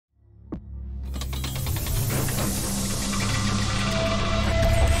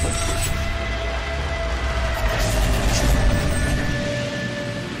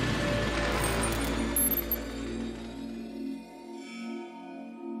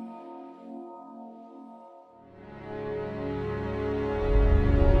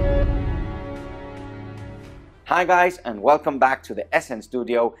Hi guys, and welcome back to the SN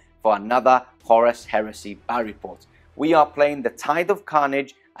Studio for another Horus Heresy Battle Report. We are playing the Tide of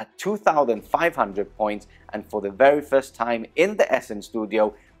Carnage at 2,500 points, and for the very first time in the SN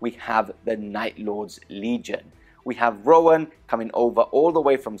Studio, we have the Night Lord's Legion. We have Rowan coming over all the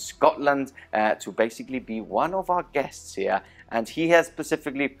way from Scotland to basically be one of our guests here, and he has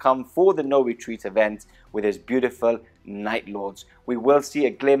specifically come for the No Retreat event with his beautiful Night Lords. We will see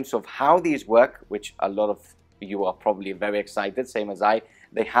a glimpse of how these work, which a lot of you are probably very excited, same as I.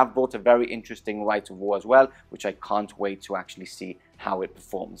 They have brought a very interesting Rite of War as well, which I can't wait to actually see how it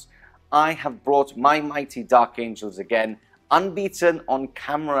performs. I have brought my mighty Dark Angels again, unbeaten on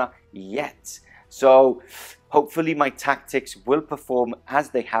camera yet. So hopefully my tactics will perform as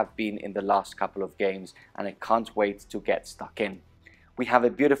they have been in the last couple of games, and I can't wait to get stuck in. We have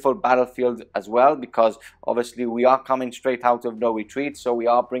a beautiful battlefield as well, because obviously we are coming straight out of No Retreat, so we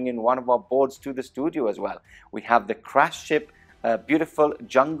are bringing one of our boards to the studio as well. We have the Crash Ship, a beautiful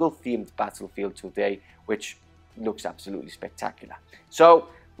jungle-themed battlefield today, which looks absolutely spectacular. So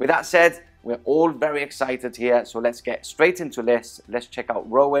with that said, we're all very excited here, so let's get straight into this. Let's check out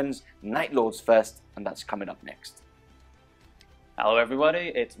Rowan's Night Lords first, and that's coming up next. Hello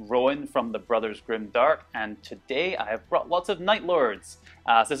everybody, it's Rowan from the Brothers Grimdark, and today I have brought lots of Night Lords.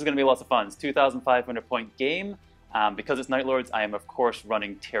 So this is going to be lots of fun. It's a 2,500 point game. Because it's Night Lords, I am of course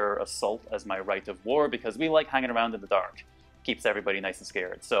running Terror Assault as my Rite of War, because we like hanging around in the dark. Keeps everybody nice and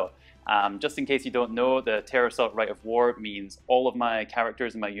scared. So just in case you don't know, the Terror Assault Rite of War means all of my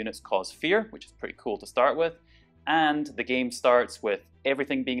characters and my units cause fear, which is pretty cool to start with. And the game starts with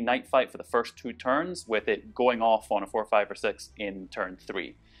everything being night fight for the first 2 turns, with it going off on a 4, 5, or 6 in turn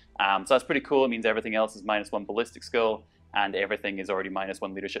 3. So that's pretty cool. It means everything else is -1 ballistic skill, and everything is already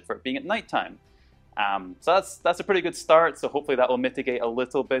 -1 leadership for it being at nighttime. So that's a pretty good start. So hopefully that will mitigate a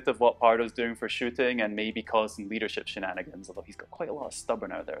little bit of what Pardo's doing for shooting, and maybe cause some leadership shenanigans, although he's got quite a lot of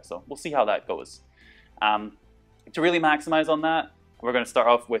stubborn out there. So we'll see how that goes. To really maximize on that, we're going to start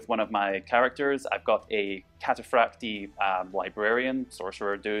off with one of my characters. I've got a Cataphracti librarian,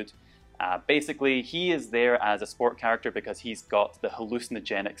 sorcerer dude. Basically, he is there as a support character because he's got the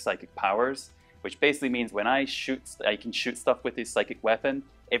hallucinogenic psychic powers, which basically means when I can shoot stuff with his psychic weapon.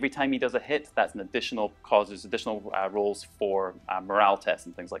 Every time he does a hit, that's an additional rolls for morale tests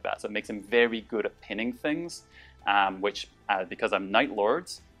and things like that. So it makes him very good at pinning things, which, because I'm Night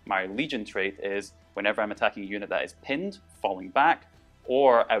Lords, my Legion trait is whenever I'm attacking a unit that is pinned, falling back,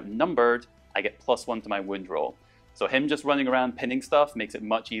 or outnumbered, I get +1 to my wound roll. So him just running around pinning stuff makes it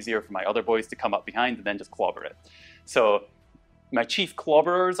much easier for my other boys to come up behind and then just clobber it. So my chief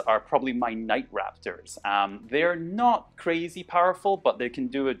clobberers are probably my Night Raptors. They're not crazy powerful, but they can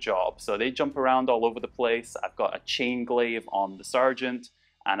do a job. So they jump around all over the place. I've got a Chain Glaive on the Sergeant,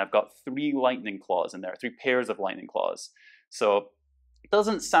 and I've got 3 Lightning Claws in there, 3 pairs of Lightning Claws. So it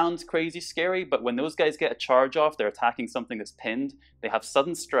doesn't sound crazy scary, but when those guys get a charge off, they're attacking something that's pinned, they have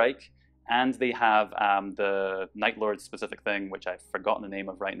Sudden Strike, and they have the Night Lord specific thing, which I've forgotten the name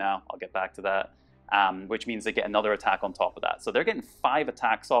of right now. I'll get back to that. Which means they get another attack on top of that. So they're getting 5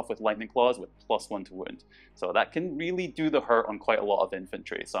 attacks off with Lightning Claws with +1 to wound. So that can really do the hurt on quite a lot of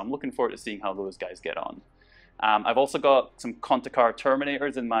infantry. So I'm looking forward to seeing how those guys get on. I've also got some Contakar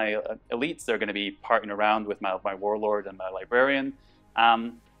Terminators in my elites. They're going to be partying around with my Warlord and my Librarian.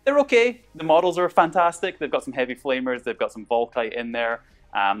 They're okay. The models are fantastic. They've got some Heavy Flamers. They've got some Volkite in there.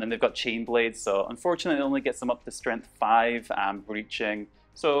 And they've got Chain Blades. So unfortunately, it only gets them up to Strength 5, breaching.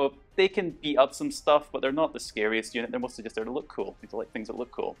 So they can beat up some stuff, but they're not the scariest unit. They're mostly just there to look cool. People like things that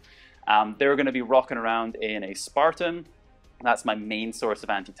look cool. They're going to be rocking around in a Spartan. That's my main source of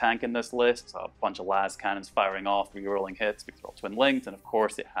anti-tank in this list. So a bunch of las cannons firing off, re-rolling hits because they're all twin-linked, and of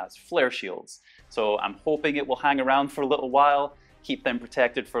course it has flare shields. So I'm hoping it will hang around for a little while, keep them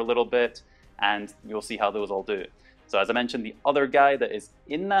protected for a little bit, and we'll see how those all do. So as I mentioned, the other guy that is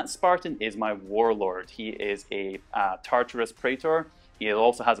in that Spartan is my Warlord. He is a Tartarus Praetor. He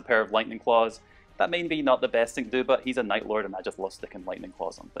also has a pair of Lightning Claws. That may be not the best thing to do, but he's a Night Lord and I just love sticking Lightning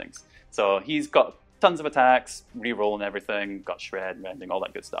Claws on things. So he's got tons of attacks, re-rolling everything, got shred, rending, all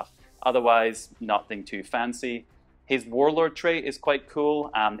that good stuff. Otherwise, nothing too fancy. His Warlord trait is quite cool.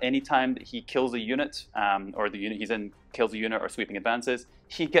 Anytime that he kills a unit, or the unit he's in kills a unit or sweeping advances,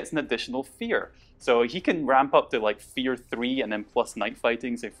 he gets an additional fear. So he can ramp up to like fear 3 and then plus night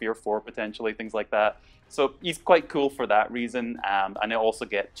fighting, say fear 4 potentially, things like that. So he's quite cool for that reason, and I also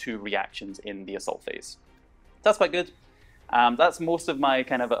get 2 reactions in the assault phase. That's quite good. That's most of my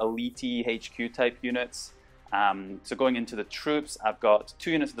kind of elite HQ type units. So going into the troops, I've got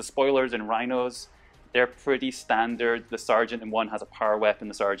 2 units of the Spoilers and Rhinos. they're pretty standard. The Sergeant in one has a power weapon,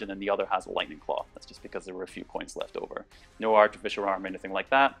 the Sergeant in the other has a lightning claw. That's just because there were a few points left over. No artificial armor, anything like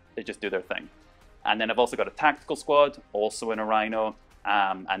that. They just do their thing. And then I've also got a tactical squad, also in a Rhino,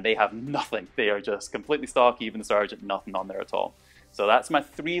 and they have nothing. They are just completely stock, even the Sergeant, nothing on there at all. So that's my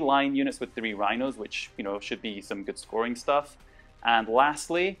 3 line units with 3 Rhinos, which, you know, should be some good scoring stuff. And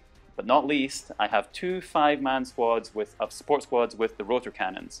lastly, but not least, I have 2 5-man squads of support squads with the rotor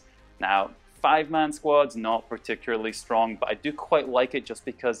cannons. Now, 5-man squads, not particularly strong, but I do quite like it just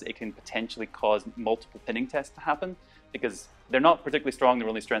because it can potentially cause multiple pinning tests to happen, because they're not particularly strong, they're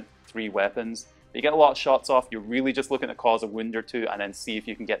only strength 3 weapons. You get a lot of shots off, you're really just looking to cause a wound or 2 and then see if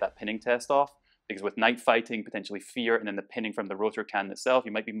you can get that pinning test off, because with night fighting, potentially fear, and then the pinning from the rotor cannon itself,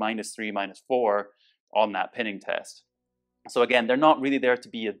 you might be -3, -4 on that pinning test. So again, they're not really there to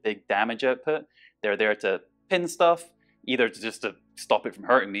be a big damage output, they're there to pin stuff, either just to stop it from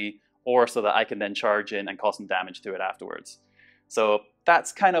hurting me, or so that I can then charge in and cause some damage to it afterwards. So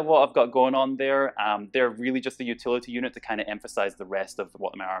that's kind of what I've got going on there. They're really just a utility unit to kind of emphasize the rest of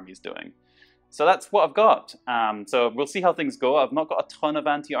what my army is doing. So that's what I've got. So we'll see how things go. I've not got a ton of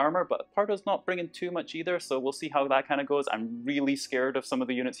anti-armor, but Pardo's not bringing too much either, so we'll see how that kind of goes. I'm really scared of some of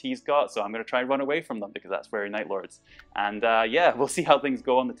the units he's got, so I'm going to try and run away from them because that's very Night Lords. And yeah, we'll see how things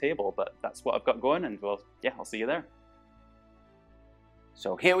go on the table, but that's what I've got going, and well, yeah, I'll see you there.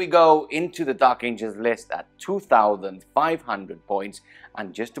 So here we go into the Dark Angels list at 2,500 points,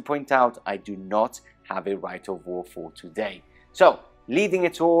 and just to point out, I do not have a Rite of War for today. So, leading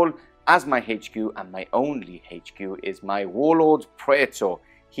it all as my HQ, and my only HQ, is my Warlord Praetor.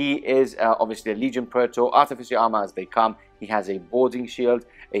 He is obviously a Legion Praetor, artificial armor as they come. He has a boarding shield,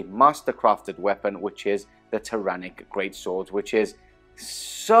 a master crafted weapon, which is the Terranic Greatsword, which is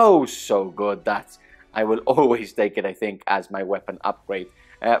so good that I will always take it, I think, as my weapon upgrade.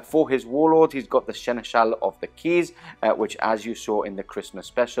 For his Warlord, he's got the Seneschal of the Keys, which, as you saw in the Christmas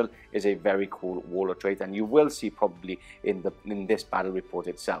special, is a very cool Warlord trait, and you will see probably in this battle report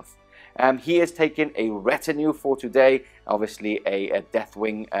itself. He has taken a retinue for today, obviously a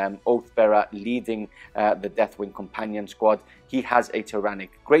Deathwing Oathbearer leading the Deathwing companion squad. He has a Terranic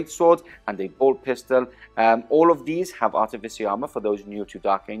Greatsword and a bolt pistol. All of these have artificial armor for those new to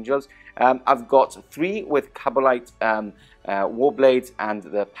Dark Angels. I've got 3 with Calibanite Warblades and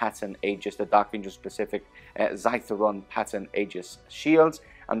the pattern Aegis, the Dark Angel specific Cytheron pattern Aegis shields.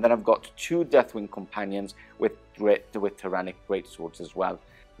 And then I've got 2 Deathwing companions with Terranic Greatswords as well.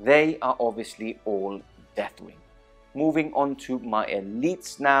 They are obviously all Deathwing. Moving on to my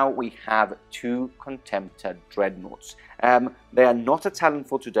elites now, we have 2 Contemptor Dreadnoughts. They are not a talent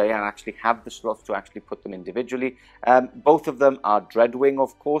for today. I actually have the slots to actually put them individually. Both of them are Dreadwing,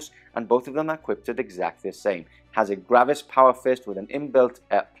 of course, and both of them are equipped exactly the same. Has a Gravis Power Fist with an inbuilt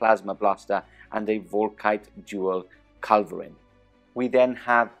Plasma Blaster and a Volkite Dual Culverin. We then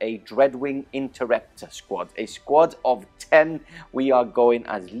have a Dreadwing Interruptor squad, a squad of 10. We are going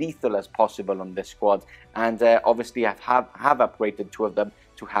as lethal as possible on this squad, and obviously I have upgraded 2 of them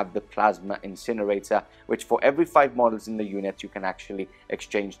to have the Plasma Incinerator, which for every 5 models in the unit you can actually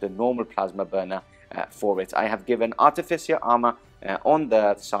exchange the normal Plasma Burner for it. I have given Artificial Armor on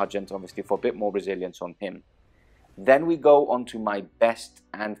the Sergeant, obviously for a bit more resilience on him. Then we go on to my best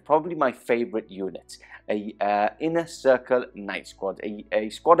and probably my favorite unit, a Inner Circle Knight squad, a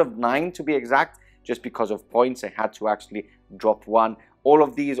squad of 9 to be exact. Just because of points, I had to actually drop 1. All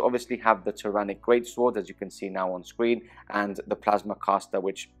of these obviously have the Terranic Greatsword, as you can see now on screen, and the Plasma Caster,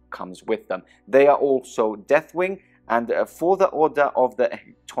 which comes with them. They are also Deathwing, and for the Order of the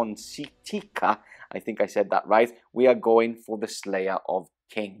Tonsitica, I think I said that right, we are going for the Slayer of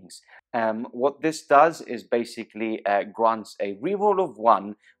Kings. What this does is basically grants a reroll of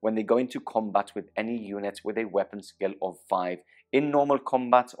 1 when they go into combat with any unit with a weapon skill of 5 in normal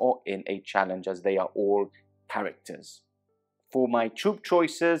combat or in a challenge, as they are all characters. For my troop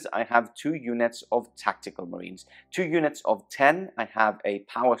choices, I have 2 units of Tactical Marines. 2 units of 10, I have a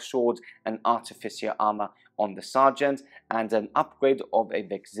Power Sword and Artificial Armor on the Sergeant, and an upgrade of a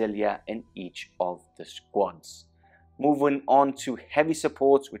Vexilia in each of the squads. Moving on to heavy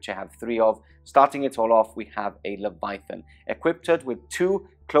supports, which I have 3 of. Starting it all off, we have a Leviathan, equipped with 2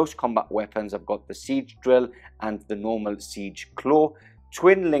 close combat weapons. I've got the Siege Drill and the normal Siege Claw,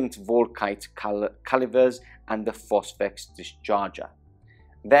 twin-linked Volkite Calivers, and the Phosphex Discharger.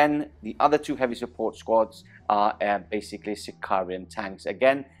 Then the other 2 heavy support squads are basically Sicarian tanks.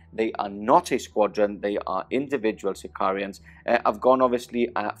 Again, they are not a squadron, they are individual Sicarians. I've gone obviously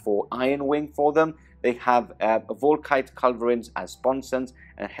for Iron Wing for them. They have Volkite Culverins as sponsons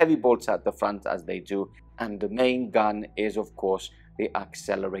and heavy bolts at the front as they do. And the main gun is, of course, the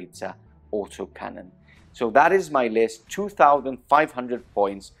Accelerator Autocannon. So that is my list, 2,500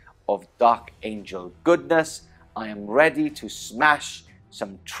 points of Dark Angel goodness. I am ready to smash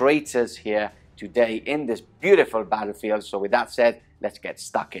some traitors here today in this beautiful battlefield. So with that said, let's get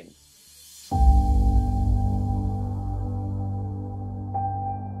stuck in.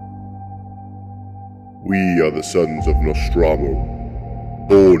 We are the sons of Nostromo,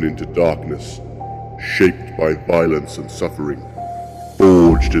 born into darkness, shaped by violence and suffering,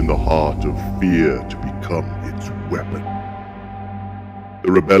 forged in the heart of fear to become its weapon.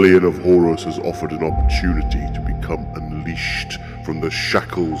 The rebellion of Horus has offered an opportunity to become unleashed from the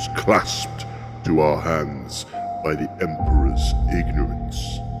shackles clasped to our hands by the Emperor's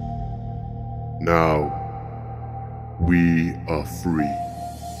ignorance. Now, we are free.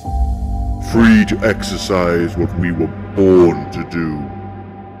 Free to exercise what we were born to do.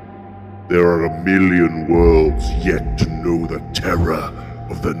 There are 1,000,000 worlds yet to know the terror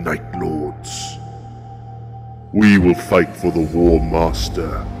of the Night Lords. We will fight for the War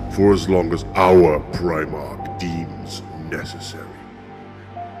Master for as long as our Primarch deems necessary.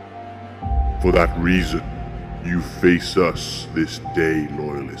 For that reason, you face us this day,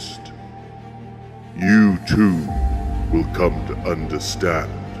 Loyalist. You too will come to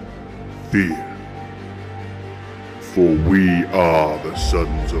understand fear. For we are the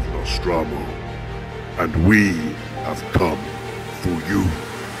sons of Nostromo, and we have come for you.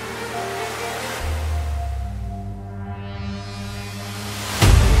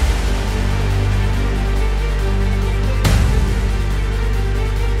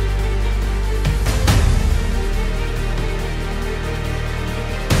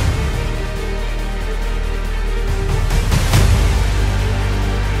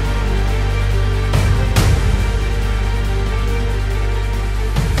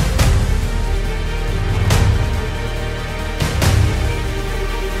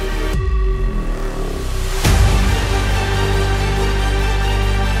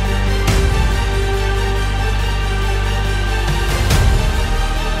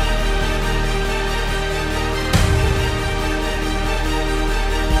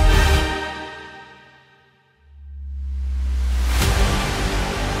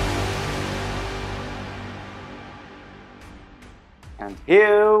 And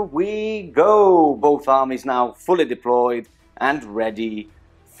here we go. Both armies now fully deployed and ready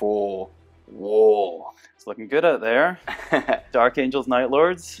for war. It's looking good out there. Dark Angels, Night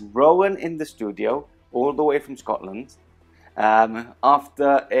Lords. Rowan in the studio, all the way from Scotland,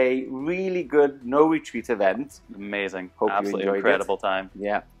 after a really good No Retreat event. Amazing. Hope Absolutely you enjoyed incredible it. time.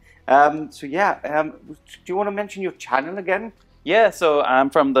 Yeah. Do you want to mention your channel again? Yeah, so I'm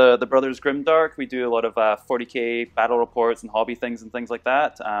from the Brothers Grimdark. We do a lot of 40k battle reports and hobby things and things like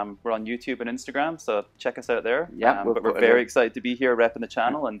that. We're on YouTube and Instagram, so check us out there. Yeah, but we're very excited to be here repping the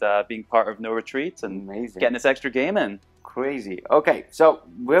channel and being part of No Retreat and getting this extra game in. Crazy. Okay, so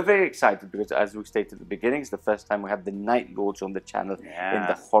we're very excited because, as we stated at the beginning, it's the first time we have the Night Lords on the channel in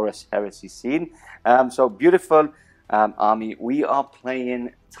the Horus Heresy scene. So beautiful army. We are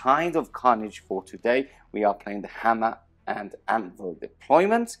playing Tide of Carnage for today. We are playing the Hammer and Anvil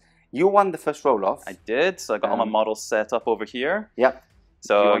deployment. You won the first roll-off. I did, so I got all my models set up over here. Yep.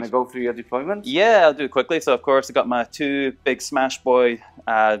 So do you want to go through your deployment? Yeah, I'll do it quickly. So of course I got my two big Smash Boy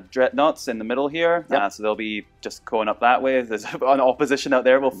Dreadnoughts in the middle here. Yep. So they'll be just going up that way. There's an opposition out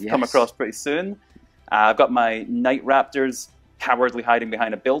there we'll come across pretty soon. I've got my Night Raptors cowardly hiding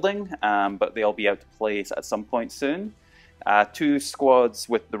behind a building, but they'll be out to play at some point soon. Two squads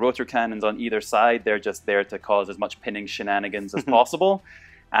with the rotor cannons on either side. They're just there to cause as much pinning shenanigans as possible.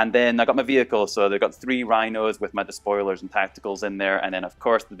 And then I got my vehicle, so they've got 3 rhinos with my despoilers and tacticals in there. And then, of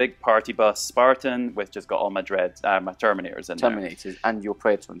course, the big party bus Spartan, which has got all my my Terminators in there. Terminators and your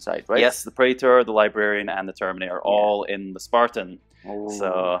Praetor inside, right? Yes, the Praetor, the Librarian, and the Terminator, all in the Spartan. Oh,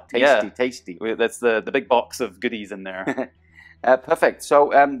 so, tasty, tasty. That's the big box of goodies in there. Perfect.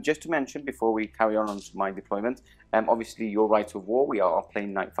 So just to mention before we carry on to my deployment, obviously your right of war, we are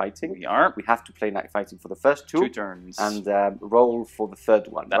playing night fighting. We are. We have to play night fighting for the first 2 turns. And roll for the 3rd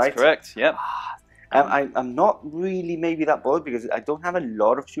one, That's right? correct, yep. I'm not really maybe that bold because I don't have a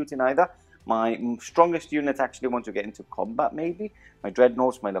lot of shooting either. My strongest unit actually want to get into combat maybe. My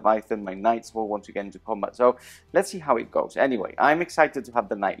Dreadnoughts, my Leviathan, my Knights will want to get into combat. So let's see how it goes. Anyway, I'm excited to have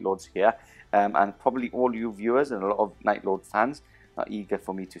the Night Lords here. And probably all you viewers and a lot of Night Lord fans are eager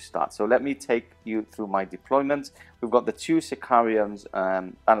for me to start. So let me take you through my deployment. We've got the 2 Sicarians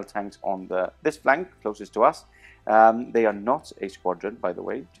battle tanks on this flank closest to us. They are not a squadron, by the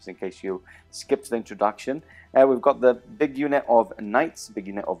way, just in case you skipped the introduction. We've got the big unit of knights, big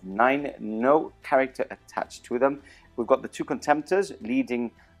unit of 9, no character attached to them. We've got the 2 contemptors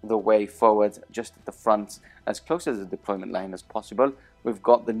leading the way forward just at the front, as close as the deployment line as possible. We've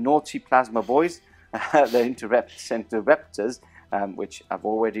got the naughty plasma boys, the interruptors, which I've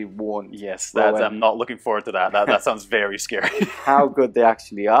already warned. Yes, I'm not looking forward to that. That sounds very scary. How good they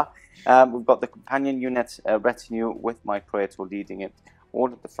actually are. We've got the companion unit retinue with my Praetor leading it all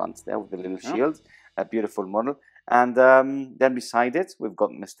at the front there with the little shield. A beautiful model. And then beside it, we've got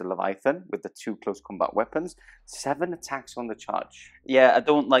Mr. Leviathan with the 2 close combat weapons. 7 attacks on the charge. Yeah, I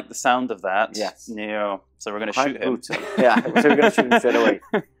don't like the sound of that. Yes. No. So we're going to shoot him. Yeah, so we're going to shoot him straight away.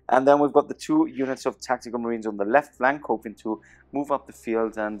 And then we've got the 2 units of tactical marines on the left flank, hoping to move up the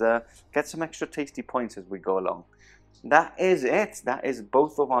field and get some extra tasty points as we go along. That is it. That is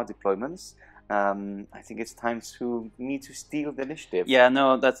both of our deployments. I think it's time to need to steal the initiative. Yeah,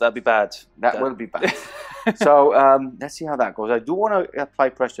 no, that'd be bad. That will be bad. So let's see how that goes. I do want to apply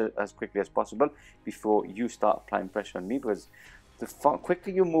pressure as quickly as possible before you start applying pressure on me, because the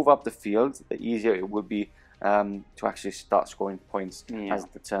quicker you move up the field, the easier it will be to actually start scoring points as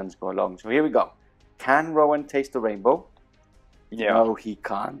the turns go along. So here we go. Can Rowan taste the rainbow? Yeah. No, he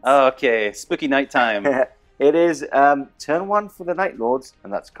can't. Okay, spooky nighttime. It is turn 1 for the Night Lords,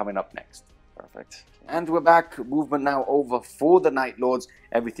 and that's coming up next. Perfect. And we're back. Movement now over for the Night Lords.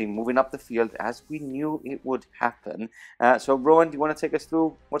 Everything moving up the field as we knew it would happen. So, Rowan, do you want to take us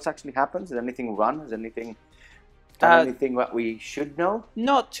through what's actually happened? Has anything run? Has anything done anything that we should know?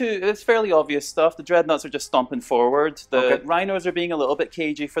 Not too. It's fairly obvious stuff. The Dreadnoughts are just stomping forward. The Rhinos are being a little bit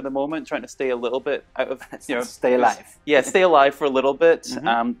cagey for the moment, trying to stay a little bit out of, stay alive. Yeah, stay alive for a little bit.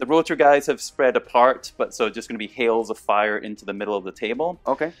 The Rotor guys have spread apart, but so just going to be hails of fire into the middle of the table.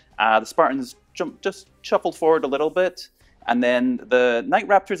 Okay. The Spartans just shuffled forward a little bit. And then the Night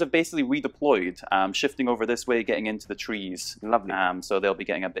Raptors have basically redeployed, shifting over this way, getting into the trees. Lovely. So they'll be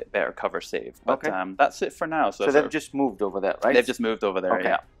getting a bit better cover save. But that's it for now. So they've just moved over there, right? They've just moved over there,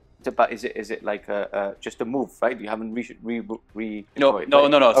 yeah. But is it like just a move, right? You haven't No.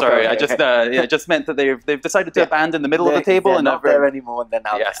 Sorry, I just meant that they've decided to abandon the middle of the table and not there anymore. And they're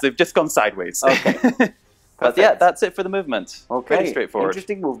now they've just gone sideways. Okay. But yeah, that's it for the movement. Okay, pretty straightforward.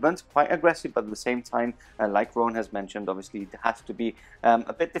 Interesting movement, quite aggressive, but at the same time, like Rowan has mentioned, obviously it has to be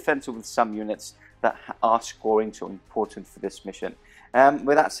a bit defensive with some units that are scoring, so important for this mission.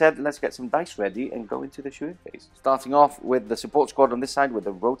 With that said, let's get some dice ready and go into the shooting phase. Starting off with the support squad on this side with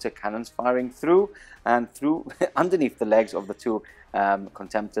the rotor cannons firing through and through underneath the legs of the 2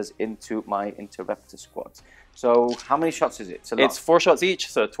 contemptors into my interruptor squads. So how many shots is it? It's 4 shots each,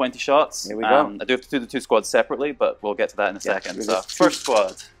 so 20 shots. Here we go. I do have to do the 2 squads separately, but we'll get to that in a second. So first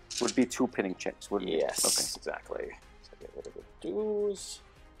squad would be 2 pinning checks, wouldn't it? Yes, exactly. So get rid of the dues.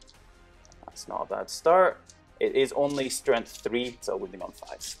 That's not a bad start. It is only strength 3, so wounding on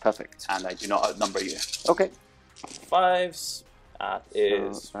 5s. Perfect. And I do not outnumber you. Okay. 5s. That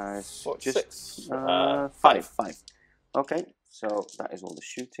is 6. 5. Okay, so that is all the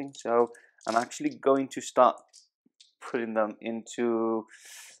shooting. So I'm actually going to start putting them into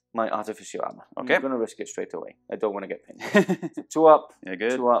my artificial armor. Okay. I'm going to risk it straight away. I don't want to get pinned. So 2 up, yeah,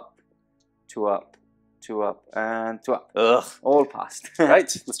 good. 2 up, 2 up, 2 up, and 2 up. Ugh. All passed.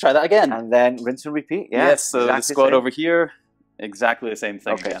 Right, let's try that again. And then rinse and repeat. Yeah, yes, so exactly the squad over here, exactly the same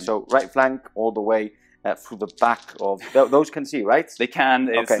thing again. So right flank all the way through the back of... Those can see, right? They can.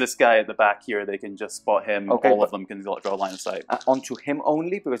 It's this guy at the back here. They can just spot him. All of them can draw a line of sight. Onto him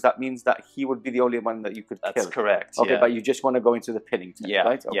only, because that means that he would be the only one that you could kill. That's correct. Okay, but you just want to go into the pinning tent,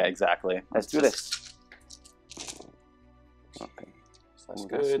 right? Okay. Yeah, exactly. Let's do this. Okay. That's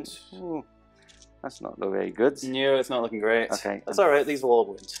good. That's not very good. No, it's not looking great. Okay. That's all right. These will all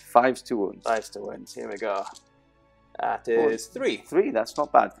wound. 5's to wounds. 5's to wounds. Here we go. That is 3. 3, that's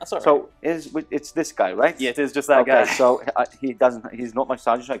not bad. That's all right. So it's this guy, right? Yeah, it is just that guy. So he's not my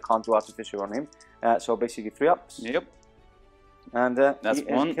sergeant, so I can't do artificial on him. So basically 3 ups. Yep. And that's he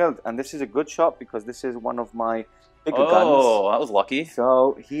one. Is killed. And this is a good shot because this is one of my bigger guns. Oh, that was lucky.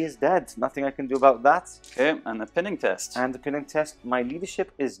 So he is dead. Nothing I can do about that. Okay, and the pinning test. And the pinning test, my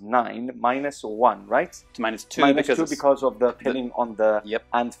leadership is 9, -1, right? -2 because of the pinning on the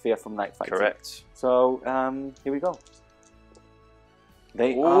and fear from night fighting. Correct. So here we go.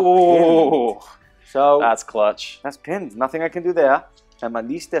 They are pinned. So that's clutch. That's pinned. Nothing I can do there. At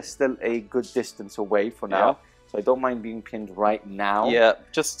least they're still a good distance away for now. So I don't mind being pinned right now. Yeah,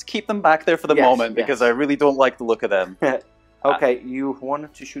 just keep them back there for the moment because I really don't like the look of them. Okay, you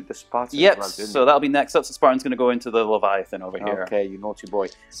wanted to shoot the Spartan. Yep, as well, didn't so you? that'll be next up. So Spartan's going to go into the Leviathan over here. Okay, you naughty boy.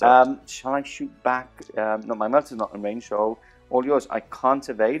 So- Shall I shoot back? No, my melter's not in range, so all yours. I can't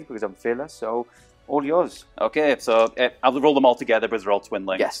evade because I'm fearless, so all yours. Okay, so I'll roll them all together because they're all twin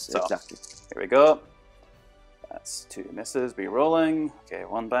links. Yes, so, exactly. Here we go. That's 2 misses. Be rolling. Okay,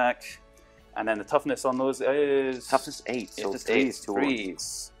 1 back. And then the toughness on those is... Toughness 8, so It is 3 is 2 wounds.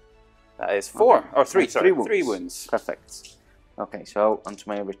 threes. That is 4. Okay. Or 3, That's sorry. 3 wounds. 3 wounds. Perfect. Okay, so onto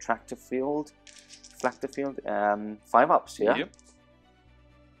my retractor field. Reflector field. 5 ups, yeah? Yep.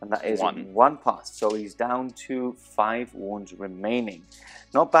 And that is 1. 1 pass. So he's down to 5 wounds remaining.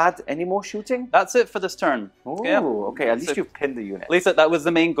 Not bad. Any more shooting? That's it for this turn. Oh, Yeah. okay. At So- least you've pinned the unit. At least that was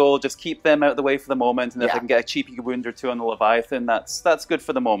the main goal. Just keep them out of the way for the moment, and if Yeah. I can get a cheeky wound or 2 on the Leviathan, that's good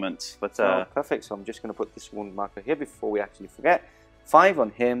for the moment. But Oh, perfect. So I'm just going to put this wound marker here before we actually forget. 5 on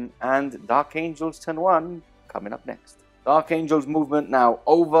him, and Dark Angel's turn 1 coming up next. Dark Angel's movement now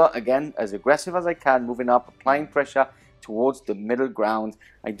over again, as aggressive as I can, moving up, applying pressure towards the middle ground.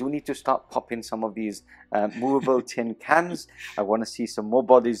 I do need to start popping some of these movable tin cans. I want to see some more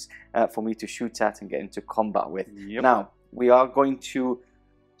bodies for me to shoot at and get into combat with. Yep. Now, we are going to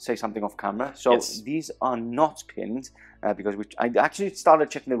say something off camera. So Yes. these are not pinned because I actually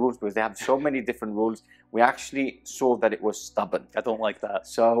started checking the rules because they have so many different rules. We actually saw that it was stubborn. I don't like that.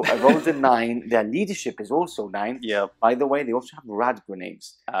 So I rolled a 9. Their leadership is also 9. Yep. By the way, they also have rad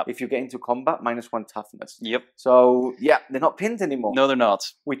grenades. If you get into combat, -1 toughness. Yep. So yeah, they're not pinned anymore. No, they're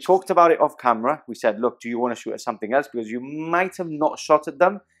not. We talked about it off camera. We said, look, do you want to shoot at something else? Because you might have not shot at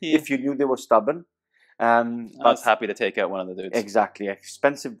them Yeah. if you knew they were stubborn. I was happy to take out one of the dudes. Exactly.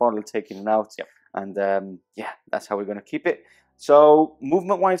 Expensive bottle taken out. Yep. And yeah, that's how we're going to keep it. So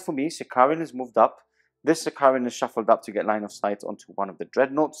movement-wise for me, Cytheron has moved up. This Cytheron is shuffled up to get line of sight onto one of the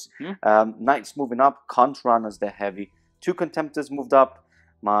Dreadnoughts. Knights moving up, can't run as they're heavy. 2 Contemptors moved up.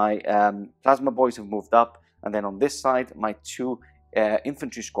 My Plasma Boys have moved up. And then on this side, my 2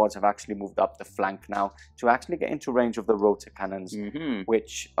 infantry squads have actually moved up the flank now to actually get into range of the rotor cannons,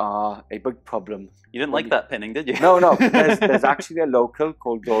 which are a big problem. You didn't like that pinning, did you? No, no. There's actually a local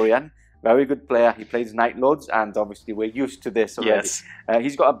called Dorian. Very good player. He plays Night Lords, and obviously we're used to this already. Yes.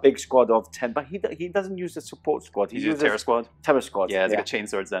 He's got a big squad of 10, but he doesn't use the support squad. He You do uses Terror Squad? Terror Squad. Yeah, it's got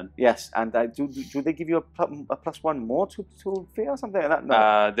chainswords then. Yes, and do they give you a +1 more to fear or something like that?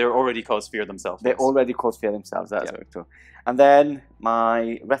 No. They're already cause fear themselves. They already cause fear themselves. That's true. And then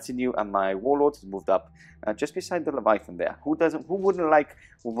my retinue and my warlord has moved up just beside the Leviathan there. Who wouldn't like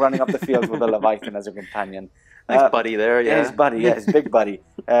running up the field with a Leviathan as a companion? Nice buddy there, yeah. His buddy, yeah, his big buddy.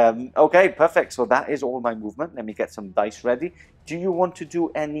 Okay, perfect. So that is all my movement. Let me get some dice ready. Do you want to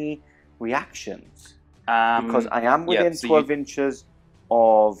do any reactions? Because I am within 12 inches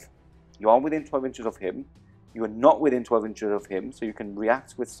of... You are within 12 inches of him. You are not within 12 inches of him, so you can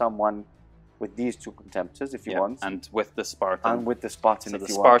react with someone with these 2 Contemptors if you want. And with the Spartan. And with the Spartan so if the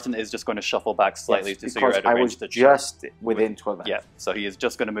you Spartan is just going to shuffle back slightly yes, so you're out of I range. was to just within 12 inches. Yeah, so he is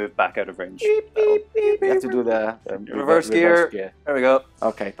just going to move back out of range. Beep, beep, beep, you have to do the reverse gear. There we go.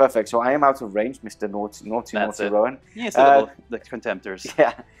 Okay, perfect. So I am out of range, Mr. Naughty Rowan. Yes, the Contemptors.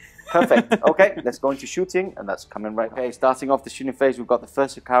 Yeah, perfect. Okay, let's go into shooting, and that's coming right. Okay, starting off the shooting phase, we've got the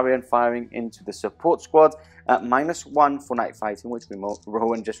first Cytheron firing into the support squad at -1 for night fighting, which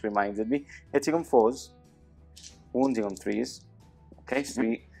Rowan just reminded me. Hitting on 4s, wounding on 3s. Okay,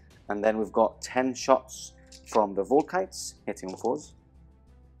 3. And then we've got 10 shots from the Volkites, hitting on 4s.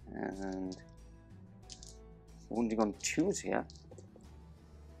 And wounding on 2s here.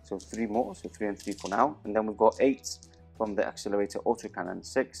 So 3 more, so 3 and 3 for now. And then we've got 8 from the accelerator autocannon,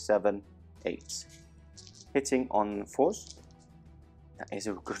 6, 7, 8. Hitting on 4s. That is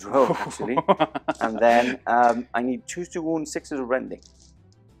a good roll, actually. And then I need 2 to wound, 6 is a rending.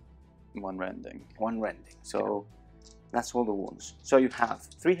 1 rending. 1 rending. So that's all the wounds. So you have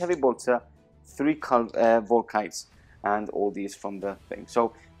 3 heavy bolter, 3 Volkites, and all these from the thing.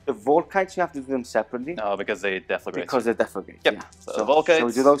 So the Volkites, you have to do them separately. No, because they deflagrate. Because they deflagrate. Yep. Yeah. So Volkites. Shall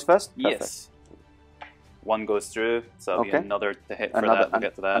we do those first? Yes. 1 goes through, so that'll be another to hit for that. We'll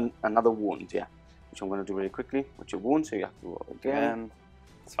get to that. Another wound, yeah. Which I'm going to do really quickly. Which a wound, so you have to roll again.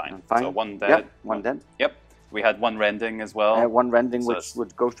 It's fine. Fine. So 1 dead. Yep, 1 dead. Yep. We had 1 rending as well. 1 rending, So which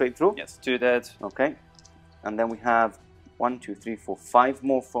would go straight through. Yes, 2 dead. Okay. And then we have 1, 2, 3, 4, 5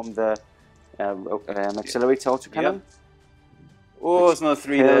 more from the accelerator autocannon. Yep. Oh, it's another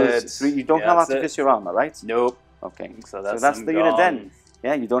 3 dead. 3. You don't have artificial armor, right? Nope. Okay. So that's the unit then.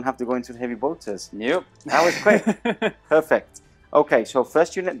 Yeah, you don't have to go into the heavy bolters. Nope. That was quick. Perfect. Okay, so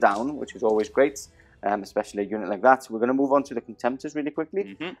first unit down, which is always great, especially a unit like that. We're going to move on to the Contemptors really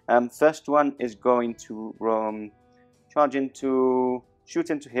quickly. First one is going to charge into, shoot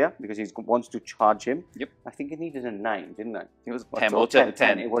into here because he wants to charge him. Yep. I think it needed a 9, didn't I? It was 10. 10. Or 10.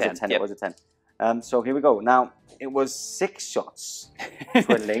 10. It was 10. a 10. Yep. It was a 10. So here we go. Now it was 6 shots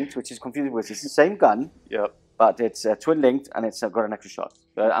twin linked, which is confusing because it's the same gun. Yep. But it's twin linked and it's got an extra shot.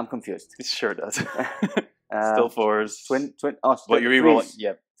 I'm confused. It sure does. Still 4s. Twin. Oh, but you're re-rolling.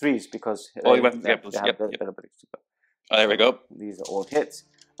 Yep. 3s because you weapons get plus. Yep. Oh, there we go. These are all hits.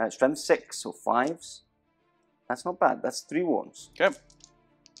 Strength 6, so 5s. That's not bad. That's 3 wounds. Okay.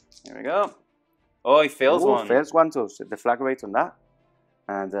 There we go. Oh, he fails one. Fails one, so deflagrate on that.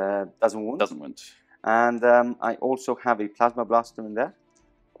 And doesn't wound. Doesn't wound. And I also have a plasma blaster in there.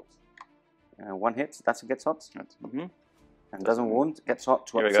 1 hit. That's a gets hot. And doesn't wound. Gets hot.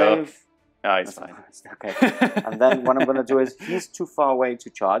 2 save. Ah, he's fine. Okay. And then what I'm going to do is he's too far away to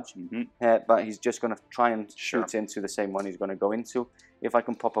charge, but he's just going to try and shoot into the same one he's going to go into. If I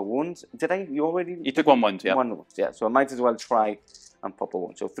can pop a wound. Did I? You already? You took 1 wound, yeah. 1 wound, yeah. So I might as well try and pop a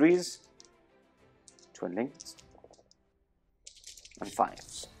wound. So 3s, twin linked, and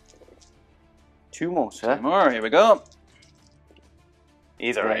 5s. 2 more, sir. 2 more. Here we go.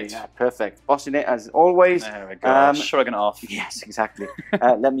 He's alright. Yeah, perfect. Bossing it as always. There we go. Shrugging it off. Yes, exactly.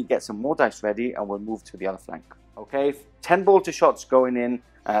 Let me get some more dice ready and we'll move to the other flank. Okay, 10 bolter shots going in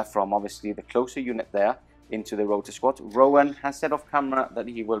from obviously the closer unit there into the rotor squad. Rowan has said off camera that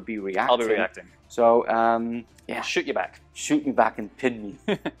he will be reacting. I'll be reacting. So, yeah. Shoot you back. Shoot me back and pin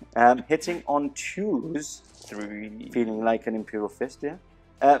me. Hitting on 2s. 3. Feeling like an Imperial Fist, yeah.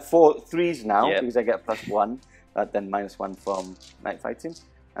 4 3s now because I get +1. Then -1 from night fighting,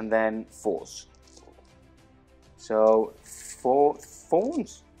 and then 4s. So 4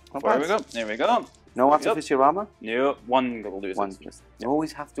 thorns. There we go. There we go. No artificial armor. No, 1 will lose. You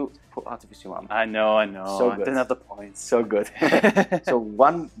always have to put artificial armor. I know. So good. I didn't have the points. So good. So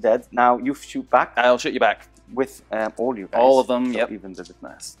 1 dead. Now you shoot back. I'll shoot you back with all you guys. All of them. So yep. Even the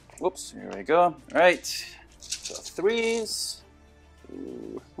nice. Whoops. Here we go. Right. So 3s.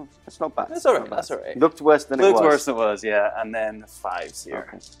 Ooh, that's not bad. That's alright. That's alright. Looked worse than it was. Looked worse than it was, yeah. And then 5s here.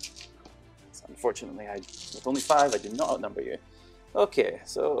 Okay. So unfortunately, with only 5, I did not outnumber you. Okay,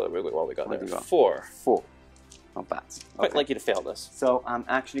 so what we got there? 4. 4. Not bad. Quite like you to fail this. So I'm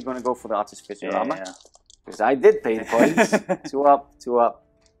actually going to go for the artificial armor. Yeah. Because I did pay the points. 2 up, 2 up.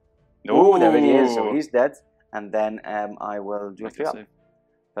 No, there it is. So he's dead. And then I will do a 3 up.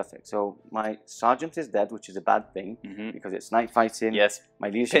 Perfect. So my sergeant is dead, which is a bad thing because it's night fighting. Yes. My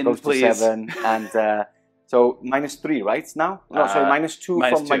leadership goes to 7, and so -3 right now. No, sorry, -2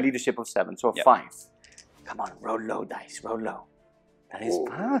 from my leadership of 7. So 5. Come on, roll low, dice, roll low. That is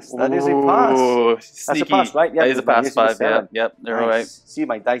pass. That is a pass. That's a pass, right? Yeah, that is a pass. 5. Yeah, yep, they're all right. See,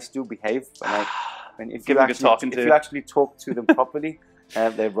 my dice do behave. If you actually talk to them properly.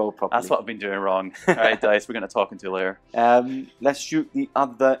 They roll properly. That's what I've been doing wrong. All right, dice, we're going to talk into you later. Let's shoot the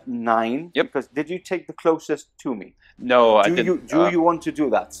other 9. Yep. Because did you take the closest to me? No, I didn't. Do you want to do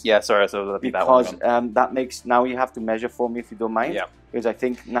that? Yeah, sorry. So that'll be that one. Because that makes, now you have to measure for me if you don't mind. Yeah. Because I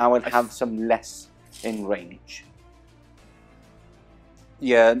think now I'll have some less in range.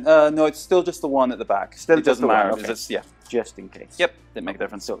 Yeah, no, it's still just the one at the back. Still it doesn't matter. Okay. It's, yeah. Just in case. Yep, didn't make a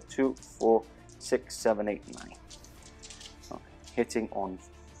difference. So 2, 4, 6, 7, 8, 9. Okay. Hitting on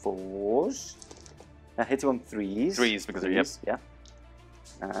 4s. Hitting on 3s. 3s because they're, yeah.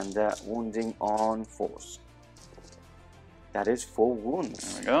 And wounding on 4s. That is 4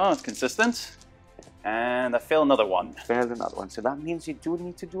 wounds. There we go, it's consistent. And I fail another one. Failed another one. So that means you do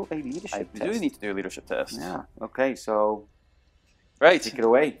need to do a leadership test. I do need to do a leadership test. Yeah. Okay, so right. take it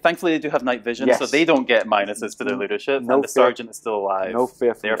away. Thankfully, they do have night vision, so they don't get minuses to their leadership. No and the sergeant is still alive. No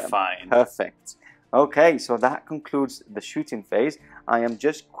fear from They're them. fine. Perfect. Okay, so that concludes the shooting phase. I am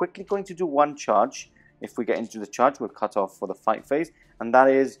just quickly going to do 1 charge. If we get into the charge, we'll cut off for the fight phase. And that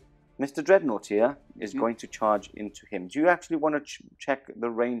is Mr. Dreadnought here is going to charge into him. Do you actually want to check the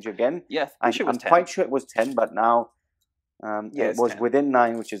range again? Yeah, I'm quite sure it was 10, but now it was 10. within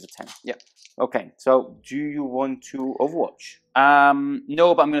 9, which is a 10. Yeah. Okay, so do you want to Overwatch?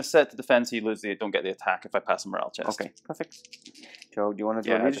 No, but I'm going to set the defense. He loses the, don't get the attack if I pass a morale test. Okay, perfect. So do you want to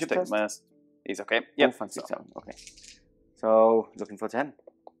do a leadership test? He's okay. Yep. 5, 6, 7. Okay. So looking for 10.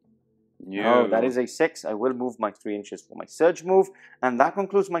 No, that is a 6. I will move my 3 inches for my surge move, and that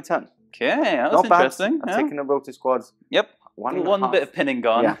concludes my turn. Okay, that was interesting. I've taken a rotor squads. Yep. One bit of pinning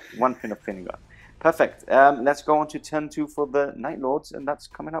gun. Yeah, 1 pin of pinning gun. Perfect. Let's go on to turn 2 for the Night Lords, and that's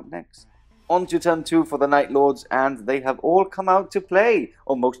coming up next. On to turn 2 for the Night Lords, and they have all come out to play.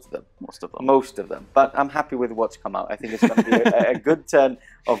 Or most of them. Most of them. But I'm happy with what's come out. I think it's going to be a good turn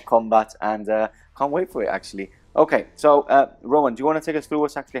of combat, and can't wait for it, actually. Okay, so Rowan, do you want to take us through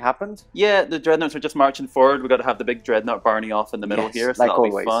what's actually happened? Yeah, the Dreadnoughts are just marching forward. We've got to have the big Dreadnought Barney off in the middle here, so like that'll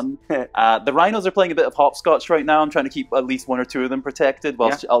always. be fun. The Rhinos are playing a bit of hopscotch right now. I'm trying to keep at least 1 or 2 of them protected,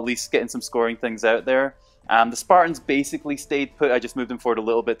 whilst at least getting some scoring things out there. The Spartans basically stayed put. I just moved them forward a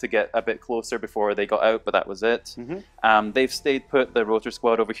little bit to get a bit closer before they got out, but that was it. They've stayed put, the Rotor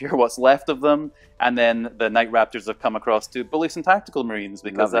Squad over here, what's left of them, and then the Night Raptors have come across to bully some Tactical Marines,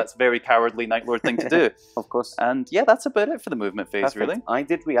 because that's a very cowardly Night Lord thing to do. Of course. And yeah, that's about it for the movement phase, really. I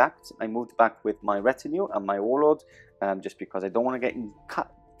did react. I moved back with my retinue and my Warlord, just because I don't want to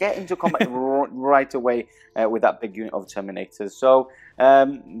get into combat right away with that big unit of Terminators. So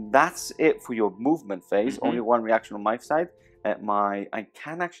that's it for your movement phase. Only 1 reaction on my side. I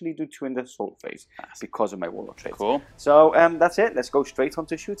can actually do 2 in the assault phase because of my Warlord traits. Cool. So that's it. Let's go straight on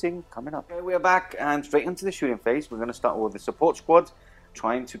to shooting coming up. Okay, we're back and straight into the shooting phase. We're going to start with the support squad,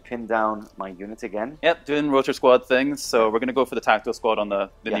 trying to pin down my unit again. Yep, doing Rotor Squad things. So we're going to go for the Tactical Squad on the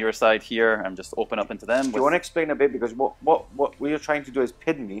nearer side here and just open up into them. Do you want to explain a bit? Because what we are trying to do is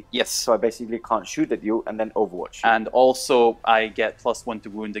pin me. Yes. So I basically can't shoot at you and then overwatch you. And also I get +1 to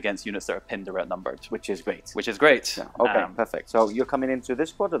wound against units that are pinned or outnumbered. Which is great. Which is great. Yeah. Okay, perfect. So you're coming into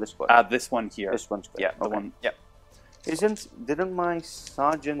this squad or this squad? This one here. This one's great. Yeah, the one. Yeah. Didn't my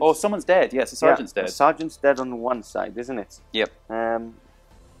sergeant... Oh, someone's dead. Yes, the sergeant's dead. The sergeant's dead on one side, isn't it? Yep.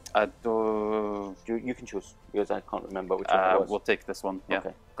 You can choose, because I can't remember which one it was. We'll take this one, yeah.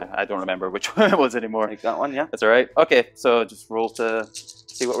 Okay. I don't remember which one it was anymore. Take that one, yeah. That's alright. Okay, so just roll to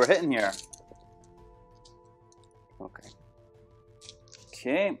see what we're hitting here. Okay.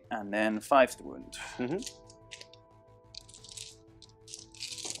 Okay, and then 5 to wound.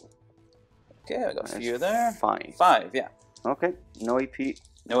 Okay, I got a few there. 5. 5, yeah. Okay, no AP.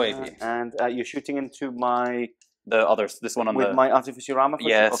 No AP. And you're shooting into my... The others, this one on with my artificial armor?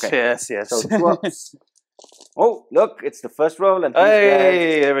 Yes, okay. yes. So 2 ups. Oh, look, it's the first roll. And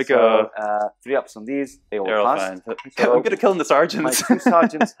hey, there we go. 3 ups on these. They're all fine. So I'm good at killing the sergeants. My 2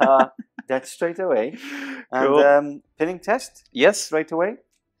 sergeants are dead straight away. Cool. And pinning test? Yes. Straight away.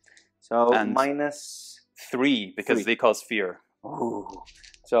 So and -3, because they cause fear. Ooh.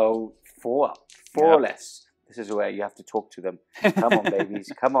 So 4 up. 4 or less. This is where you have to talk to them. Come on,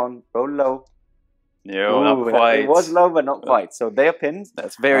 babies. Come on. Roll low. No, not quite. It was low, but not quite. So they are pinned.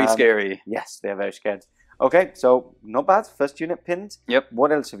 That's very scary. Yes, they are very scared. Okay, so not bad. First unit pinned. Yep.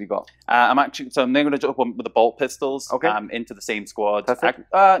 What else have you got? I'm then going to jump on with the bolt pistols. Okay. Into the same squad. Perfect.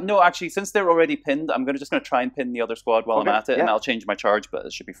 No, actually, since they're already pinned, I'm just going to try and pin the other squad while I'm at it, and I'll change my charge, but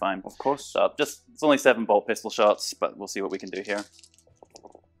it should be fine. Of course. So it's only 7 bolt pistol shots, but we'll see what we can do here.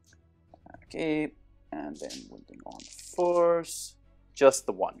 Okay, and then wounding on force. Just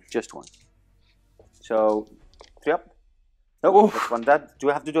the 1. Just 1. So 3 up. Nope, that's 1 dead. Do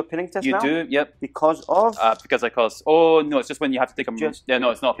I have to do a pinning test now? You do, yep. Because of? Because I caused... Oh, no, it's just when you have to take a... yeah, no,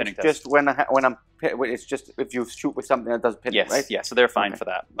 it's not a pinning test. Just when I'm... It's just if you shoot with something that does pinning, right? Yes, so they're fine for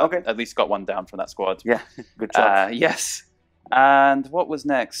that. Okay. At least got 1 down from that squad. Yeah, good job. Yes. And what was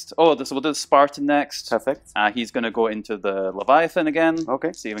next? Oh, so we'll do the Spartan next. Perfect. He's going to go into the Leviathan again.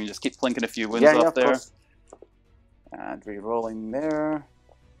 Okay. See if we can just keep plinking a few wounds off there. Course. And re-rolling there.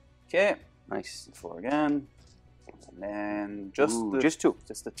 Okay. Nice. 4 again. And then just 2.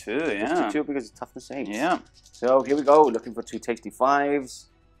 Just the 2, yeah. Just the 2 because it's toughness 8. Yeah. So here we go, looking for 2 tasty 5s.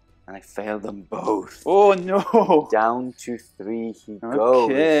 And I failed them both. Oh no! Down to 3 he goes.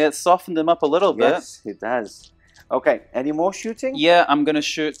 Okay, it softened him up a little bit. Yes, it does. Okay, any more shooting? Yeah, I'm going to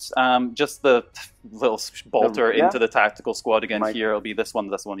shoot just the little bolter into the tactical squad again here. It'll be this one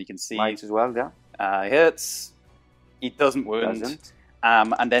you can see. Might as well, yeah. Hits. He doesn't wound.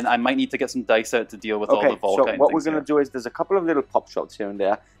 And then I might need to get some dice out to deal with all the Volkite. So what we're going to do is there's a couple of little pop shots here and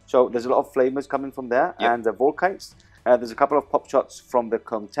there. So there's a lot of flamers coming from there and the Volkites. There's a couple of pop shots from the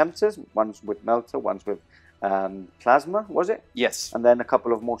Contemptors. One's with Melter, one's with Plasma, was it? Yes. And then a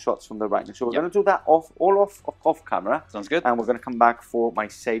couple of more shots from the Rhino. So we're going to do that off camera. Sounds good. And we're going to come back for my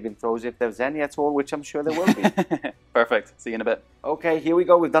saving throws if there's any at all, which I'm sure there will be. Perfect. See you in a bit. Okay, here we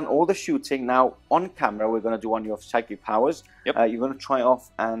go. We've done all the shooting. Now, on camera, we're going to do on your psychic powers. Yep. You're going to try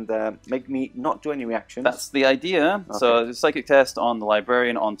off and make me not do any reactions. That's the idea. Okay. So, the psychic test on the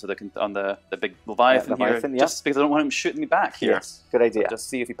Librarian onto the big Leviathan here. Just because I don't want him shooting me back here. Yes, good idea. Just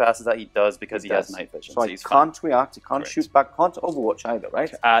see if he passes that. He does because he has night vision. So I can't react. He can't shoot back. Can't overwatch either,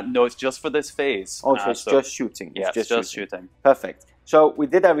 right? No, it's just for this phase. Oh, so it's just shooting. Yeah, it's just shooting. Perfect. So we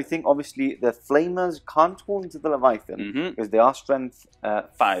did everything. Obviously, the Flamers can't wound the Leviathan because they are strength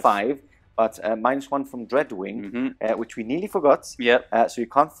 5. but -1 from Deathwing, which we nearly forgot. Yep. So you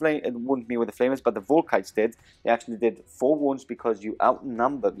can't wound me with the flamers, but the Volkites did. They actually did 4 wounds because you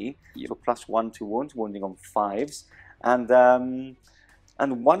outnumber me. Yep. So +1 to wounds, wounding on 5s, and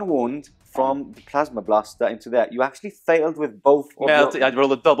 1 wound from the Plasma Blaster into there. You actually failed with both. I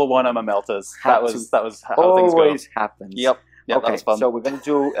rolled a double 1 on my melters. That was how things go. Always happens. Yep. Yep, okay, that was fun. so we're going to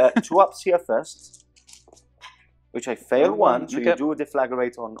do 2 ups here first, which I failed 1, so you do a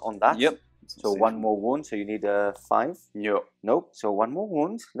deflagrate on that. Yep. So 1 more wound, so you need a 5. Yep. Nope, so 1 more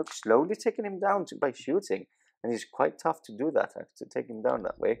wound. Look, slowly taking him down by shooting. And it's quite tough to do that, to take him down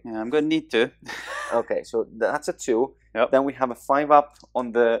that way. Yeah, I'm going to need to. Okay, so that's a 2. Yep. Then we have a 5 up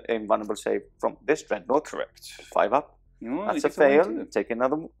on the invulnerable save from this Dreadnought. Correct. 5 up. Oh, that's a fail. Take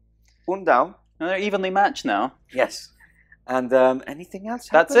another wound down. And they're evenly matched now. Yes. And anything else?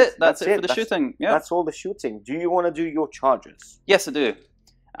 That's it. That's it for the shooting. Yeah. That's all the shooting. Do you want to do your charges? Yes, I do.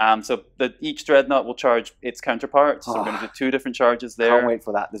 So each Dreadnought will charge its counterpart. So we're going to do 2 different charges there. Can't wait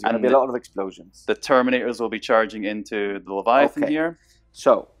for that. There's going to be a lot of explosions. The Terminators will be charging into the Leviathan here.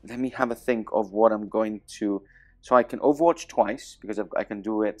 So let me have a think of what I'm going to... So I can Overwatch twice, because I can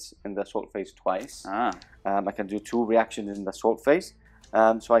do it in the Assault phase twice. I can do 2 reactions in the Assault phase.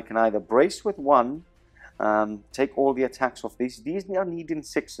 So I can either brace with 1, take all the attacks off these. These are needing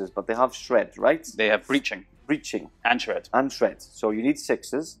 6s, but they have shred, right? They have breaching. And shred. And shred. So you need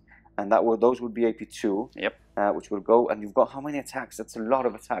 6s, and those would be AP2. Yep. Which will go, and you've got how many attacks? That's a lot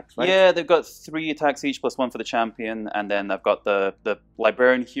of attacks, right? Yeah, they've got 3 attacks each, plus 1 for the champion, and then I've got the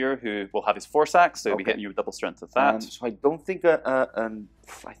Librarian here, who will have his Force Axe, so he'll be hitting you with double strength with that. So I don't think I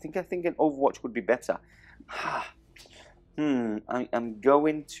think an Overwatch would be better. I'm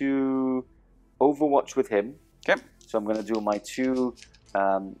going to Overwatch with him. Okay. So I'm going to do my 2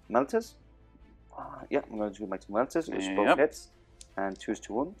 melters. Yeah, I'm going to do my 2 melters, which both hits, and 2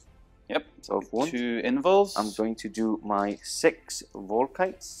 to wound. Yep, so 2 invuls. I'm going to do my 6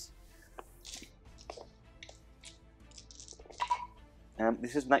 Volkites.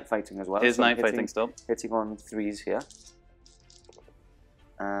 This is night fighting as well. It is night fighting still. Hitting on 3s here.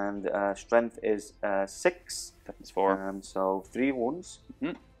 And strength is 6. That's 4. So 3 wounds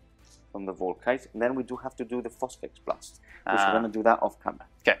from the Volkite. And then we do have to do the Phosphex Blast. Which we're going to do that off camera.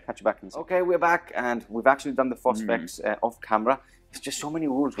 Okay. Catch you back in a second. Okay, we're back, and we've actually done the Phosphex off camera. There's just so many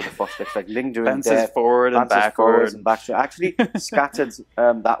rules with the Phosphex, like lingering bounces forward and backward. So actually scattered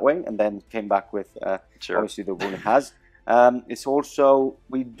that way, and then came back with obviously the rule it has. It's also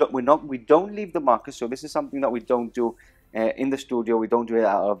we don't leave the markers, so this is something that we don't do in the studio. We don't do it at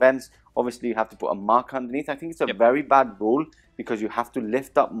our events. Obviously, you have to put a marker underneath. I think it's a very bad rule because you have to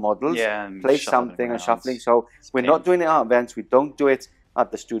lift up models, place something, and shuffling. So we're not doing it at our events. We don't do it at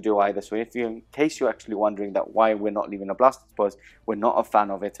the studio either. So in case you're actually wondering that why we're not leaving a blast, because we're not a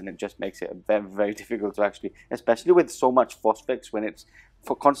fan of it, and it just makes it very, very difficult to actually, especially with so much Phosphex, when it's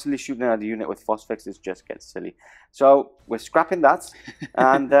for constantly shooting at the unit with Phosphex, it just gets silly. So we're scrapping that,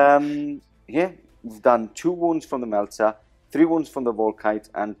 and yeah, we've done 2 wounds from the Melter, 3 wounds from the Volkite,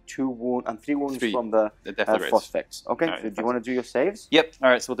 and 3 wounds from the Phosphex. Okay, right, so do you want to do your saves? Yep. All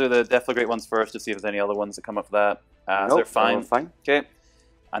right, so we'll do the Deathwing ones first to see if there's any other ones that come up for that. So they're fine. They're fine. Okay.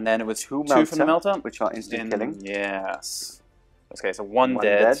 And then it was 2 from the Melter, which are instant killing. Yes. Okay, so 1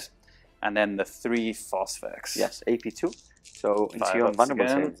 dead, and then the 3 Phosphex. Yes, AP2. So into your vulnerable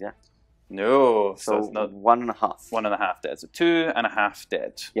saves, yeah. No, so it's not 1.5. 1.5 dead. So 2.5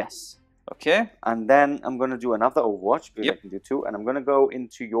 dead. Yes. Okay. And then I'm going to do another Overwatch, because I can do 2, and I'm going to go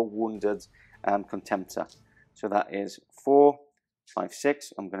into your wounded Contemptor. So that is 4, 5,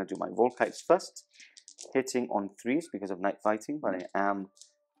 6. I'm going to do my Volkites first, hitting on 3s because of night fighting, but I am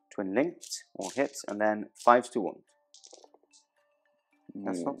twin linked or hits, and then 5s to wound.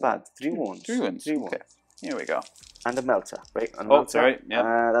 That's not bad. 3 wounds. 3 wounds. 3 wounds. Okay. Here we go. And a Melter, right? Sorry.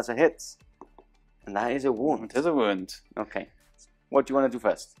 Yeah. That's a hit. And that is a wound. It is a wound. Okay. What do you want to do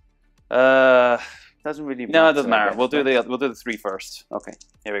first? Doesn't really matter. No, it doesn't matter. We'll do the 3 first. Okay.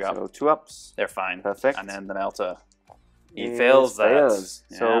 Here we go. So 2 ups. They're fine. Perfect. And then the Melter. He fails that.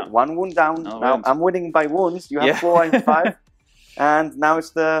 Yeah. So 1 wound down. Now I'm winning by wounds. You have 4 and 5. And now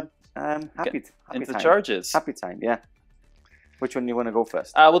it's the happy into time. The charges. Happy time, yeah. Which one do you want to go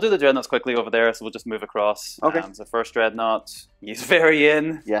first? We'll do the Dreadnoughts quickly over there, so we'll just move across. Okay. So first Dreadnought, he's very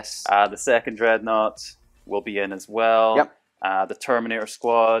in. Yes. The second Dreadnought will be in as well. Yep. The Terminator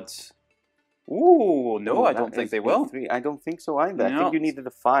Squad. Ooh, no, I don't think they will. 3. I don't think so either. No. I think you needed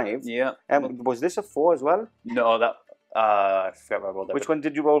a 5. Yeah. Was this a 4 as well? No, that I forgot what I rolled that. Which one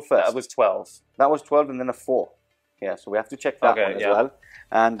did you roll first? That was 12. That was 12 and then a 4. Yeah, so we have to check that one as well.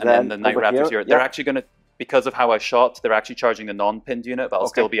 And then the Night Raptors here. They're actually going to because of how I shot, they're actually charging the non-pinned unit, but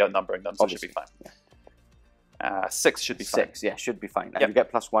I'll still be outnumbering them, so it should be fine. Yeah. 6 should be fine. 6, yeah, should be fine. And you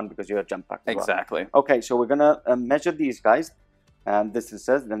get +1 because you're a jump back. Exactly. Okay, so we're going to measure these guys.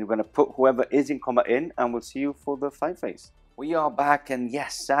 Distances, then we're going to put whoever is in combat in, and we'll see you for the fight phase. We are back, and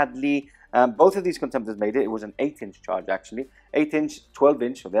yes, sadly, both of these contemptors made it. It was an 8-inch charge, actually. 8-inch,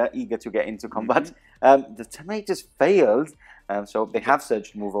 12-inch, so they're eager to get into combat. The Terminators failed, so they have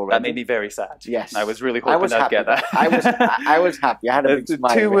surge move already. That made me very sad. Yes. I was really hoping I'd get that. I was happy. I had a big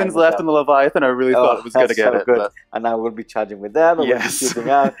smile. 2 wins left in the Leviathan. I really thought it was going to get it. Good. And now we'll be charging with them, and we'll be shooting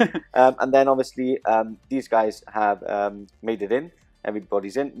out. And then, obviously, these guys have made it in.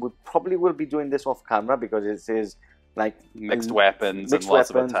 Everybody's in. We probably will be doing this off camera because it is like mixed weapons,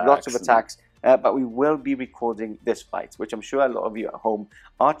 lots of attacks. But we will be recording this fight, which I'm sure a lot of you at home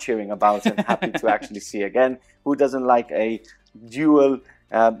are cheering about and happy to actually see again. Who doesn't like a duel,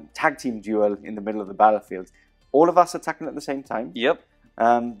 tag team duel in the middle of the battlefield? All of us attacking at the same time. Yep.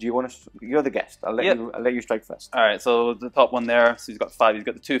 Do you want to? You're the guest. I'll let you strike first. All right. So the top one there. So he's got 5. He's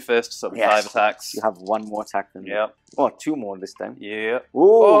got the 2 fists. So 5 attacks. You have 1 more attack than me. Oh, 2 more this time. Yeah.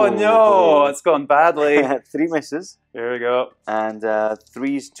 Oh no! It's gone badly. 3 misses. Here we go. And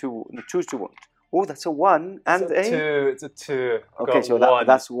 2's 2 wounds. Oh, that's a 1 and a 2. It's a 2. Okay, so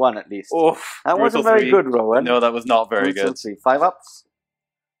that's 1 at least. Oof, that wasn't very good, Rowan. No, that was not very good. 5 ups.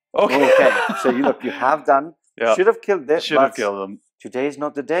 Okay. So you have done. Should have killed this. Should have killed them. Today is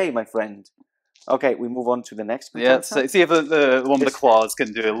not the day, my friend. Okay, we move on to the next. Yeah, see if the one with the claws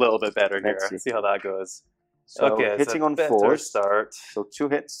can do a little bit better here. See how that goes. So okay, hitting on 4. Start. So 2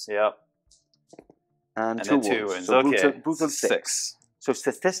 hits. Yep. And 2 wounds. So okay. brutal 6. So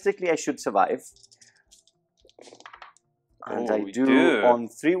statistically, I should survive. And I do on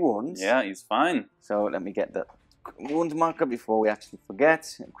 3 wounds. Yeah, he's fine. So let me get the wound marker before we actually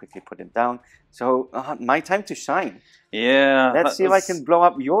forget and quickly put it down. So my time to shine. Yeah. Let's see if I can blow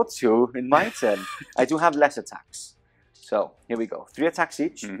up your 2 in my turn. I do have less attacks. So here we go. 3 attacks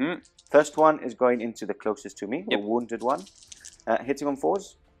each. First one is going into the closest to me, the wounded one. Hitting on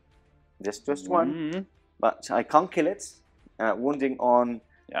 4s. Just 1. But I can't kill it. Wounding on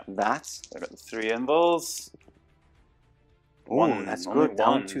that. I got the 3 invuls. Oh, that's good.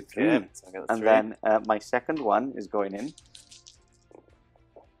 Down to 3. Okay, so and then my second one is going in.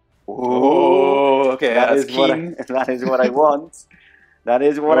 Oh, okay. That is what I want. That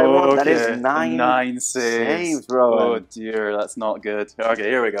is what I want. That is 9 saves, Rowan. Oh dear, that's not good. Okay,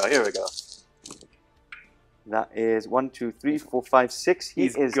 here we go. That is 1, 2, 3, 4, 5, 6.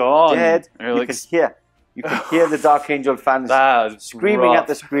 He's gone. Dead. You can hear the Dark Angel fans screaming at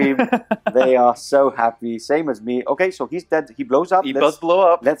the scream. They are so happy, same as me. Okay, so he's dead. He blows up. He does blow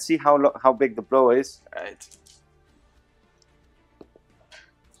up. Let's see how big the blow is. Right.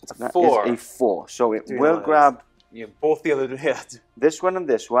 It's a 4. Is a 4. So it will grab both the other head. This one and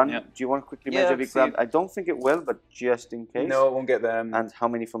this one. Do you want to quickly measure if it grab? I don't think it will, but just in case. No, it won't get them. And how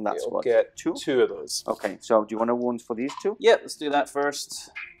many from that spot? Get 2 of those. Okay, so do you want to wound for these 2? Yeah, let's do that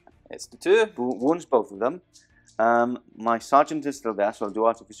first. It's the 2. Wounds both of them. My sergeant is still there, so I'll do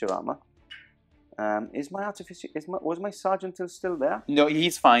artificer armor. Was my sergeant still there? No,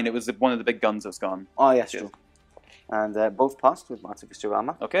 he's fine. It was one of the big guns that's gone. Oh yes, true. And both passed with artificer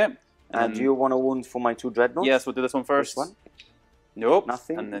armor. Okay. And do you want to wound for my 2 dreadnoughts? Yes, we'll do this one first. This one? Nope.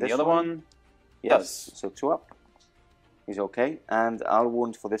 Nothing. And then the other one? Yes. So 2 up. He's okay. And I'll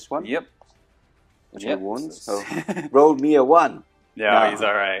wound for this one. Yep. Which I wound. So roll me a 1. Yeah, he's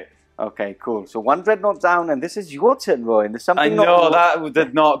alright. Okay, cool. So 1 dreadnought down, and this is your turn, Rowan. There's something. I know that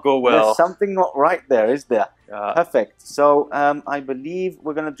did not go well. There's something not right there, is there? Perfect. So I believe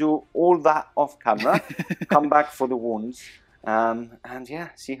we're gonna do all that off camera. Come back for the wounds, and yeah,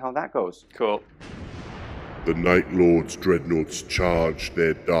 see how that goes. Cool. The Night Lord's dreadnoughts charged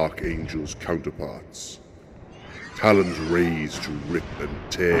their Dark Angels counterparts. Talons raised to rip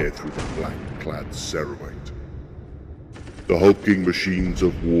and tear through the black-clad Ceramite. The hulking machines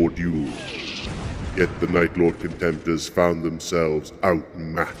of war dueled, yet the Night Lord Contemptors found themselves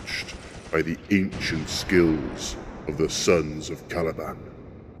outmatched by the ancient skills of the Sons of Caliban.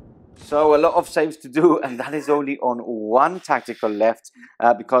 So a lot of saves to do, and that is only on 1 tactical left,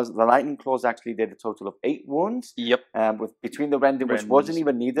 because the Lightning Claws actually did a total of 8 wounds. Yep. Between the rending, which wasn't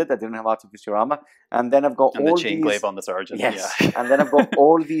even needed. I didn't have artificial armor, and then I've got all the chain glaive on the sergeant. Yes, yeah. And then I've got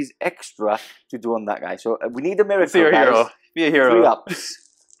all these extra to do on that guy. So we need a miracle. Be a hero. Be a hero. 3 ups.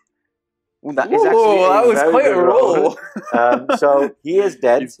 Ooh, that is actually was quite a roll. So he is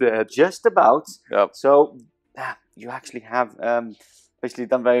dead. He's dead. Just about. Yep. So you actually have Basically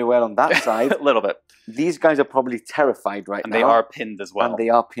done very well on that side. A little bit. These guys are probably terrified right And now. they are pinned as well. And they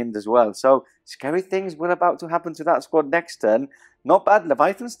are pinned as well. So scary things were about to happen to that squad next turn. Not bad.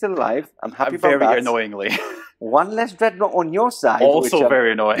 Leviathan's still alive. I'm happy about that. Very annoyingly. One less Dreadnought on your side. Also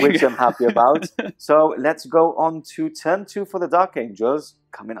very annoying. Which I'm happy about. So let's go on to turn 2 for the Dark Angels.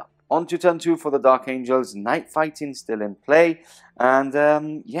 Coming up. On to turn 2 for the Dark Angels. Night fighting still in play.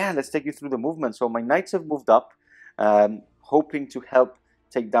 And yeah, let's take you through the movement. So my Knights have moved up. Hoping to help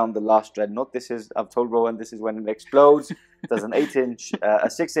take down the last Dreadnought. This is, I've told Rowan, this is when it explodes. It does an 8-inch, a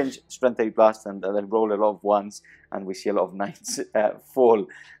 6-inch strength 8 blast, and then roll a lot of ones, and we see a lot of Knights fall.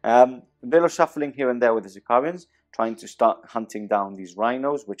 A little shuffling here and there with the Sicarians, trying to start hunting down these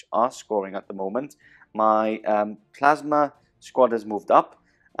Rhinos, which are scoring at the moment. My Plasma squad has moved up,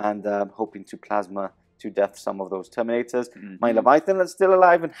 and hoping to Plasma to death some of those Terminators. My Leviathan is still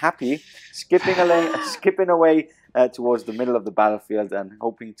alive and happy, skipping away towards the middle of the battlefield and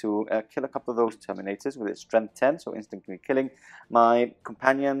hoping to kill a couple of those Terminators with its strength 10, so instantly killing. My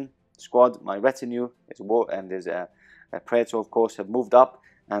companion squad, my retinue, is Praetor, of course, have moved up,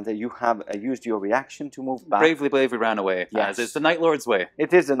 and you have used your reaction to move back. Bravely ran away. Yes. It's the Night Lord's way.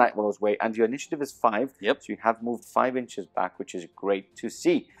 It is the Night Lord's way, and your initiative is 5. Yep. So you have moved 5 inches back, which is great to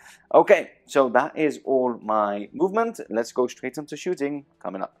see. Okay, so that is all my movement. Let's go straight into shooting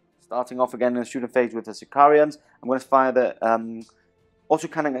coming up. Starting off again in the shooting phase with the Sicarians. I'm going to fire the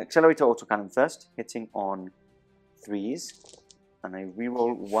autocannon, accelerator autocannon first, hitting on 3s. And I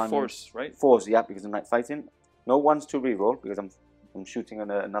reroll 1. Force, right? 4s, yeah, because I'm night fighting. No 1s to reroll because I'm shooting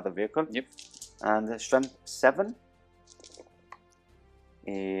on another vehicle. Yep. And strength 7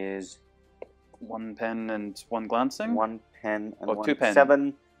 is 1 pen and 1 glancing. 1 pen and 1 2 pen.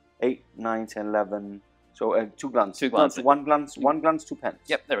 7, 8, 9, 10, 11. So 2 glance. 2 glancing. 1 glance, 2 pens.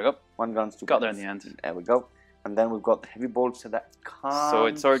 Yep, there we go. 1 glance, 2 Got pens. there in the end. There we go. And then we've got the heavy bolts, so that can't... So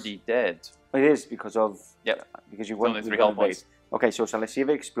it's already dead. It is because of... Yep. Because you Only 3 health points. Okay, so shall I see if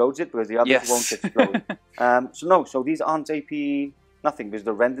it explodes it? Because the others Yes. won't explode. So no, so these aren't AP nothing, because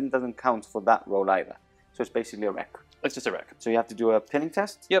the rending doesn't count for that roll either. So it's basically a wreck. It's just a wreck. So you have to do a pinning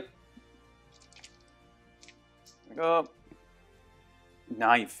test? Yep. There we go.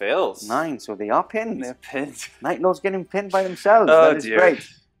 9 fails. 9, so they are pinned. They're pinned. Night Lord's getting pinned by themselves. Oh, That is dear. great.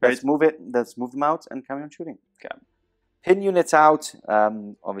 Let's move them out and carry on shooting. Okay. Pin units out.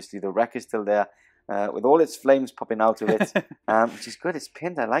 Obviously the wreck is still there. With all its flames popping out of it, which is good. It's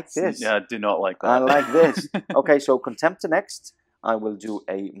pinned. I like this. Yeah, I do not like that. I like this. Okay, so Contemptor next. I will do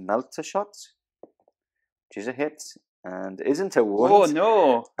a Melter shot, which is a hit and isn't a wound. Oh,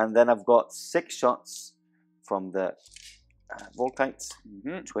 no. And then I've got 6 shots from the Volkite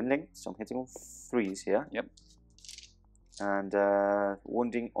Twin Link. So I'm hitting on 3s here. Yep. And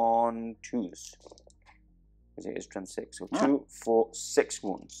wounding on 2s. Because it is strength 6. So 2, 4, 6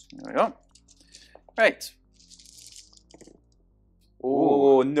 wounds. There we go. Right.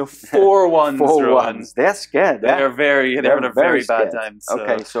 Oh, no, 4 ones. 4 Rowan. ones. They're scared. They're having a very bad scared. time. So.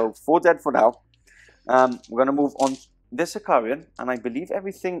 Okay, so 4 dead for now. We're going to move on this Sicarian, and I believe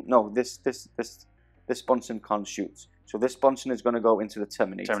everything... No, this Sponson can't shoot. So this Sponson is going to go into the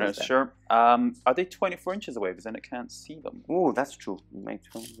Terminator. Terminator, sure. Are they 24 inches away? Because then it can't see them. Oh, that's true.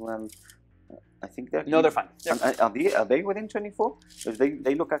 Well, I think they're... No, they're fine. They're fine. Are they within 24? Because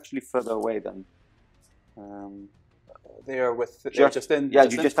they look actually further away than... They are they're just in. Yeah,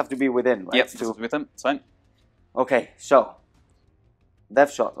 just have to be within, right? Yep, just with them. It's fine. Okay, so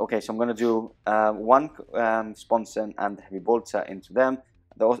Death shot. Okay, so I'm going to do 1 Sponson and heavy bolter into them.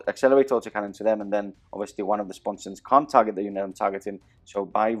 The accelerator autocannon to them, and then obviously one of the Sponsons can't target the unit I'm targeting. So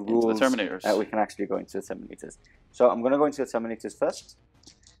by rules, the Terminators. We can actually go into the Terminators. So I'm going to go into the Terminators first,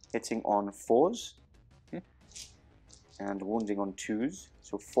 hitting on 4s and wounding on 2s.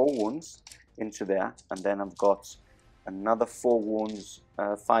 So 4 wounds into there, and then I've got another 4 wounds,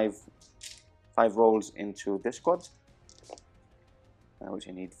 5 rolls into this squad, which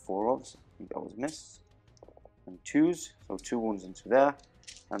I need 4 of. I think that was missed. And 2s, so 2 wounds into there,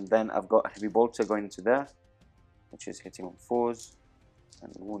 and then I've got a heavy bolter going into there, which is hitting on 4s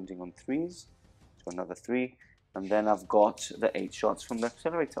and wounding on 3s, so another 3, and then I've got the 8 shots from the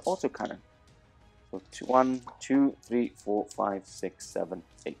accelerator autocannon. So 1, 2, 3, 4, 5, 6, 7,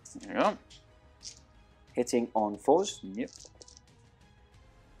 8. There you go. Hitting on 4s. Yep.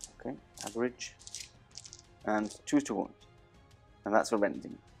 Okay, average. And 2 to wound. And that's a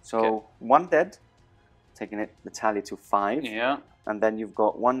rending. So okay. 1 dead, taking the tally to 5. Yeah. And then you've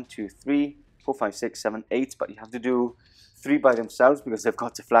got 1, 2, 3, 4, 5, 6, 7, 8, but you have to do 3 by themselves because they've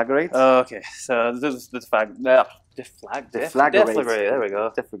got deflagrate. Okay, so this is deflagrate. There we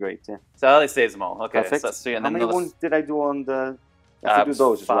go. Deflagrate, yeah. So that stays them all. Okay, perfect. so that's 3. And how then many wounds did I do on the You have to do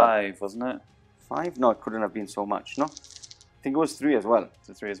those as well. 5, wasn't it? 5? No, it couldn't have been so much, no? I think it was 3 as well.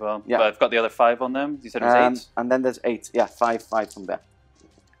 So 3 as well? Yeah. But I've got the other 5 on them. You said it was 8? And then there's 8. Yeah, 5 from there.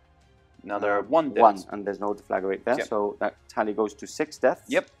 Another 1 death. 1, and there's no deflagrate there. Yep. So that tally goes to 6 deaths.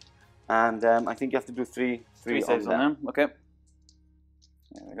 Yep. And I think you have to do 3 saves on them. Okay.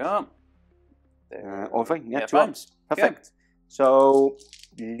 There we go. All fine. Yeah, 2 fine. ups. Perfect. So,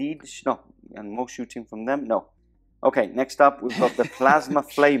 lead... No. And more shooting from them? No. Okay, next up, we've got the Plasma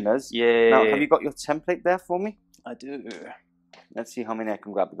Flamers. Yay. Now, have you got your template there for me? I do. Let's see how many I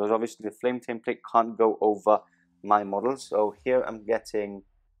can grab, because obviously the flame template can't go over my model. So here I'm getting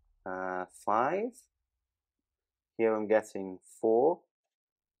 5. Here I'm getting 4.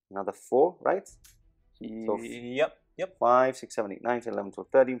 Another 4, right? So yep. 5, 6, 7, 8, 9, 10, 11, 12,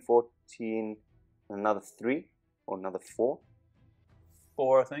 13, 14, another 3, or another 4.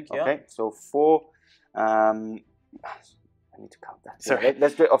 4, I think, yeah. Okay, so 4. I need to count that. Sorry.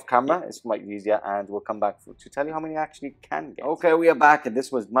 Let's do it off camera. It's much easier, and we'll come back to tell you how many I actually can get. Okay, we are back, and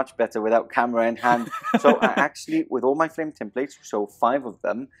this was much better without camera in hand. So I actually, with all my flame templates, so 5 of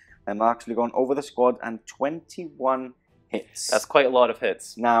them, I'm actually gone over the squad and 21 hits. That's quite a lot of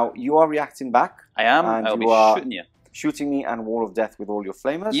hits. Now, you are reacting back. I am. And I'll be shooting you. Shooting me and Wall of Death with all your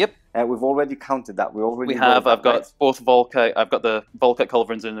flamers. Yep. We've already counted that. We have. I've got both Volkite. I've got the Volkite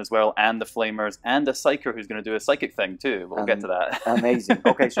culverins in as well, and the flamers, and a psyker who's going to do a psychic thing too. We'll get to that. Amazing.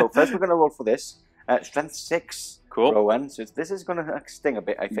 Okay, so first we're going to roll for this. Strength 6. Cool. Rowan. So this is going to sting a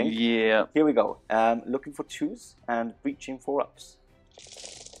bit, I think. Yeah. Here we go. Looking for 2s and breaching 4 ups.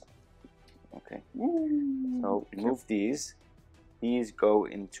 Okay. So move these. These go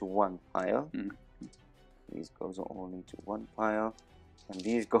into one pile. These goes all into one pile, and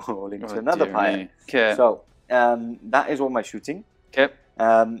these go all into another pile. Okay. So that is all my shooting. Okay.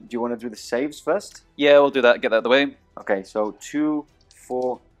 Do you want to do the saves first? Yeah, we'll do that. Get that out of the way. Okay. So 2,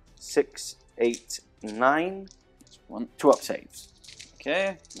 4, 6, 8, 9. 1, 2 up saves.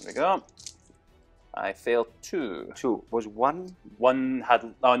 Okay. Here we go. I failed 2. 2 was 1. 1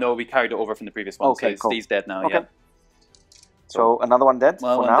 had. Oh no, we carried it over from the previous one. Okay, so he's dead now. Okay. Yeah. So another one dead.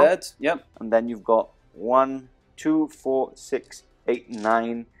 Well, for one now. dead. Yep. And then you've got 1, 2, 4, 6, 8,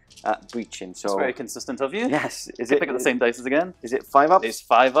 9 breaching. So it's very consistent of you. Yes. Is it? it Pick up the same dice again. Is it 5 ups? It's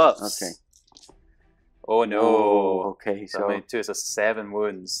 5 ups. Okay. Oh no. Oh, okay. So made 2. So 7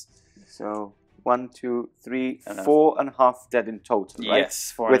 wounds. So 1, 2, 3, 4.5 dead in total, right?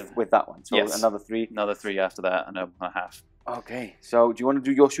 Yes. With that one. So yes. another 3. Another 3 after that, and a half. Okay. So do you want to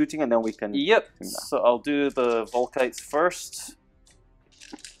do your shooting, and then we can? Yep. So I'll do the Volkites first.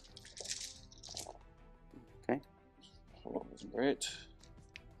 Wasn't great.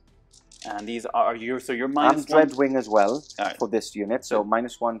 And these are yours, so you're minus I'm Dreadwing as well for this unit, so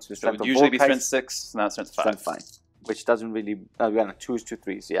 -1 to the strength of usually Volkites. be strength 6, now strength 5. Strength 5, which doesn't really, we're going to 2s to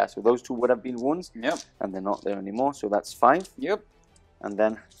 3s, yeah, so those 2 would have been wounds, yep, and they're not there anymore, so that's 5. Yep. And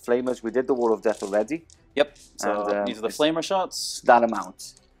then Flamers, we did the Wall of Death already. Yep, so and, these are the Flamer shots. That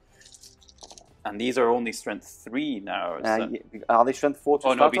amount. And these are only strength 3 now. Are they strength 4 to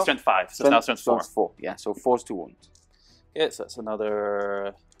start no, it'll be strength 5, so it's now strength 4. Strength 4, yeah, so 4's to wound. Yeah, so that's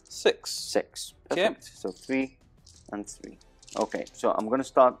another 6. 6. Okay. Perfect. So 3 and 3. Okay, so I'm going to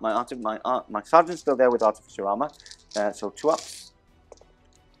start my sergeant's still there with artificer armor. So 2 ups.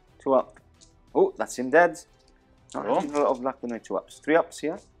 2 up. Oh, that's him dead. Not having a lot of luck with my 2 ups. 3 ups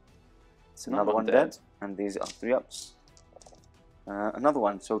here. It's another one dead. And these are 3 ups. Another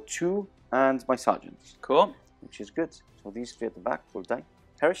one. So 2 and my sergeant. Cool. Which is good. So these 3 at the back will die.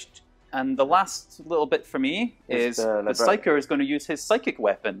 Perished. And the last little bit for me is the Psyker is going to use his psychic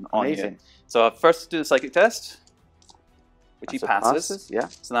weapon on you. So I first do the psychic test, which he passes. Yeah.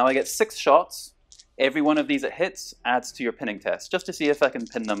 So now I get 6 shots. Every one of these it hits adds to your pinning test, just to see if I can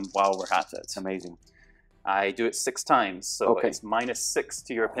pin them while we're at it. Amazing. I do it 6 times, so it's -6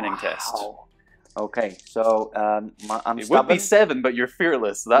 to your pinning test. Okay, so I'm stubborn. It would be 7, but you're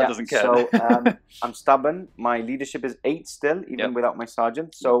fearless, so that doesn't count. So I'm stubborn. My leadership is 8 still, even without my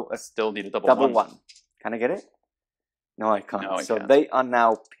sergeant. So I still need a double 1. Can I get it? No, I can't. No, I so can't. they are now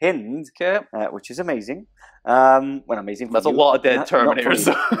pinned, which is amazing. Well, amazing. That's a lot of dead Terminators.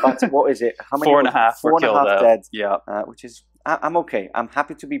 But what is it? How many? 4.5 were killed out. Dead. Yeah. Which is, I'm okay. I'm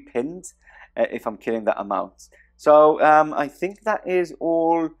happy to be pinned if I'm killing that amount. So I think that is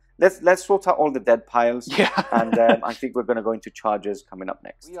all. Let's sort out all the dead piles, and I think we're going to go into charges coming up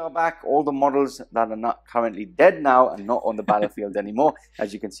next. We are back. All the models that are not currently dead now and not on the battlefield anymore.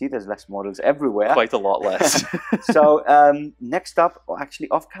 As you can see, there's less models everywhere. Quite a lot less. So next up, actually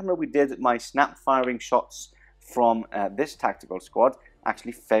off camera, we did my snap firing shots from this tactical squad.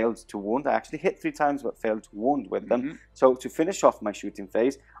 actually failed to wound. I actually hit 3 times but failed to wound with them. So to finish off my shooting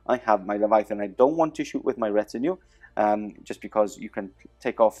phase, I have my Leviathan. I don't want to shoot with my retinue, just because you can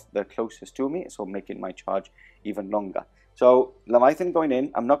take off the closest to me, so making my charge even longer. So Leviathan going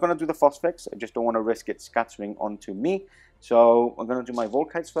in. I'm not going to do the Phosphex. I just don't want to risk it scattering onto me. So I'm going to do my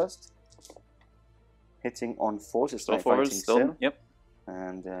Volkites first. Hitting on 4s. It's still 4s. Still. Yep.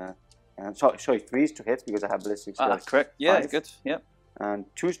 And sorry, 3s to hit because I have ballistic skill. Correct. Yeah, good. Yep. And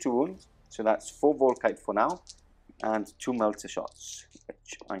 2s to wound. So that's 4 Volkite for now. And 2 melter shots,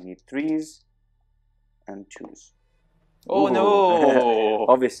 which I need 3s and 2s. Oh no!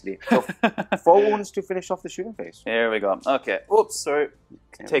 Obviously. So 4 wounds to finish off the shooting phase. There we go. Okay. Oops, sorry.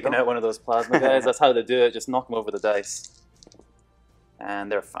 Taking out one of those plasma guys. That's how they do it. Just knock them over the dice.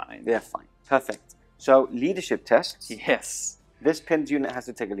 And they're fine. They're fine. Perfect. So leadership tests. Yes. This pinned unit has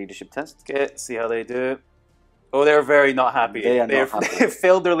to take a leadership test. Okay, see how they do. Oh, they're very not happy. They've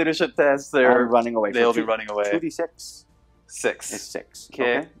failed their leadership test. They're running away. They'll be running away. 2d6. 6. It's 6.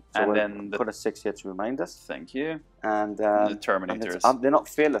 Okay. So and we'll then put a 6 here to remind us. Thank you. And the Terminators. And they're not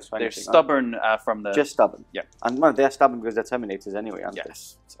fearless. Or they're anything, stubborn from the. Just stubborn. Yeah. And well, they're stubborn because they're Terminators anyway, aren't they?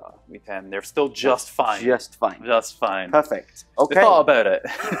 So we can. They're still just fine. Just fine. Just fine. Perfect. Okay. They thought about it.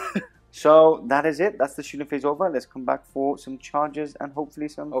 So that is it. That's the shooting phase over. Let's come back for some charges and hopefully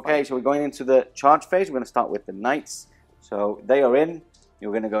some. Okay, so we're going into the charge phase. We're going to start with the Knights. So they are in.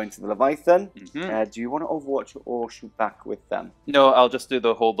 You're going to go into the Leviathan. Do you want to overwatch or shoot back with them? No, I'll just do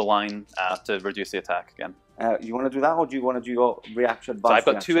the hold the line to reduce the attack again. You want to do that, or do you want to do your reaction? So I've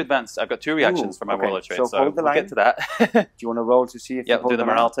got 2 reactions for my Warlord trait. So hold the line. We'll get to that. Do you want to roll to see if you hold do the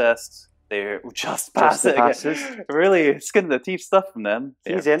morale test? They just pass it again. Really skin the teeth stuff from them.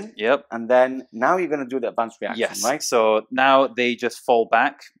 He's in. Yep. And then now you're going to do the advanced reaction, right? So now they just fall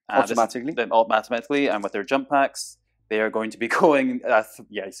back automatically. Automatically, and with their jump packs, they are going to be going.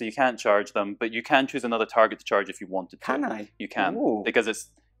 So you can't charge them, but you can choose another target to charge if you wanted to. Can I? You can. Ooh. Because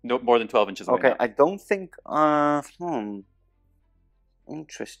it's no more than 12 inches away. Okay, now. I don't think.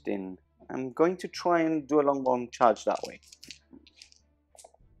 Interesting. I'm going to try and do a long charge that way.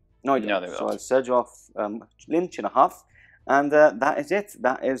 No, so I'll surge off inch and a half, and that is it.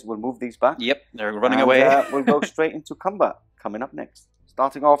 We'll move these back. Yep, they're running away. We'll go straight into combat coming up next.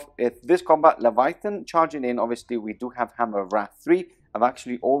 Starting off with this combat, Leviathan charging in. Obviously, we do have Hammer of Wrath 3. I've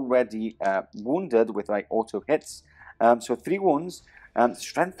actually already wounded with like auto hits. So 3 wounds.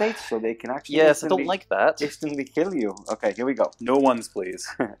 Strength 8, so they can actually. Yes, I don't like that. Instantly kill you. Okay, here we go. No ones, please.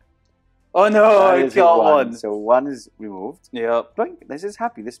 Oh no, I got one. So 1 is removed. Yep. This is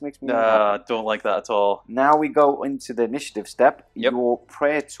happy. This makes me happy. Don't like that at all. Now we go into the initiative step. Yep. Your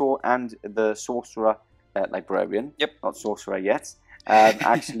Praetor and the Sorcerer, Librarian. Yep. Not Sorcerer yet.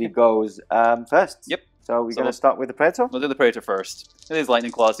 Actually goes first. Yep. So we're going to start with the Praetor? We'll do the Praetor first. It is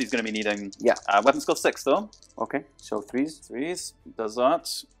Lightning Claws. He's going to be needing weapon skill 6 though. Okay, so 3s. 3s. Does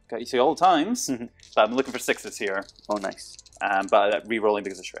that. Got you see all the times. But I'm looking for 6s here. Oh, nice. But re-rolling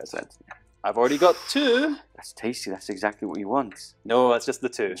because of shreds. I've already got 2. That's tasty. That's exactly what you want. No, that's just the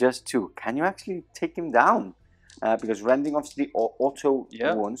 2. Just 2. Can you actually take him down? Because rending obviously auto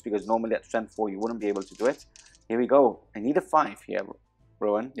wounds, because normally at strength 4 you wouldn't be able to do it. Here we go. I need a 5 here,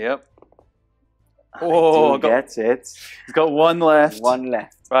 Rowan. Yep. Oh, get it. He's got 1 left. 1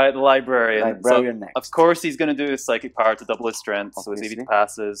 left. Right, the Librarian. Next. Of course he's going to do his Psychic Power to double his strength, so his EV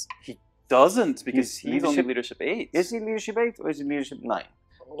passes. He doesn't, because he's only Leadership 8. Is he Leadership 8 or is he Leadership 9?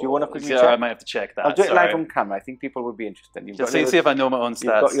 Do you want to quickly check? I might have to check that. I'll do it live on camera. I think people would be interested. Just see if I know my own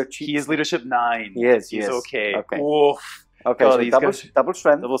stats. He is Leadership 9. He is. He's okay. Oof. Okay, so double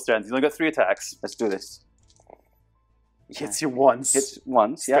strength. Double strength. He's only got 3 attacks. Let's do this. He hits you once. Hits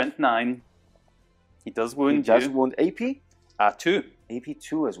once, Strength 9. He does wound you. He does wound AP? 2. AP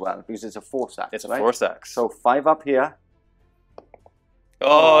 2 as well, because it's a force axe. It's a force axe. So 5 up here.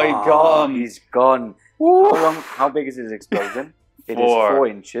 Oh, he got him. He's gone. How big is his explosion? It is 4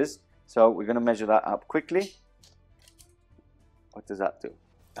 inches. So we're going to measure that up quickly. What does that do?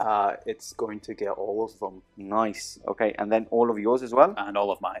 It's going to get all of them. Nice. Okay, and then all of yours as well? And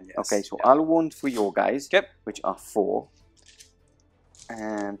all of mine, yes. Okay, so I'll wound for your guys, yep, which are 4.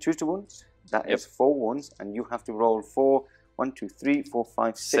 And choose to wounds. That is 4 wounds, and you have to roll 4. 1, 2, 3, 4,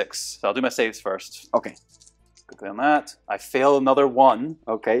 5, 6. So I'll do my saves first. Okay. Quickly on that. I fail another 1.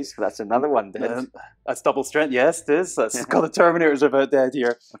 Okay, so that's another 1 dead. That's double strength. Yes, it is. That's got the Terminators about dead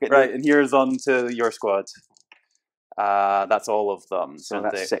here. Okay, right, and here's on to your squad. That's all of them. So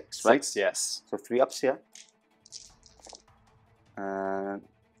that's 6, right? 6, yes. So 3 ups here.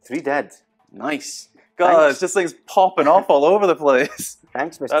 3 dead. Nice. God, this thing's popping off all over the place.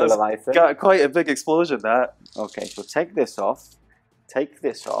 Thanks, Mr. Leviathan. Got quite a big explosion, that. Okay, so take this off. take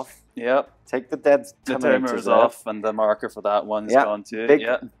this off. Yep. Take the dead The Terminators timer's there. off, and the marker for that one's gone too. Big,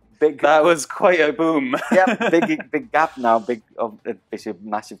 yeah. big. That was quite a boom. Yeah, big gap now. Basically,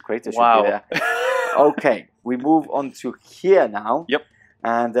 massive crater should be there. Okay, we move on to here now. Yep.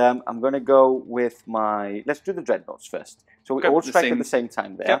 And I'm going to go with my... Let's do the Dreadnoughts first. So we all strike at the same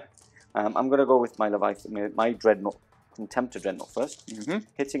time there. Yep. I'm going to go with my Leviathan, my Dreadnought, Contemptor Dreadnought first.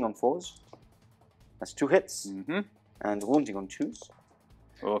 Hitting on 4s. That's 2 hits. And wounding on 2s.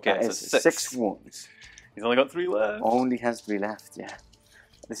 Okay, that so is 6 wounds. He's only got 3 left. Only has 3 left, yeah.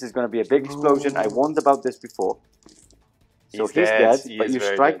 This is going to be a big explosion. I warned about this before. So he's dead, but you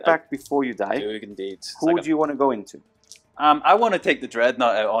strike back before you die. Indeed. Who do you want to go into? I want to take the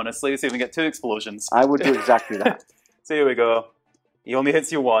Dreadnought out, honestly, see if we can get 2 explosions. I would do exactly that. So here we go. He only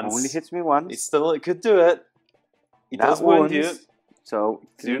hits you once. Only hits me once. He could do it. He does wound you. So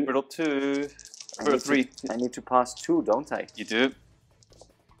 2, 2, or 3. I need to pass 2, don't I? You do.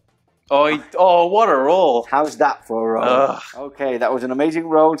 Oh, what a roll! How's that for a roll? Okay, that was an amazing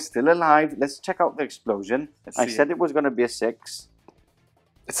roll. Still alive. Let's check out the explosion. I said it was going to be a 6.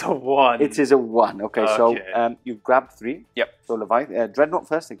 It's a 1. It is a 1. Okay, so you've grabbed 3. Yep. So Leviathan, Dreadnought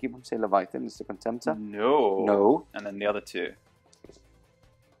first. I keep on saying Leviathan. It's the Contemptor. No. No. And then the other 2.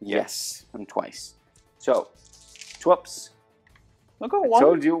 Yes, and twice. So 2 ups. I got 1. I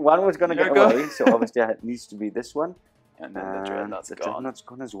told you 1 was going to get away. So obviously it needs to be this one. And then the Dreadnought's gone. Dreadnought's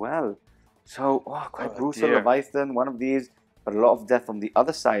gone as well. So, quite brutal Leviathan, one of these, but a lot of death on the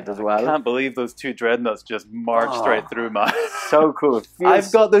other side as well. I can't believe those 2 Dreadnoughts just marched right through, man. So cool.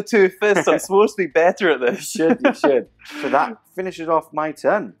 I've got the 2 fists. I'm supposed to be better at this. You should. So that finishes off my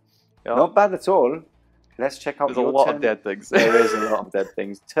turn. Yep. Not bad at all. Let's check out your turn. There's a lot of dead things. There is a lot of dead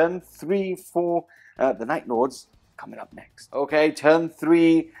things. Turn 3 for the Night Lords coming up next. Okay, turn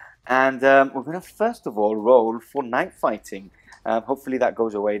 3. And we're going to first of all roll for night fighting. Hopefully that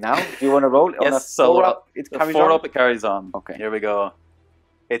goes away now. Do you want to roll? Yes, on a 4 up, it carries on? 4 up, it carries on. Okay. Here we go.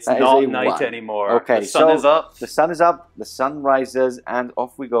 It's not night anymore. Okay, the sun is up. The sun is up, the sun rises, and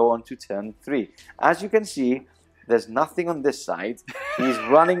off we go on to turn 3. As you can see, there's nothing on this side. He's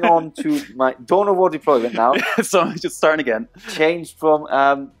running on to my Dawn of War deployment now. So I'm just starting again. Changed from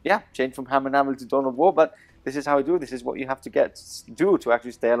Hammer and Hammer to Dawn of War, but this is how I do it. This is what you have to do to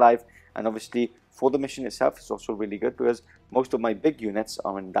actually stay alive. And obviously, for the mission itself, it's also really good because most of my big units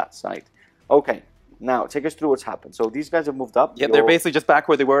are on that side. Okay, now take us through what's happened. So these guys have moved up. Yeah, they're basically just back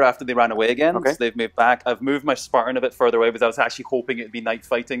where they were after they ran away again. Okay. So they've moved back. I've moved my Spartan a bit further away because I was actually hoping it'd be night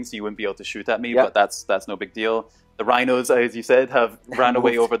fighting, so you wouldn't be able to shoot at me. But that's no big deal. The Rhinos, as you said, have ran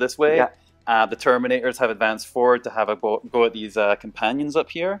away over this way. Yeah. The Terminators have advanced forward to have a go at these companions up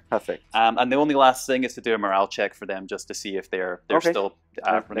here. Perfect. And the only last thing is to do a morale check for them just to see if they're still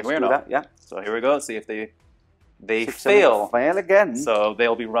running away or not. Yeah. So here we go. See if they fail. Fail again. So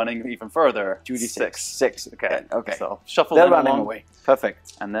they'll be running even further. 2d6. 6. Okay. Okay. So shuffle They're them running along. away.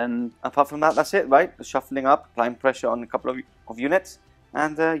 Perfect. And then apart from that, that's it, right? Shuffling up, applying pressure on a couple of units.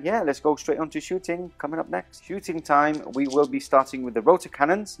 And yeah, let's go straight on to shooting. Coming up next, shooting time. We will be starting with the rotor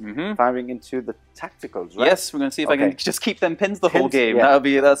cannons, firing into the tacticals, right? Yes, we're going to see if I can just keep them pins the whole game. Yeah.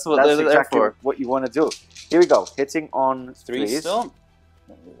 That's what they're there for. What you want to do. Here we go. Hitting on 3s. Still.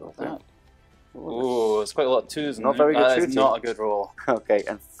 Ooh, it's quite a lot of 2s. Not very good shooting. It's not a good roll. Okay,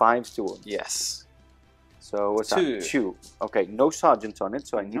 and 5s to wound. Yes. So what's that? 2. Okay, no sergeant on it,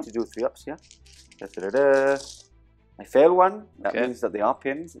 so I need to do 3 ups. Yeah. Da-da-da-da. I fail one. That means that they are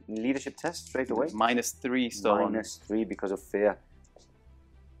pinned. Leadership test straight away. -3 still. -3 because of fear.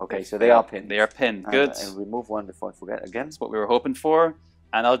 Okay, so they are pinned. They are pinned. Good. And remove one before I forget again. That's what we were hoping for.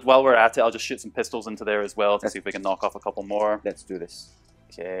 And while we're at it, I'll just shoot some pistols into there as well to see if we can knock off a couple more. Let's do this.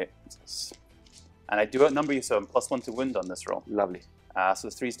 Okay. And I do outnumber you, so I'm +1 to wound on this roll. Lovely. So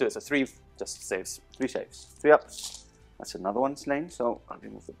the 3s do it. So 3 just saves. 3 saves. 3 ups. That's another one slain. So I'll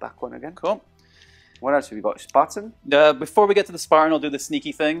remove the back one again. Cool. What else have we got? Spartan? Before we get to the Spartan, I'll do the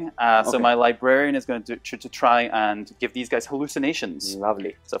sneaky thing. So my Librarian is going to try and give these guys hallucinations.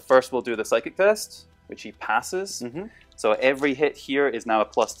 Lovely. So first we'll do the Psychic test, which he passes. So every hit here is now a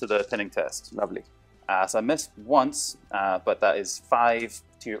 + to the pinning test. Lovely. So I missed once, but that is -5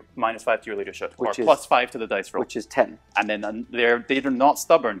 to your leadership, which or is, +5 to the dice roll. Which is 10. And then they're not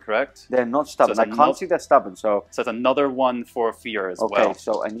stubborn, correct? They're not stubborn. So I can't see they're stubborn. So it's another 1 for fear as well. Okay,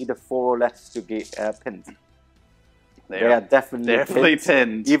 so I need a 4 or less to get pinned. They are definitely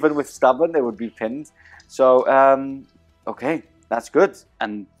pinned. Even with stubborn, they would be pinned. So, okay, that's good.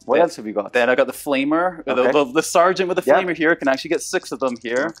 And what else have you got? Then I got the Flamer. The Sergeant with the Flamer here can actually get 6 of them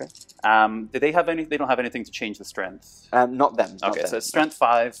here. Okay. Do they have any? They don't have anything to change the strength. Not them. Okay, so it's strength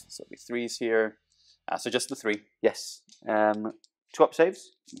 5. So it'll be 3s here. So just the 3. Yes. 2 up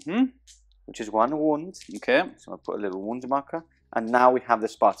saves, Mm-hmm. which is 1 wound. Okay. So I'll put a little wound marker. And now we have the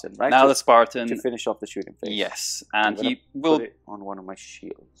Spartan, right? Now to, the Spartan. to finish off the shooting phase. Yes, and I'm he will. put it on one of my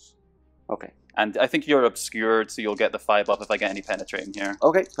shields. Okay. And I think you're obscured, so you'll get the 5 up if I get any penetrating here.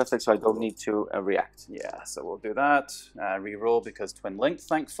 Okay, perfect. So I don't need to react. Yeah, so we'll do that. Reroll because twin linked,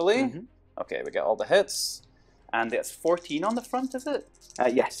 thankfully. Mm-hmm. Okay, we get all the hits. And it's 14 on the front, is it?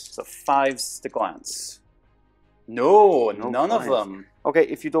 Yes. So 5s to glance. No, none 5s. of them. Okay,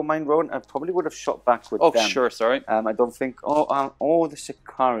 if you don't mind, Rowan, I probably would have shot back with Oh, them. sure, sorry. I don't think... Oh, the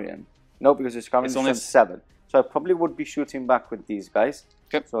Sicarian. No, because the Sicarian is only 7. So I probably would be shooting back with these guys.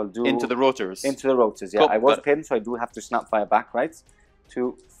 Okay. So I'll do... Into the rotors. Into the rotors, yeah. Cool. I was pinned, so I do have to snap fire back, right?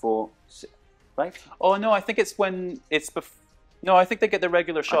 2, 4, 6... Right? Oh, no, I think it's when it's... No, I think they get the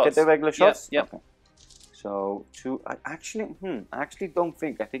regular shots. I get the regular shots? Yeah. Okay. So, I actually don't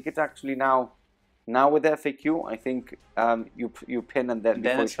think. I think it's actually now with the FAQ, I think you pin and then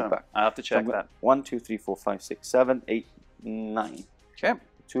before you shoot back. I'll have to check that. 1, 2, 3, 4, 5, 6, 7, 8, 9. Okay.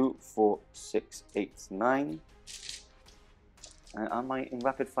 2, 4, 6, 8, 9. Am I in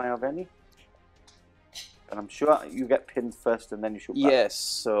rapid fire of any? And I'm sure you get pinned first and then you shoot back. Yes,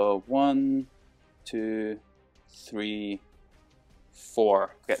 so 1, 2, 3,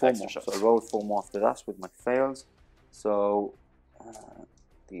 4. Get 4 extra more. shots. So I roll 4 more after that with my fails. So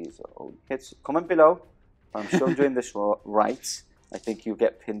these are all hits. Comment below. I'm sure I'm doing this right. I think you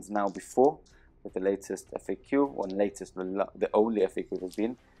get pinned now before with the latest FAQ. The only FAQ has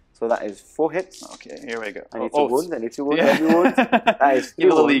been. So that is 4 hits. Okay, here we go. I need to wound. I need to wound. Yeah. Every wound. That is 3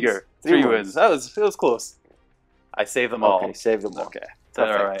 Give it a wounds. leaguer. 3 3 wounds. It was close. I saved them all. Okay, save them all. Okay,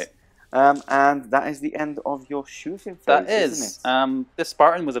 all right. And that is the end of your shooting phase, That isn't it? the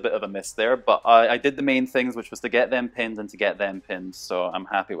Spartan was a bit of a miss there, but I did the main things, which was to get them pinned and to get them pinned, so I'm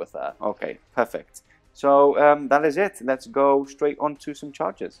happy with that. Okay, perfect. So that is it. Let's go straight on to some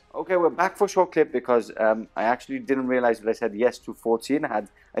charges. Okay, we're back for a short clip because I actually didn't realize that I said yes to 14.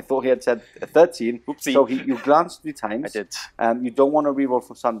 I thought he had said 13. Oopsie. So you glanced 3 times. I did. You don't want to reroll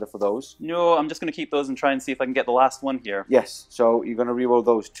for Sunder for those. No, I'm just going to keep those and try and see if I can get the last one here. Yes, so you're going to reroll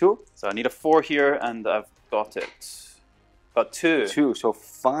those 2. So I need a 4 here, and I've got it. Got 2. 2, so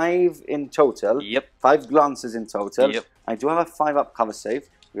 5 in total. Yep. 5 glances in total. Yep. I do have a 5 up cover save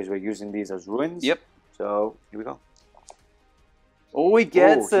because we're using these as ruins. Yep. So here we go. Oh, he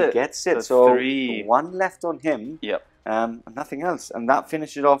gets it. He gets it. So 3. 1 left on him. Yep. Nothing else, and that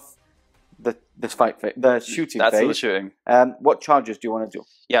finishes off the shooting That's phase. the shooting. What charges do you want to do?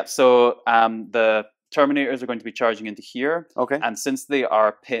 Yeah. So the Terminators are going to be charging into here. Okay. And since they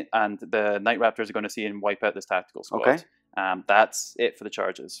are pit, and the Night Raptors are going to see and wipe out this tactical squad. Okay. That's it for the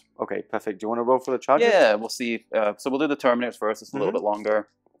charges. Okay, perfect. Do you want to roll for the charges? Yeah, we'll see. So we'll do the Terminators first. It's a little bit longer.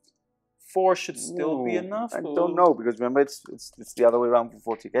 4 should still be enough. I don't know because remember it's the other way around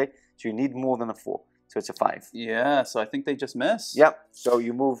for 40k. So you need more than a 4. So it's a 5. Yeah. So I think they just miss. Yep. So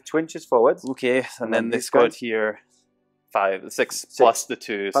you move 2 inches forward. Okay, and then then they this scored guy? here 6 plus the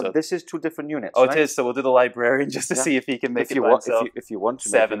 2. But So this is 2 different units. oh, right? it is. So we'll do the Librarian just to see if he can make If it you by want, himself. if you want to.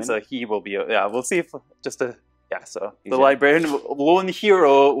 7. Make So him he will be. Yeah, we'll see if just a. Yeah, so the Easy. Librarian, lone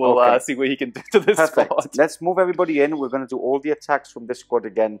hero, will Okay. see what he can do to this perfect. squad. Let's move everybody in. We're going to do all the attacks from this squad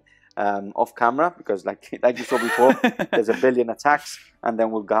again off camera because, like you saw before, there's a billion attacks, and then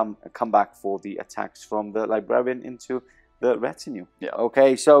we'll come back for the attacks from the Librarian into the retinue. Yeah.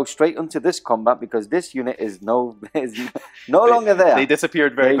 Okay, so straight onto this combat because this unit is no longer there. They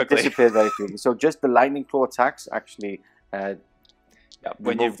disappeared very quickly. Disappeared very quickly. So just the lightning claw attacks actually. Yeah,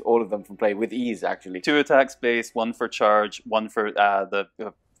 when removed all of them from play with ease, actually. 2 attacks base, 1 for charge, 1 for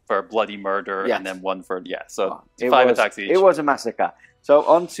for bloody murder, Yes. and then 1 for So It 5 was- attacks each. It was a massacre. So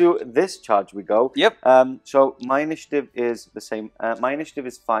onto this charge we go. Yep. So my initiative is the same. My initiative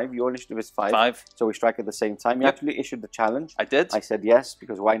is 5. Your initiative is 5. 5. So we strike at the same time. You Yep. actually issued the challenge. I did. I said yes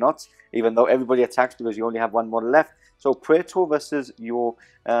because why not? Even though everybody attacks because you only have 1 model left. So Praetor versus your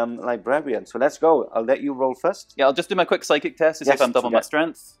Librarian. So let's go. I'll let you roll first. Yeah, I'll just do my quick psychic test to see Yes, if I'm double my yeah.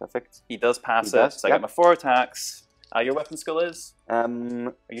 strength. Perfect. He does pass He it, does, so I yep. get my 4 attacks. Your weapon skill is? Are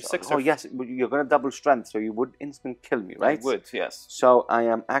you 6 Oh or yes, you're going to double strength, so you would instant kill me, right? I would, yes. So I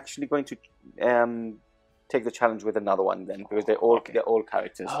am actually going to take the challenge with another one then, because they're all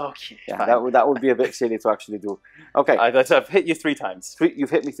characters. Okay, Yeah, fine. that would be a bit silly to actually do. Okay, I've hit you 3 times. you've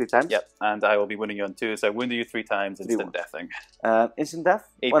hit me 3 times. Yep, and I will be winning you on 2, so I wounded you 3 times, instant wounds. deathing. Instant death?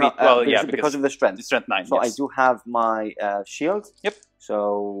 AP Well, no, well, yeah, because of the strength. Strength 9, So yes. I do have my shield. Yep.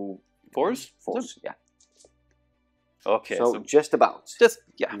 So 4s? 4s, yeah. Okay, So so just about. just,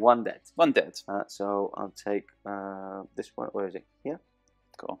 yeah, 1 dead. 1 dead. So I'll take this one. Where is it? Here.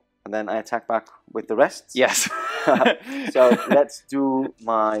 Cool. And then I attack back with the rest. Yes. So let's do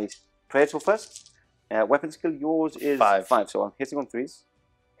my Praetor first. Weapon skill, yours is 5. So I'm hitting on 3s.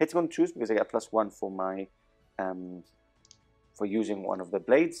 Hitting on 2s because I get +1 for my for using one of the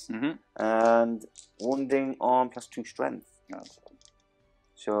blades, and wounding on +2 strength.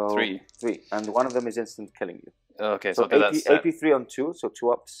 So 3, and one of them is instant killing you. Okay, so AP 3 on 2, so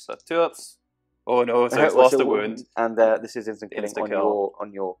 2 ups. So 2 ups. Oh no, so he's lost a wound. And this is instant killing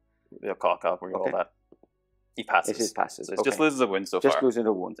on your cock up, or all that. He passes. This is passes. So he just loses a wound so far. Just losing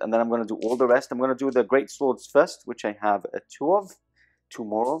a wound. And then I'm going to do all the rest. I'm going to do the Greatswords first, which I have 2 of. 2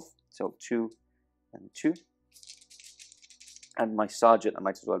 more of. So 2 and 2. And my Sergeant, I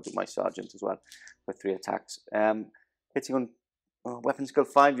might as well do my Sergeant as well with 3 attacks. Hitting on weapon skill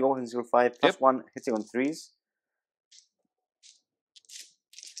 5, your weapon skill 5, +1, hitting on 3s.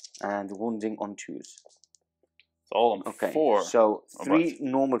 And wounding on 2s. It's all on 4. So 3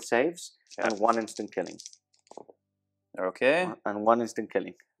 normal saves and 1 instant killing. Okay. And 1 instant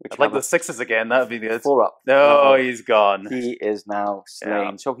killing. I'd like the 6s again, that'd be good. 4 up. No, he's gone. He is now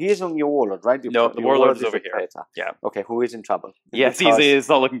slain. So he is on your Warlord, right? No, the Warlord is over here. Praetor. Yeah. Okay, who is in trouble? Yes, it's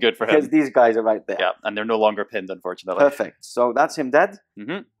not looking good for him. Because these guys are right there. Yeah, and they're no longer pinned, unfortunately. Perfect. So that's him dead.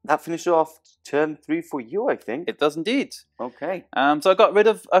 That finishes off turn 3 for you, I think. It does indeed. Okay. So I got rid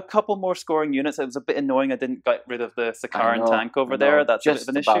of a couple more scoring units. It was a bit annoying I didn't get rid of the Cytheron tank over there. That's just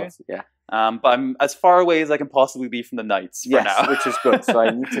a bit of an issue. Yeah. But I'm as far away as I can possibly be from the Knights for now. Which is good. So I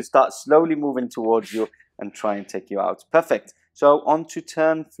need to start slowly moving towards you and try and take you out. Perfect. So on to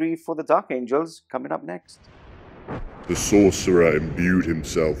turn 3 for the Dark Angels, coming up next. The sorcerer imbued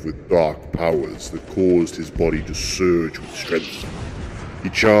himself with dark powers that caused his body to surge with strength. He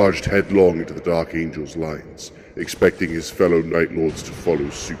charged headlong into the Dark Angels' lines, expecting his fellow Night Lords to follow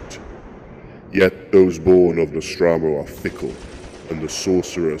suit. Yet those born of Nostramo are fickle, and the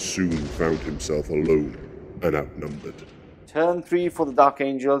sorcerer soon found himself alone and outnumbered. Turn 3 for the Dark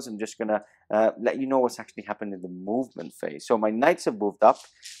Angels. I'm just going to let you know what's actually happened in the movement phase. So my Knights have moved up.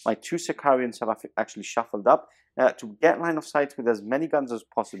 My 2 Sicarians have actually shuffled up to get line of sight with as many guns as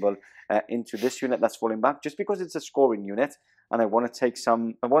possible into this unit that's falling back, just because it's a scoring unit. And I want to take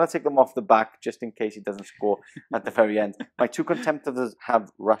them off the back just in case he doesn't score at the very end. My 2 Contemptors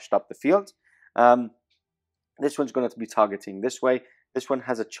have rushed up the field. This one's going to be targeting this way. This one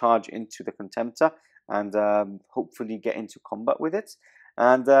has a charge into the Contemptor and hopefully get into combat with it.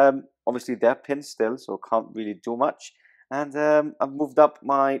 And obviously they're pinned still, so can't really do much. And I've moved up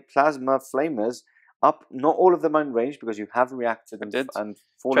my Plasma Flamers up. Not all of them are in range because you have reacted and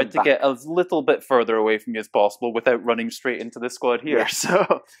fallen Tried to back. get a little bit further away from you as possible without running straight into this squad here.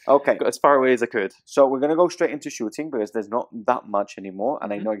 So got as far away as I could. So we're going to go straight into shooting because there's not that much anymore,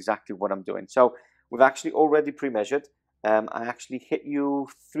 and I know exactly what I'm doing. So we've actually already pre-measured. I actually hit you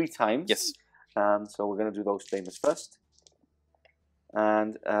 3 times. Yes. So we're going to do those flamers first.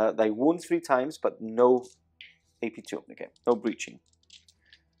 And they wound 3 times, but no AP2. Okay, no breaching.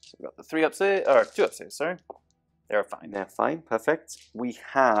 So we've got the 3 up save, or 2 up saves, sorry. They're fine. They're fine, perfect. We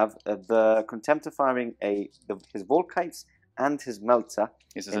have the Contemptor firing his Volkites and his Melter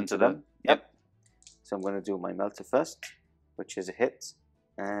into them. Yep. So I'm going to do my Melter first, which is a hit,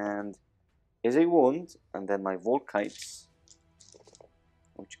 and is a wound, and then my Volkites,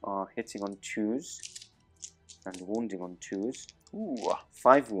 which are hitting on 2s and wounding on 2s. Ooh,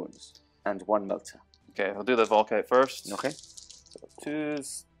 5 wounds and 1 Melter. Okay, I'll do the Volkite first. Okay. So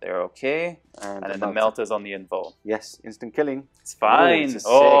 2s, they're okay. And then the Melter's on the invul. Yes, instant killing. It's fine.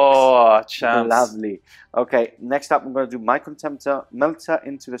 Oh, chance. Lovely. Okay, next up I'm going to do my Contemptor Melter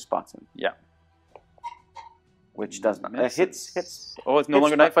into the Spartan. Yeah. Which does not. Hits. Oh, it's no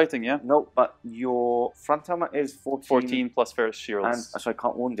longer night fighting, yeah? No, but your front armor is 14. 14 plus Ferris Shields. And so I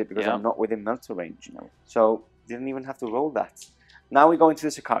can't wound it because I'm not within Melter range. No. So didn't even have to roll that. Now we go into the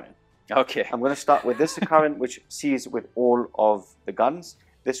Sicarian. Okay. I'm going to start with this Sicarian, which sees with all of the guns.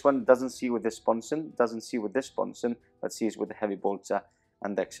 This one doesn't see with this sponson, doesn't see with this sponson, but sees with the heavy bolter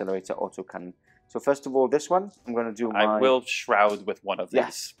and the accelerator autocannon. So first of all, this one, I'm going to do my... I will shroud with one of these.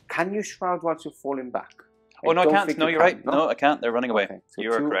 Yes. Can you shroud whilst you're falling back? Oh, no, I can't. No, you're right. No, I can't. They're running away. Okay. So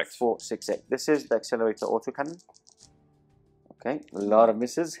you are correct. 4, 6, 8. This is the accelerator autocannon. Okay, a lot of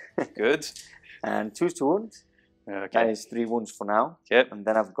misses. Good. And 2 to wound. Okay. That is 3 wounds for now. Yep. And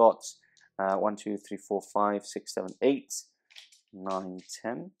then I've got 1, 2, 3, 4, 5, 6, 7, 8, 9,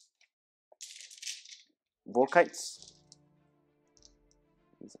 10. Volkites.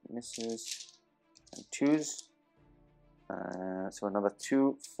 These are misses. And 2s. So another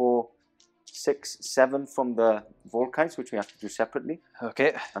 2, 4, 6, 7 from the Volkites, which we have to do separately.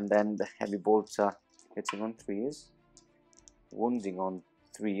 Okay. And then the heavy bolter hitting on 3s. Wounding on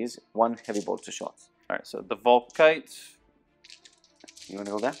 3s. 1 heavy bolter shot. Alright, so the Volkite. You want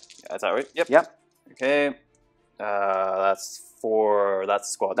to go there? Yeah, is that right? Yep. Yep. Okay. That's 4. That's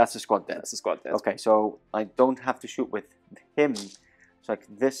a squad. That's a squad dead. That's a squad dead. Okay, so I don't have to shoot with him. So like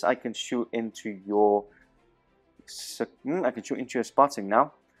this, I can shoot into your. I can shoot into your spotting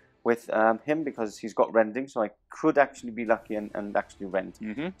now with him because he's got rending. So I could actually be lucky and actually rend.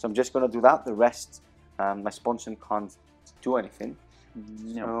 So I'm just going to do that. The rest, my sponsor can't do anything.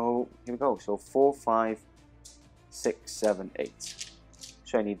 No. So here we go. So 4, 5, 6, 7, 8.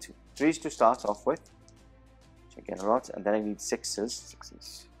 So I need 3s to start off with, which I get a lot, and then I need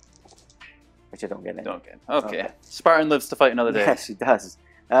 6s. Which I don't get any. Don't get. Okay. Spartan lives to fight another day. Yes, he does.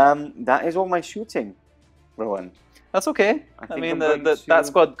 That is all my shooting, Rowan. That's okay. I mean, that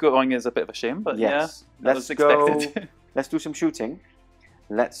squad going is a bit of a shame, but yes. Yeah, that was expected. Let's do some shooting.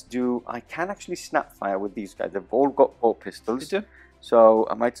 Let's do. I can actually snap fire with these guys. They've all got bolt pistols. You do? So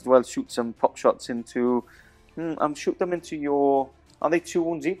I might as well shoot some pop shots into. Shoot them into your. Are they 2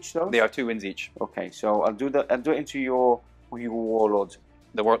 wounds each though? They are 2 wins each. Okay, so I'll do it into your Warlord.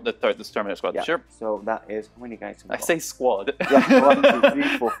 The Terminator squad. Yeah. Sure. So that is how many guys? I say squad. Yeah, 1, 2,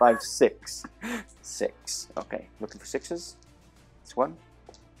 3, 4, 5, 6. 6. Okay, looking for 6s. It's 1.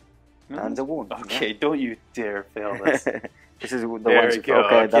 And a wound. Okay, yeah. don't you dare fail this. This is the one. There you go.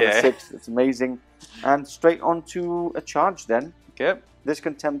 Okay, that's Okay. a 6. It's amazing. And straight on to a charge then. Okay. This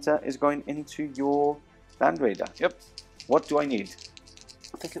Contemptor is going into your Land Raider. Yep. What do I need?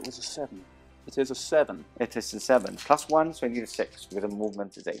 I think it was a 7. It is a 7. It is a 7. +1, so I need a 6 because the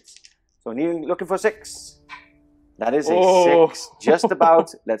movement is 8. So looking for 6. That is a 6. Just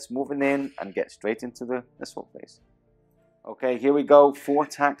about. Let's move in and get straight into the assault phase. Okay, here we go. 4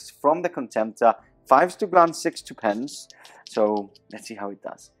 attacks from the Contemptor. 5s to glance, 6 to pens. So let's see how it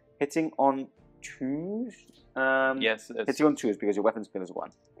does. Hitting on 2s. Yes, it is. Hitting on 2s because your weapon skill is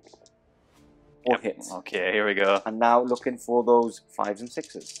 1. Or hits. Okay, here we go. And now looking for those 5s and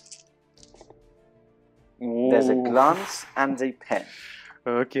 6s. Ooh. There's a glance and a pen.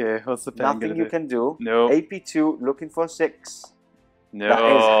 Okay, what's the pen Nothing you can do. No. AP2, looking for 6. No. That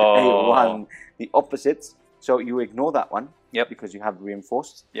is a 1. The opposite. So you ignore that one. Yep. Because you have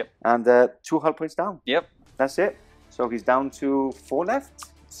reinforced. Yep. And 2 hull points down. Yep. That's it. So he's down to 4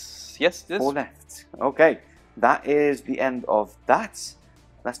 left. Yes, it is. 4 left. Okay. That is the end of that.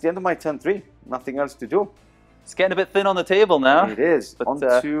 That's the end of my turn 3. Nothing else to do. It's getting a bit thin on the table now. It is. But, on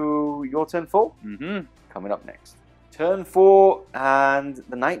to your turn 4. Mm-hmm. Coming up next. Turn 4 and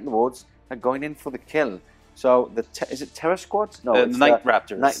the Night Lords are going in for the kill. So is it Terror Squad? No, the it's Night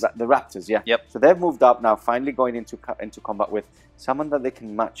Raptors. The Raptors, yeah. Yep. So they've moved up now, finally going into combat with someone that they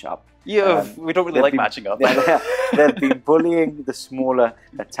can match up. Yeah, we don't really like matching up. Yeah, they've been bullying the smaller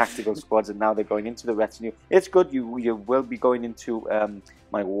tactical squads, and now they're going into the retinue. It's good. You will be going into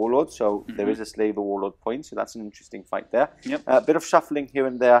my Warlord, so there is a Slaver Warlord point, so that's an interesting fight there. Yep. A bit of shuffling here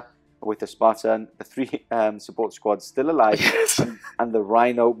and there with the Spartan, the 3 support squads still alive, and the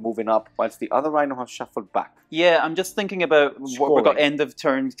Rhino moving up, whilst the other Rhino has shuffled back. Yeah, I'm just thinking about what we've got end of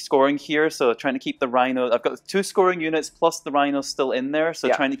turn scoring here, so trying to keep the Rhino. I've got 2 scoring units plus the Rhino still in there, so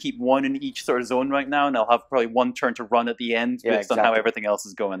trying to keep 1 in each sort of zone right now, and I'll have probably 1 turn to run at the end based on how everything else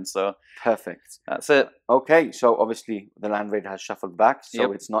is going. So perfect. That's it. Okay, so obviously the Land Raider has shuffled back,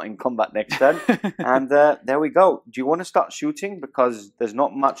 so it's not in combat next turn. And there we go. Do you want to start shooting? Because there's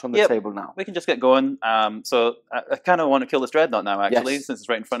not much on the table now. We can just get going. So I kind of want to kill this Dreadnought now, actually, since it's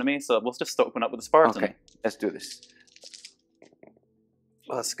right in front of me. So we'll just open up with the Spartan. Okay, let's do this.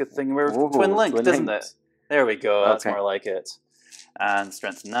 Well, that's a good thing we're twin linked, isn't it? There we go. That's more like it. And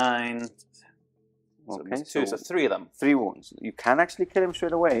strength 9. Okay, so 3 of them. 3 wounds. You can actually kill him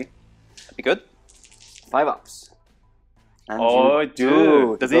straight away. That'd be good. 5 ups. And I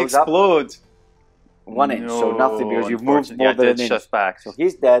do. Does he explode? 1 inch, so nothing because you've moved more than an inch. Shift back. So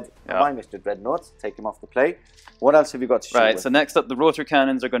he's dead. Bye, Mr. Dreadnought. Take him off the play. What else have you got to shoot Right, with? so next up, the rotor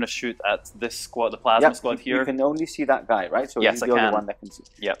cannons are going to shoot at this squad, the plasma squad here. You can only see that guy, right? So he's the only one that can see.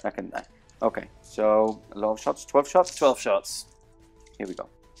 Yep. Okay, so a lot of shots. 12 shots? 12 shots. Here we go.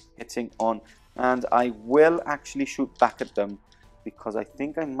 Hitting on. And I will actually shoot back at them because I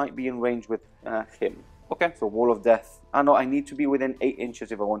think I might be in range with him. Okay. So Wall of Death. No, I need to be within 8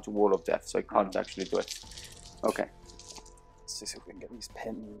 inches if I want to Wall of Death, so I can't actually do it. Okay. Let's see if we can get these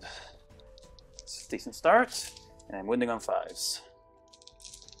pinned. It's a decent start. And I'm winning on 5s.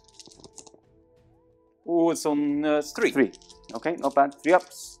 Oh, it's on 3. 3. Okay, not bad. 3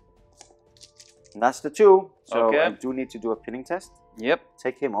 ups. And that's the 2. So I do need to do a pinning test. Yep.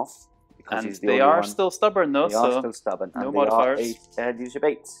 Take him off. Because and he's the they only are one. still stubborn though. They are still stubborn. No and modifiers. They are leadership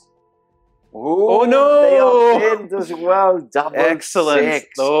 8. Ooh, Oh, no! They are pinned as well. Double Excellent.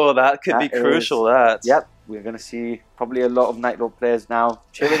 6. Oh, that could be That crucial. is- That. Yep, we're going to see probably a lot of Night Lord players now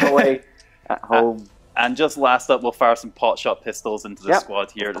chilling away at home. And just last up, we'll fire some pot shot pistols into the Yep,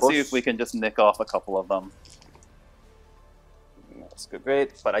 squad here of to see course. if we can just nick off a couple of them. That's good,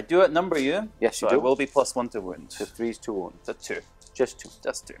 great. But I do outnumber you. Yes, so you do. I will be +1 to wound. So 3's 2 wounds. So 2. Just 2.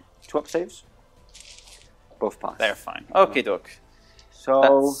 Just 2. 2 up saves. Both pass. They're fine. Okay, doke. So,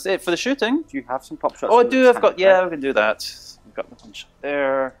 That's it for the shooting. do you have some pop shots? Oh, I in the do. I've tank, got. Yeah, right? we can do that. We've got the one shot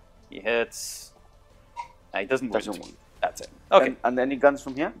there. He hits. He doesn't wound. Doesn't wound. That's it. Okay. And any guns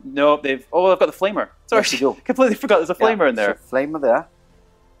from here? No, they've. Oh, I've got the flamer. Sorry, Yes, you do. completely forgot. There's a flamer in there. So flamer there.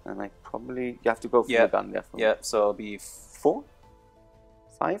 And I probably... You have to go for Yeah. the gun there. Yeah. So it'll be 4?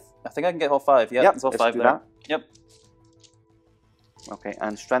 5? I think I can get all 5. Yeah, Yep, there's all let's 5 do there. that. Yep. Okay,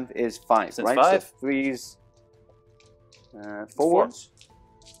 and strength is 5, Strength right? 5. So 3's... 4 4. wounds.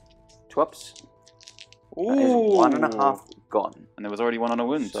 2 ups. That is 1.5 gone. And there was already one on a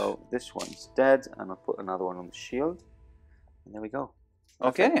wound. So this one's dead, and I'll put another one on the shield. And there we go.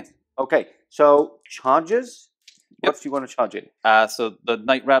 Okay. Okay, so charges. Yep. What do you want to charge in? So the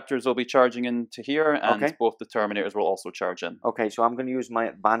Night Raptors will be charging into here, and Okay. both the Terminators will also charge in. Okay, so I'm going to use my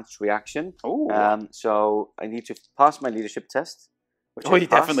advanced reaction. Oh. So I need to pass my leadership test. Which Oh, I he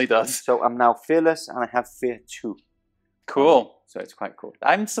passed. definitely does. So I'm now fearless, and I have fear 2. Cool. So it's quite cool.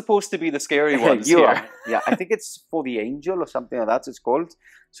 I'm supposed to be the scary ones You here. are. Yeah, I think it's for the angel or something like that. It's called. That's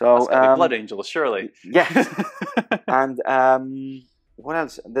So gotta be Blood Angels, surely. yeah. And what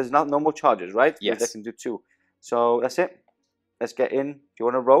else? There's no more charges, right? Yes. I can do 2. So that's it. Let's get in. Do you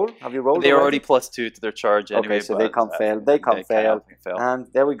want to roll? Have you rolled? They're already +2 to their charge anyway. Okay, so they but, can't fail. They can't fail. And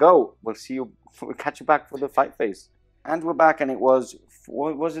there we go. We'll see you. We'll catch you back for the fight phase. And we're back, and it was.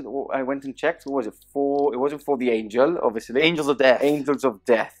 What was it? I went and checked. What was it for? It wasn't for the angel, obviously. Angels of Death. Angels of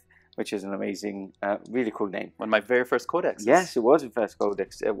Death, which is an amazing, really cool name. One of my very first codexes. Yes, it was in first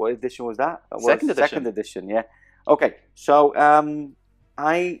codex. What edition was that? It was Second edition. Second edition. Yeah. Okay. So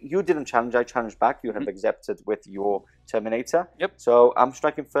you didn't challenge. I challenged back. You have accepted with your Terminator. Yep. So I'm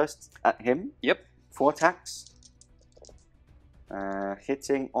striking first at him. Yep. 4 attacks.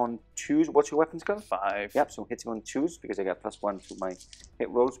 Hitting on 2s. What's your weapon skill? 5. Yep. So hitting on 2s because I get +1 to my hit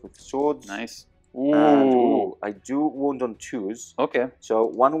rolls with swords. Nice. And, Ooh. I do wound on 2s. Okay. So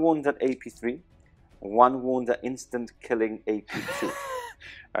 1 wound at AP3, 1 wound at instant killing AP2. All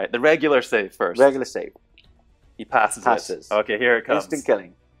right. The regular save first. Regular save. He passes. Passes. It. Okay. Here it comes. Instant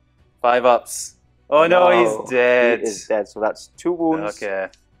killing. 5 ups. Oh no, he's dead. He is dead. So that's 2 wounds. Okay.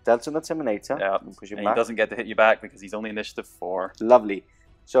 Dealt on the Terminator. Yeah. And push him And back. he doesn't get to hit you back because he's only initiative 4. Lovely.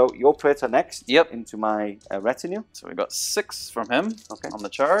 So your Praetor next. Yep. Into my retinue. So we got 6 from him Okay. on the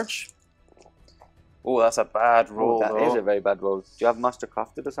charge. Oh, that's a bad roll. That though. is a very bad roll. Do you have Master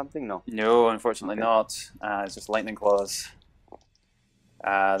Crafted or something? No. No, unfortunately Okay. not. It's just lightning claws.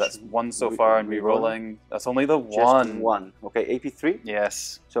 That's 1 so far, and re-rolling. That's only the Just 1. 1. Okay, AP3.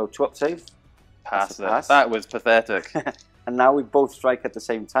 Yes, So 2 up save. pass it. pass. That was pathetic. And now we both strike at the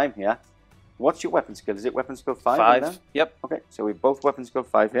same time here. What's your weapon skill? Is it weapon skill 5? 5. Yep. Okay, so we both weapon skill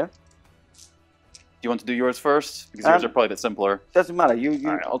 5 here. Do you want to do yours first? Because yours are probably a bit simpler. Doesn't matter.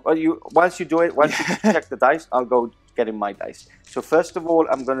 All right, Whilst you do it, whilst you check the dice, I'll go get in my dice. So first of all,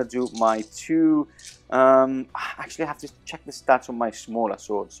 I'm going to do my 2. Actually, I have to check the stats on my smaller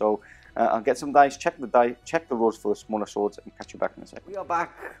sword. So I'll get some dice, check the rolls for the smaller swords, and catch you back in a second. We are back.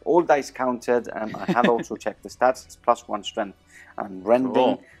 All dice counted, and I have also checked the stats. It's +1 strength and rending.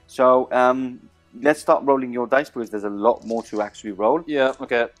 Cool. So let's start rolling your dice because there's a lot more to actually roll. Yeah,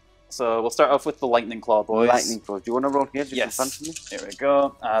 okay. So we'll start off with the lightning claw, boys. Lightning claws. Do you want to roll here just in Yes. front of me? Here we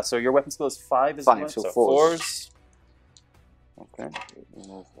go. So your weapon skill is 5, is 5, it? so 4s. Okay,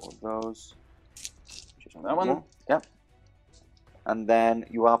 remove all those. That one. Yep. And then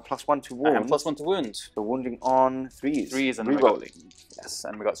you are +1 to wound. And +1 to wound. So wounding on 3s. 3s and re-rolling. Yes,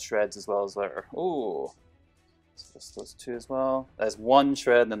 and we got shreds as well as there. Ooh. So just those 2 as well. There's 1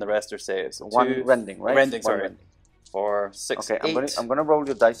 shred and then the rest are saves. So 1 2, rending, right? Rending, 1 sorry. rending. 4, 6, Okay, 8. I'm gonna roll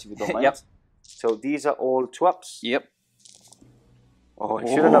your dice if you don't mind. Yep. So these are all 2 ups. Yep. Oh, I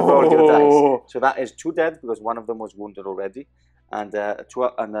shouldn't have rolled your dice. So that is 2 dead because one of them was wounded already, and a 2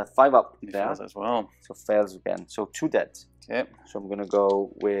 up and a 5 up He there. fails as well. So fails again. So 2 dead. Okay. So I'm gonna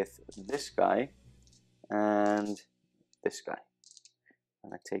go with this guy and this guy,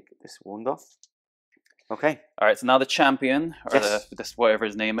 and I take this wound off. Okay. All right. So now the champion, or Yes. this whatever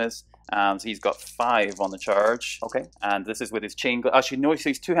his name is. So he's got 5 on the charge. Okay. And this is with his chain. Actually, no,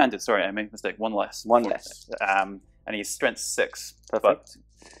 he's 2-handed. Sorry, I made a mistake. 1 less. 1 less. And he's strength 6. Perfect.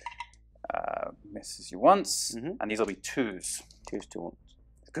 But misses you once, Mhm. and these will be 2s. 2's 2 wounds.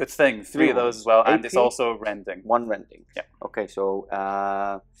 Good thing. 3 of those as well, and it's AP? also rending. 1 rending. Yeah. Okay, so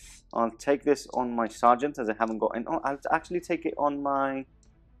I'll take this on my sergeant as I haven't got. And I'll actually take it on my.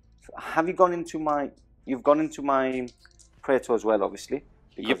 Have you gone into my? You've gone into my Praetor as well, obviously,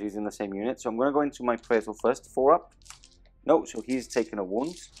 because he's in the same unit. So I'm going to go into my Praetor first. 4 up. No, so he's taken a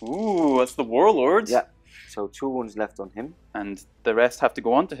wound. Ooh, that's the Warlord. Yeah. So 2 wounds left on him. And the rest have to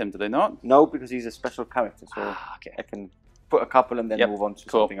go on to him, do they not? No, because he's a special character. So Okay. I can put a couple and then move on to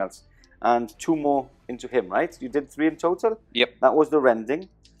something else. And 2 more into him, right? You did 3 in total? Yep. That was the rending.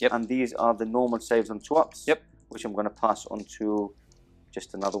 Yep. And these are the normal saves on 2-ups. Yep. Which I'm going to pass on to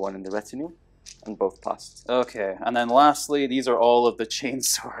just another one in the retinue. And both passed. Okay. And then lastly, these are all of the chain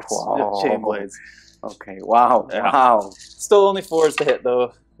swords. Wow. Chain blades. Okay, wow. Yeah. Wow. Still only 4s to hit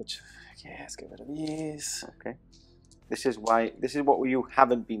though. Which, okay, let's get rid of these. Okay. This is what you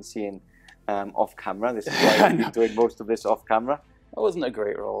haven't been seeing off camera. This is why I've been doing most of this off camera. That wasn't a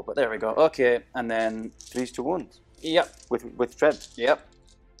great roll, but there we go. Okay, and then 3s to wounds. Yep. With tread. Yep.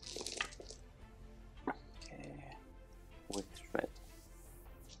 Okay. With tread.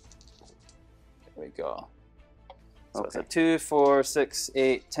 There we go. So Okay. it's a 2, 4, 6,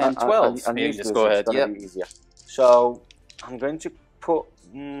 8, 10, 12. And You just go ahead. Yep. Yep. Be easier. So I'm going to put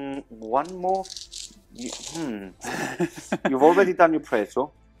 1 more. You've already done your Praetor,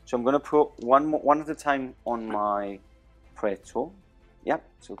 so I'm going to put 1 at a time on my Praetor. Yep.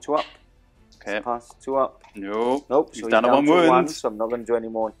 So 2 up. Okay. Pass 2 up. Nope. Nope. He's So down he's to 1 to wound. 1, so I'm not going to do any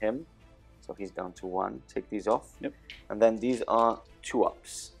more on him. So he's down to 1. Take these off. Yep. And then these are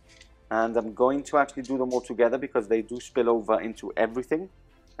 2-ups. And I'm going to actually do them all together because they do spill over into everything.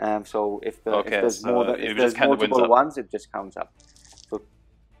 So if there's multiple ones, it just counts up. So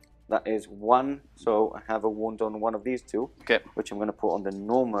that is 1. So I have a wound on 1 of these 2, which I'm going to put on the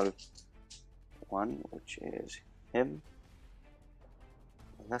normal one, which is him.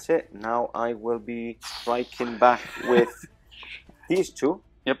 And that's it. Now I will be striking back with these 2.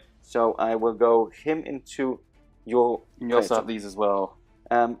 Yep. So I will go him into your. You also have these as well.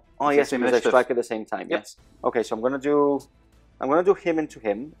 Oh yes, because I strike at the same time. Yep. Yes. Okay, so I'm gonna do him into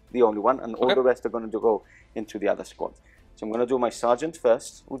him, the only one, and all the rest are gonna go into the other squad. So I'm gonna do my sergeant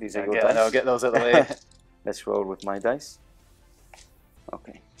first. Oh, these are your dice. Get those out of the way. Let's roll with my dice.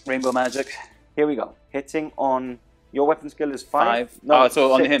 Okay. Rainbow magic. Here we go. Hitting on your weapon skill is 5. No, so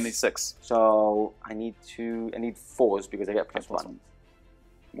 6. on him he's 6. So I need 4s because I get plus 1.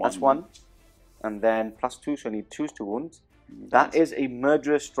 Plus 1, and then plus 2. So I need 2s to wound. That is a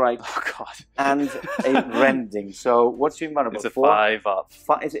murderous strike. Oh god. And a rending. So what's your environment? It's a 4? 5 up.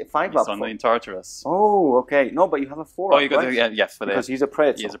 Is it 5 He's up? on the Tartarus. Oh, okay. No, but you have a 4 Oh, up, you got right? yes, for because he's a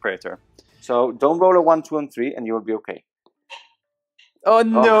Praetor. He is a Praetor. So don't roll a 1, 2, and 3, and you'll be okay. Oh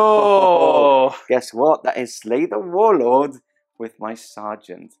no! Oh, guess what? That is Slay the Warlord with my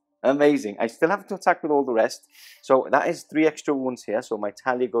sergeant. Amazing. I still have to attack with all the rest. So that is 3 extra wounds here. So my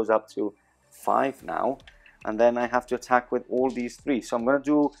tally goes up to 5 now. And then I have to attack with all these 3. So I'm going to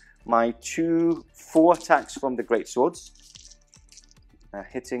do my 4 attacks from the Greatswords.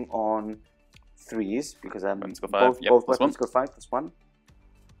 Hitting on 3s because I'm both weapons go 5 plus 1.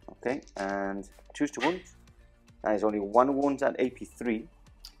 Okay, and 2s to wound. That is only 1 wound at AP 3.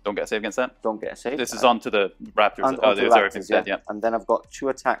 Don't get a save against that. Don't get a save. This is onto the Raptors. The Raptors instead, yeah. And then I've got 3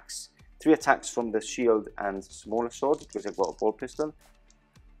 attacks from the shield and smaller sword because I've got a ball pistol.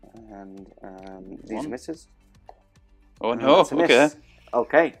 And these misses. Oh no! Okay.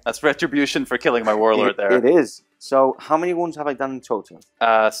 Okay. That's retribution for killing my warlord there. It is. So how many wounds have I done in total?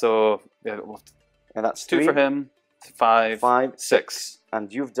 That's 2 for him. 5, 6.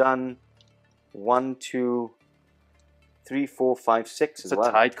 And you've done 1, 2, 3, 4, 5, 6 as well. It's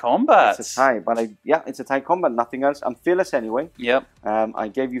a tied combat. It's a tie, but it's a tied combat. Nothing else. I'm fearless anyway. Yep. I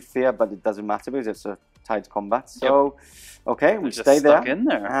gave you fear, but it doesn't matter because it's a tied combat. So, okay, we just stay there. Stuck in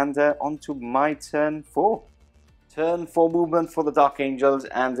there. And on to my turn 4. Turn 4 movement for the Dark Angels,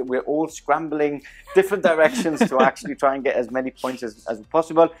 and we're all scrambling different directions to actually try and get as many points as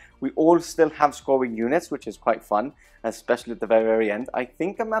possible. We all still have scoring units, which is quite fun, especially at the very, very end. I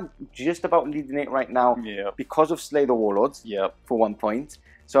think I'm just about leading it right now because of Slay the Warlords for 1 point.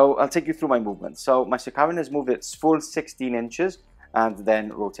 So I'll take you through my movement. So my Cytheron has moved its full 16 inches and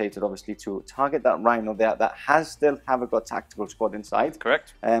then rotated obviously to target that Rhino there that haven't got tactical squad inside.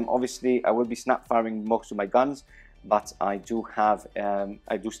 Correct. Obviously I will be snap firing most of my guns, but I do have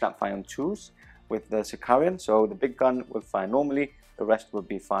snap fire on 2s with the Cytheron. So the big gun will fire normally, the rest will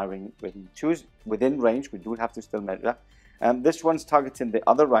be firing with 2s within range. We do have to still measure that. This one's targeting the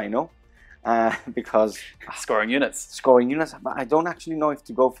other Rhino because scoring units. But I don't actually know if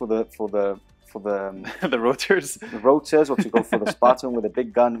to go for for the the rotors. The rotors, or to go for the Spartan with a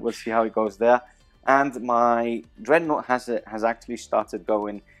big gun. We'll see how it goes there. And my Dreadnought has actually started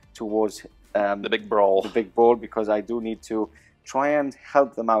going towards the big brawl. The big brawl, because I do need to try and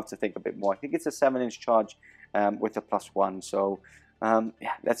help them out, I think, a bit more. I think it's a 7-inch charge with a +1. So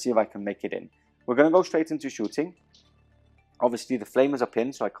yeah, let's see if I can make it in. We're going to go straight into shooting. Obviously, the flamers are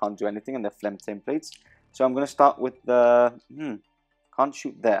pinned, so I can't do anything, and they're flame templates. So I'm going to start with the... can't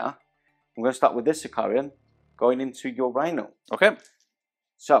shoot there. I'm going to start with this Sicarian going into your Rhino. Okay.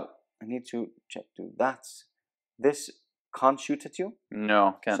 So I need to check to that. This can't shoot at you.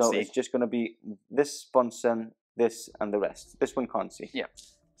 No, can't see. So it's just going to be this Sponson, this, and the rest. This one can't see. Yeah.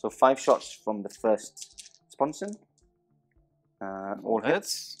 So 5 shots from the first Sponson. All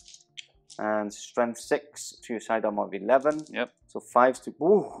hits. And strength 6 to your sidearm of 11. Yep. So 5s to...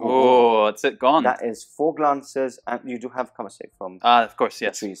 Oh, that's it, gone. That is 4 glances, and you do have cover save from of course,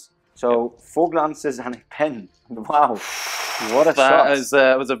 yes. the trees. So 4 glances and a pen. Wow. What a shot.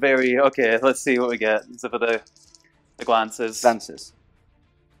 That was a very... Okay, let's see what we get. So for the glances. Glances.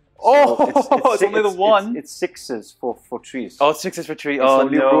 Oh, so it's only the one. It's 6s for trees. Oh, 6s for tree. Oh,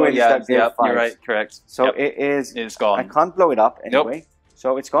 no. Yeah, you're right. Correct. So it is... It's gone. I can't blow it up anyway. Nope.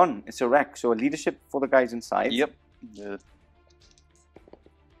 So it's gone. It's a wreck. So a leadership for the guys inside. Yep.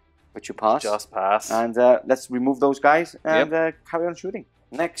 Which you pass. Just pass. And let's remove those guys and carry on shooting.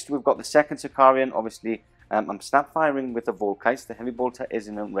 Next, we've got the second Sicarian. Obviously, I'm snap firing with the Volkite. The heavy bolter is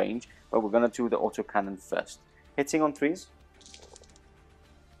in range, but we're going to do the autocannon first. Hitting on 3s.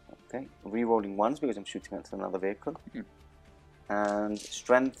 Okay. Re-rolling 1s because I'm shooting at another vehicle. And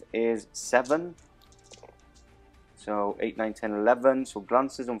strength is 7. So 8, 9, 10, 11. So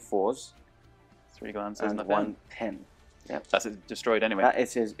glances on 4s. 3 glances and and 1 pen. Yep. That's it destroyed anyway. That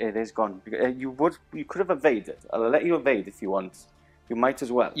it is gone. You could have evaded. I'll let you evade if you want. You might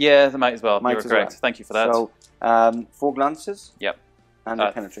as well. Yeah, they might as well. You were correct. Well. Thank you for that. So 4 glances. Yep. And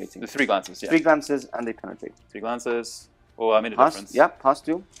they're penetrating. The 3 glances. Yeah. 3 glances and they penetrate. 3 glances. Oh, I made a pass, difference. Yeah, pass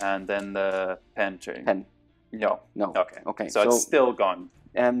 2. And then the penetrating. Pen. No. No. Okay. Okay. So it's still gone.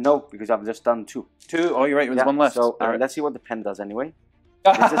 No, because I've just done 2. 2? Oh, you're right. There's 1 left. So let's see what the pen does anyway.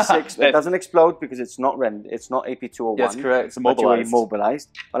 It's a 6. It doesn't explode because it's not It's not AP2 or 1. Yes, correct. It's immobilized. You're immobilized.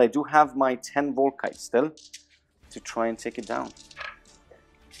 But I do have my 10 Volkite still to try and take it down.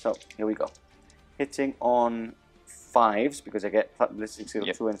 So here we go. Hitting on 5s because I get ballistic skill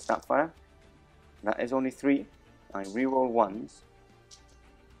 2 and snapfire. That is only 3. I reroll 1s.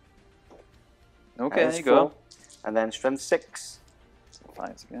 Okay, there you go. And then strength 6.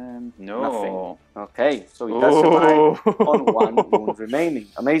 5s again. No. Nothing. Okay, so he does survive on 1 wound remaining.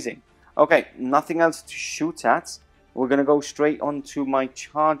 Amazing. Okay, nothing else to shoot at. We're going to go straight on to my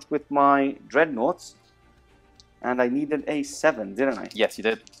charge with my Dreadnoughts. And I needed a 7, didn't I? Yes, you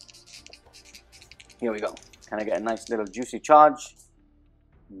did. Here we go. Can I get a nice little juicy charge?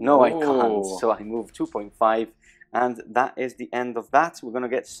 No, I can't. So I move 2.5. And that is the end of that. We're going to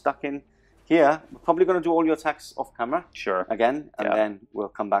get stuck in here. We're probably going to do all your attacks off camera. Sure. Again. And then we'll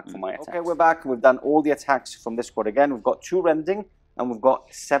come back for my attacks. Okay, we're back. We've done all the attacks from this squad again. We've got 2 rending. And we've got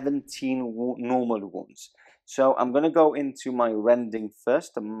 17 normal wounds. So I'm going to go into my rending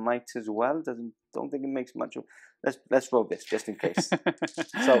first. I might as well. Don't think it makes much of... Let's roll this just in case.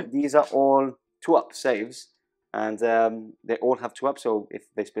 So these are all 2-up saves. And they all have 2-up. So if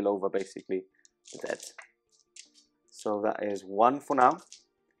they spill over, basically, they're dead. So that is 1 for now.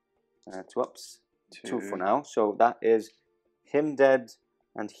 2-ups. 2 for now. So that is him dead.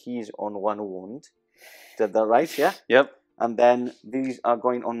 And he's on 1 wound. Did that right? Yeah? Yep. And then these are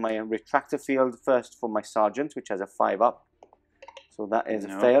going on my retractor field first for my sergeant, which has a 5-up. So that is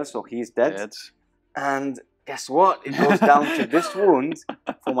a fail, so he's dead. And guess what? It goes down to this wound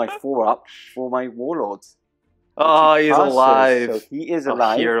for my 4-up for my Warlord. Oh, he's alive. So he is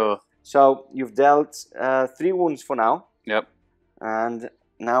alive. Hero. So you've dealt 3 wounds for now. Yep. And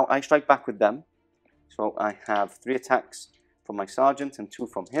now I strike back with them. So I have 3 attacks from my sergeant and 2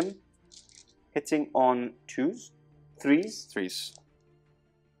 from him. Hitting on 2s. 3s.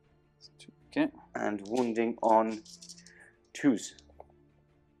 Okay. And wounding on 2s.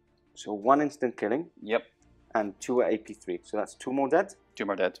 So 1 instant killing. Yep. And 2 at AP3. So that's 2 more dead. 2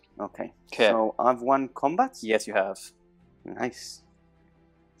 more dead. Okay. Okay. So I've won combat. Yes, you have. Nice.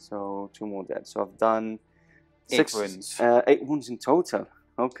 So 2 more dead. So I've done 8 wounds. 8 wounds in total.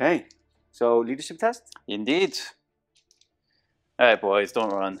 Okay. So leadership test. Indeed. All right, boys,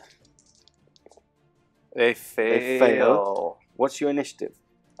 don't run. They fail. What's your initiative?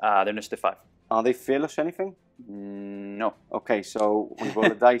 They're initiative 5. Are they fearless or anything? No. Okay, so we roll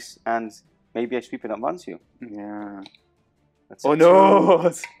the dice and maybe I sweep it advance you. Yeah. That's oh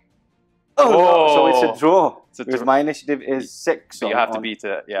no! Oh, no. So it's Oh. a draw. It's a Because draw. my initiative is 6. So you have to beat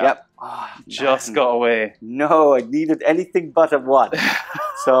it. Yeah. Yep. Oh, Just man. got away. No, I needed anything but a 1.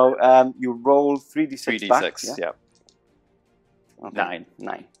 So you roll 3d6 back. 3d6. Yeah. Okay. 9.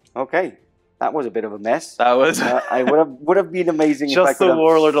 9. Okay. That was a bit of a mess. That was I would have been amazing if I just could the have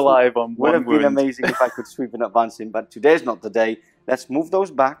Warlord alive on would one have been wound. amazing if I could sweep and advance him, but today's not the day. Let's move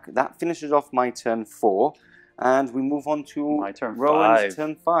those back. That finishes off my turn 4. And we move on to My turn Rowan's 5.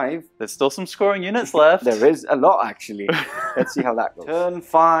 turn 5. There's still some scoring units left. There is a lot, actually. Let's see how that goes. Turn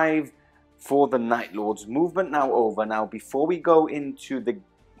 5 for the Night Lords. Movement now over. Now, before we go into the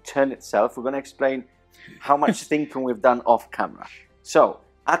turn itself, we're going to explain how much thinking we've done off camera. So,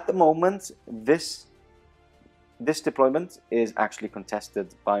 at the moment, this deployment is actually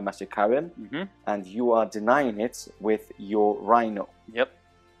contested by Massacarian, and you are denying it with your Rhino. Yep.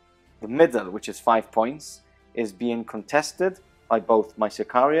 The middle, which is 5 points, is being contested by both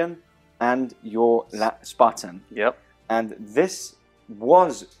Massacarian and your Spartan. Yep. And this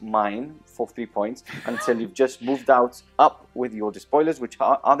was mine for 3 points until you've just moved out up with your despoilers, which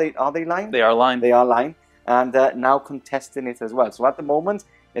are they lined? They are lined. They are lined, and now contesting it as well. So at the moment,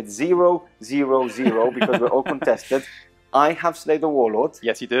 it's 0, 0, 0 because we're all contested. I have slayed the Warlord.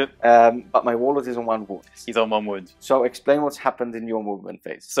 Yes, you do. But my Warlord is on 1 wound. He's on 1 wound. So explain what's happened in your movement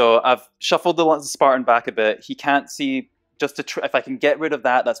phase. So I've shuffled the Spartan back a bit. He can't see. Just to if I can get rid of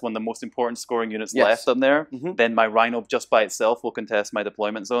that, that's one of the most important scoring units left on there. Then my Rhino just by itself will contest my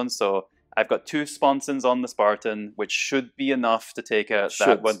deployment zone. So I've got 2 sponsons on the Spartan, which should be enough to take out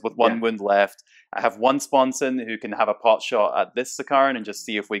that one with 1 wound left. I have 1 sponson who can have a pot shot at this Cytheron and just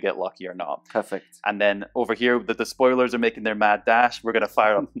see if we get lucky or not. Perfect. And then over here, the spoilers are making their mad dash. We're going to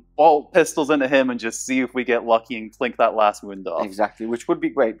fire up all pistols into him and just see if we get lucky and clink that last wound off. Exactly, which would be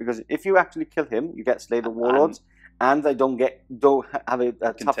great because if you actually kill him, you get slay the Warlords, and I don't have a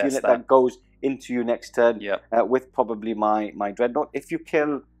tough unit that goes into you next turn with probably my Dreadnought. If you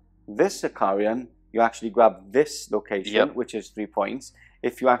kill this Sicarian, you actually grab this location, which is 3 points.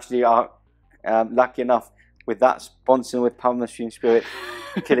 If you actually are lucky enough with that sponsoring with Power Machine Spirit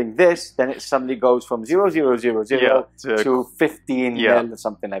killing this, then it suddenly goes from 0, 0, 0, 0 to 15 or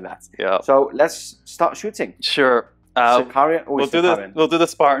something like that. So let's start shooting. Sure. We'll do the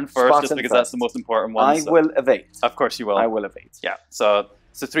Spartan first, just because that's the most important one. I will evade. Of course you will. I will evade. Yeah. So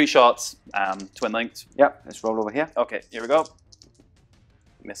 3 shots, twin linked. Yep. Let's roll over here. Okay. Here we go.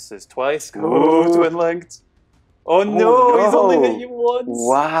 Misses twice. Oh, twin linked. Oh no, he's only hit you once.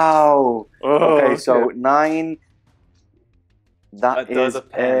 Wow. Okay, so 9.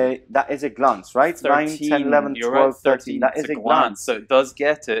 That is a glance, right? 13, 9, 10, 11, 12, 13. That is a glance. So it does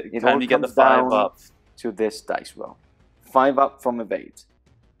get it. It Can all you get the comes 5 down up? To this dice roll. 5 up from evade.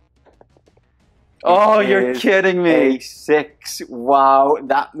 Oh, you're kidding me. A 6. Wow.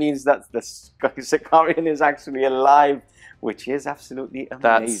 That means that the Sicarian is actually alive, which is absolutely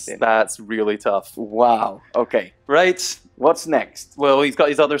amazing. That's really tough. Wow. Okay. Right. What's next? Well, he's got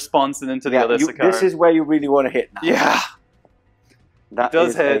his other sponsor into the other Sicarian. This is where you really want to hit now. Yeah. That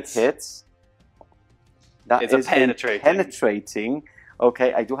is a hit. That is a penetrating.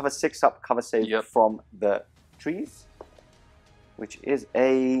 Okay, I do have a 6 up cover save from the trees, which is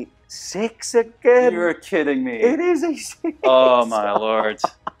a 6 again. You're kidding me. It is a 6. Oh my lord.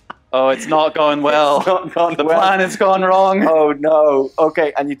 Oh, it's not going well. It's not gone the plan has gone wrong. Oh no.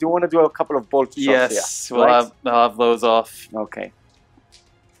 Okay, and you do want to do a couple of bolt shots here. Right? I'll have those off. Okay.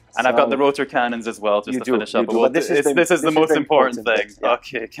 And I've got the rotor cannons as well, just to finish up. But this is the most important thing. Yeah.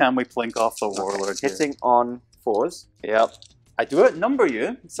 Okay, can we plink off the Warlord here? Hitting on 4s. Yep. I do outnumber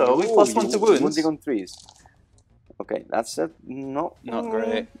you, so we +1 to wounds. Wounding on 3s. Okay, that's not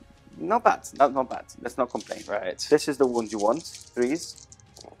great. Not bad. Not bad. Let's not complain. Right. This is the wound you want. 3s.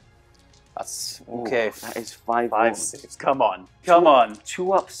 That's okay. Ooh, that is 5 saves. Come on. Come on.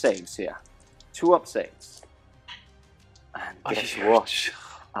 2 up saves here. 2 up saves. And guess what?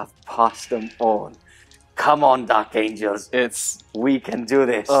 I've passed them on. Come on, Dark Angels. We can do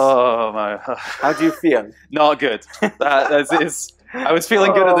this. Oh my. How do you feel? Not good. I was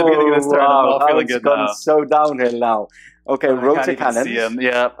feeling good at the beginning of this turn. I'm not feeling good now. It's gone so downhill now. Okay, rotor cannons.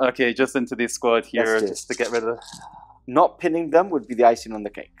 Yeah, okay, just into the squad here, just to get rid of the... Not pinning them would be the icing on the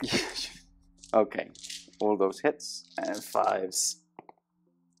cake. Okay, all those hits. And 5s.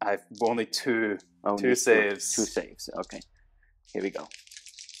 I've only 2. Only 2 saves. 2 saves, okay. Here we go.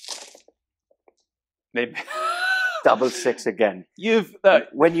 Maybe. Double 6 again.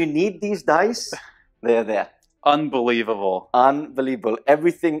 When you need these dice, they're there. Unbelievable. Unbelievable.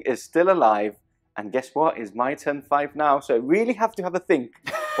 Everything is still alive. And guess what? It's my turn 5 now. So I really have to have a think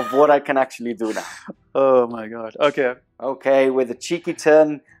of what I can actually do now. Oh my god. Okay. Okay, with a cheeky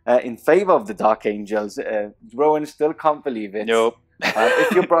turn in favor of the Dark Angels, Rowan still can't believe it. Nope.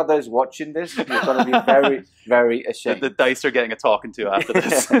 If your brother is watching this, you're going to be very, very ashamed. The dice are getting a talking to after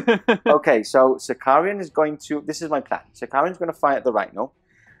this. Okay, so Cytheron is going to... This is my plan. Cytheron is going to fire at the Rhino.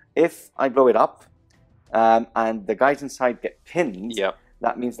 If I blow it up and the guys inside get pinned, yep.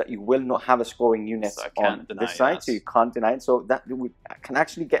 that means that you will not have a scoring unit So on this side, so you can't deny it. So that we can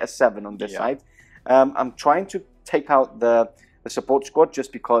actually get a 7 on this side. I'm trying to take out the support squad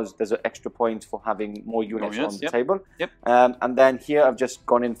just because there's an extra point for having more units on the table. Yep. And then here I've just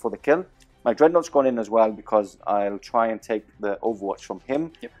gone in for the kill. My Dreadnought's gone in as well because I'll try and take the Overwatch from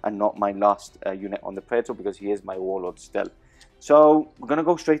him and not my last unit on the Praetor because he is my Warlord still. So we're going to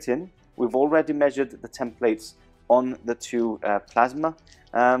go straight in. We've already measured the templates on the 2 plasma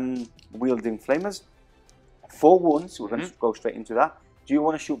wielding flamers. 4 wounds, we're going to go straight into that. Do you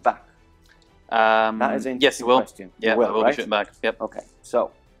want to shoot back? That is an interesting question. Yeah, I will be shooting back. Yep. Okay,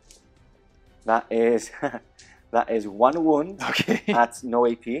 so that is that is 1 wound at no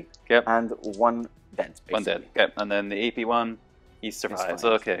AP and 1 dent. Basically. 1 dead. Okay, and then the AP one, he survives.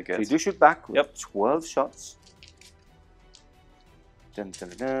 Okay, good. So you do shoot back with 12 shots. Dun, dun,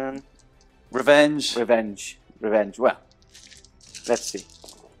 dun. Revenge. Revenge. Revenge. Well, let's see.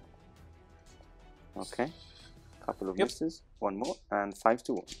 Okay, couple of misses. 1 more and 5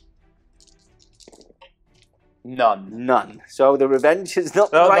 to 1. None. So the revenge is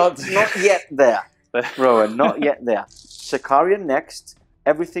not not yet there. Rowan, not yet there. Cytheron next.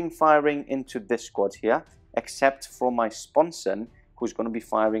 Everything firing into this squad here, except for my Sponson, who's going to be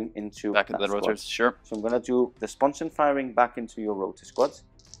firing into back into the rotors. Sure. So I'm going to do the Sponson firing back into your rotor squads.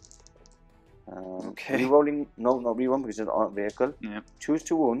 Okay. Rerolling, no reroll because it's on a vehicle. Yeah. Choose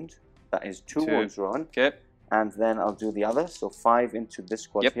to wound. That is 2 wounds, Rowan. Okay. And then I'll do the other. So 5 into this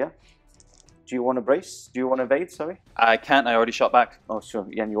squad here. Do you want to brace? Do you want to evade? Sorry. I can't. I already shot back. Oh, sure.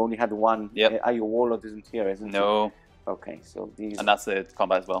 Yeah, and you only had 1. Yep. Your Warlord isn't here, isn't it? No. Okay, so these. And that's the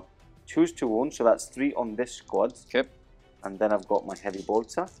combat as well. Choose to wound. So that's 3 on this squad. Okay. And then I've got my heavy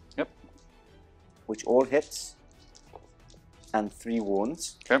bolter. Yep. Which all hits. And 3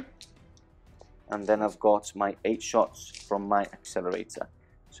 wounds. Okay. And then I've got my 8 shots from my accelerator.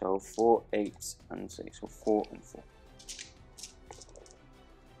 So 4, 8, and 6. So 4 and 4.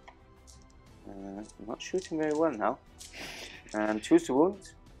 I'm not shooting very well now. And choose to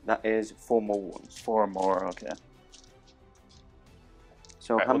wound. That is 4 more wounds. 4 more. Okay.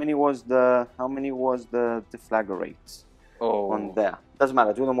 So how many was the deflagrate on there? Doesn't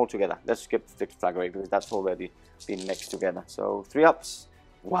matter. Do them all together. Let's skip the deflagrate because that's already been mixed together. So 3 ups.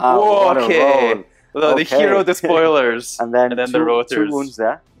 Wow. Whoa, okay. The hero despoilers. and then the rotors. 2 wounds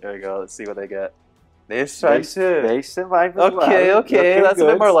there. There we go. Let's see what they get. They survive as well. Okay, that's a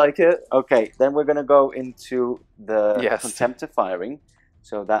bit more like it. Okay, then we're going to go into the Contemptor firing.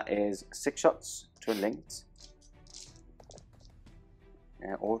 So that is 6 shots, twin linked.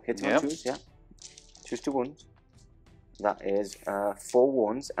 All hitting on 2s, Choose to wound. That is 4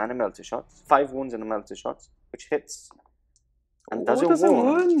 wounds and a melter shot. 5 wounds and a melter shot, which hits. And doesn't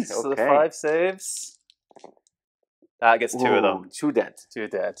wound. So the 5 saves. That gets 2 of them. 2 dead. 2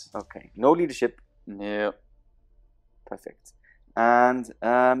 dead. Okay. No leadership. Yep. Perfect. And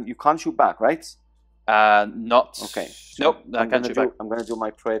you can't shoot back, right? Not. Okay. So nope. I can't shoot back. I'm going to do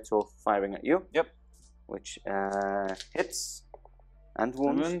my Praetor firing at you. Yep. Which hits and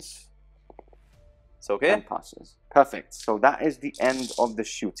wounds. It's okay. And passes. Perfect. So that is the end of the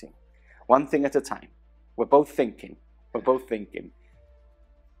shooting. One thing at a time. We're both thinking.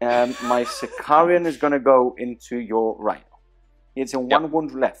 My Cytheron is going to go into your Rhino. It's a 1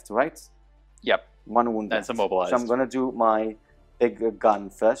 wound left, right? Yep. 1 wound left. That's immobilized. So I'm going to do my big gun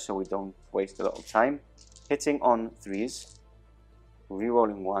first so we don't waste a lot of time. Hitting on 3s.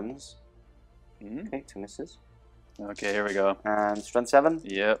 Rerolling 1s. Okay, 2 misses. Okay, here we go. And strength 7.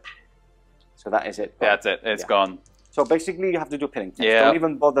 Yep. So that is it. That's it. It's gone. So basically you have to do pinning tests. Don't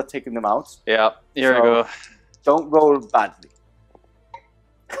even bother taking them out. Yeah. Here we go. Don't roll badly.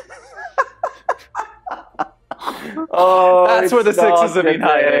 Oh, that's where the 6s have been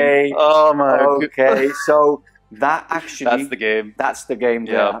hiding. Oh my god. Okay, so that actually... That's the game. That's the game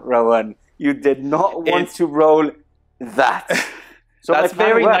there, Rowan. You did not want to roll that. So that's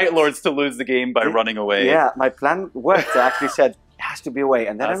very Night Lords to lose the game by running away. Yeah, my plan worked. I actually said, it has to be away.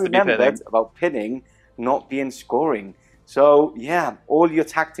 And then I remembered about pinning not being scoring. So, yeah, all your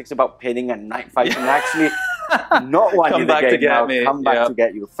tactics about pinning and night fighting actually not won you the game now. Come back to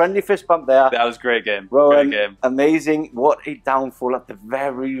get you. Friendly fist bump there. That was a great game. Rowan, great game. Amazing. What a downfall at the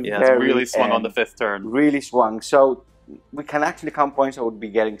very really swung end. on the 5th turn. Really swung. So, we can actually count points. I would be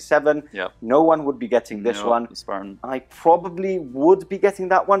getting 7. Yep. No one would be getting this one. The Spartan. I probably would be getting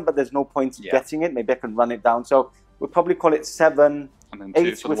that one, but there's no point getting it. Maybe I can run it down. So we'll probably call it 7. And then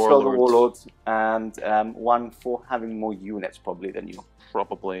 8 for with the Slow the Warlords. Warlords, and 1 for having more units probably than you.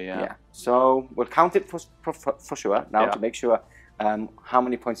 Probably, yeah. So we'll count it for sure now to make sure how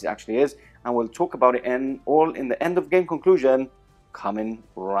many points it actually is, and we'll talk about it all in the end of game conclusion coming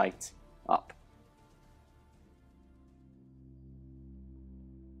right up.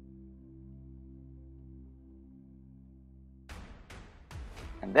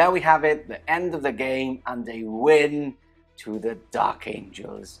 And there we have it, the end of the game, and a win to the Dark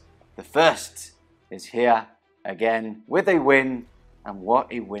Angels. The first is here again with a win, and what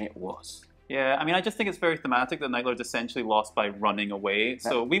a win it was. Yeah, I mean, I just think it's very thematic that Night Lords essentially lost by running away.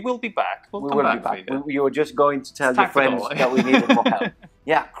 So we will be back. We'll come back for you. You were just going to tell your friends that we needed more help.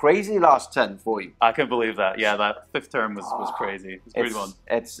 Yeah, crazy last turn for you. I can believe that. Yeah, that 5th turn was crazy. It was pretty fun.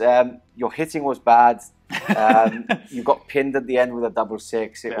 It's your hitting was bad. You got pinned at the end with a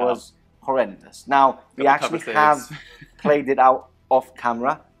 666. It was horrendous. Now we actually have played it out off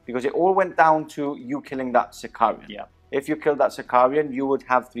camera because it all went down to you killing that Sicarian. Yeah. If you killed that Sicarian, you would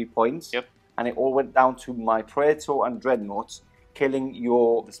have 3 points. Yep. And it all went down to my Praetor and Dreadnoughts killing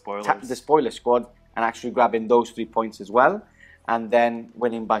the spoiler squad and actually grabbing those 3 points as well, and then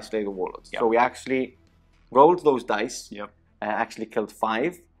winning by Slay the Warlords. Yep. So we actually rolled those dice. Yep. Actually killed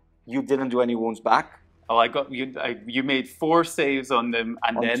 5. You didn't do any wounds back. Oh, I got you. You made 4 saves on them,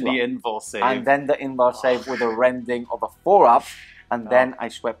 and then the invul save. And then the invul save with a rending of a 4-up. And then I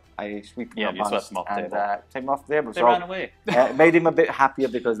sweep him you swept them off the table. Take him off the table. They ran away. It made him a bit happier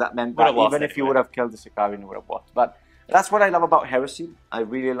because that meant that even if you would have killed the Sicarian, you would have won. But that's what I love about Heresy. I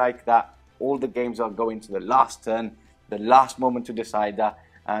really like that all the games are going to the last turn, the last moment to decide that.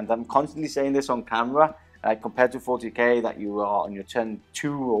 And I'm constantly saying this on camera, compared to 40k, that you are on your turn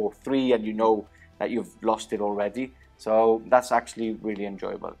 2 or 3 and you know that you've lost it already. So that's actually really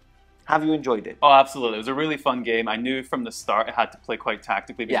enjoyable. Have you enjoyed it? Oh, absolutely. It was a really fun game. I knew from the start it had to play quite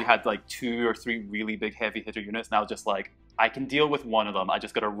tactically because you had like 2 or 3 really big heavy hitter units. Now just like, I can deal with one of them. I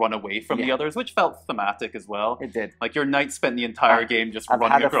just got to run away from the others, which felt thematic as well. It did. Like your knight spent the entire game just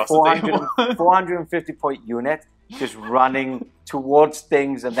running across the table. 450 point unit just running towards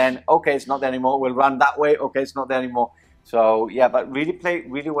things, and then, okay, it's not there anymore. We'll run that way. Okay, it's not there anymore. So yeah, but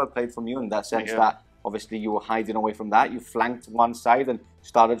really well played from you in that sense that obviously you were hiding away from that. You flanked one side and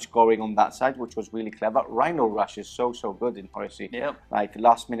started scoring on that side, which was really clever. Rhino Rush is so good in Heresy. Yep. Like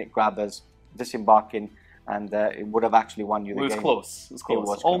last minute grabbers, disembarking, and it would have actually won you the game. It was close. It was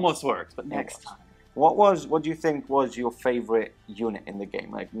close. Almost worked, but next time. What do you think was your favorite unit in the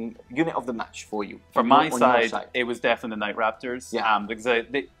game? Like unit of the match for you? From my side, it was definitely the Night Raptors. Yeah. Because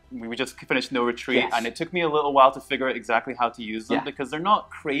we just finished No Retreat, and it took me a little while to figure out exactly how to use them because they're not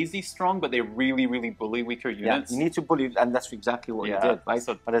crazy strong, but they really bully weaker units. You need to bully, and that's exactly what you did, right?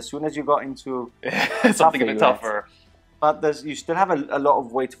 So, but as soon as you got into something a bit tougher. But you still have a lot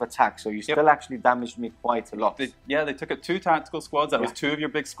of weight of attack, so you still actually damaged me quite a lot. They took out 2 tactical squads. That was 2 of your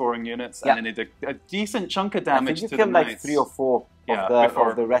big scoring units, and then they did a decent chunk of damage to the knights. I think you killed like 3 or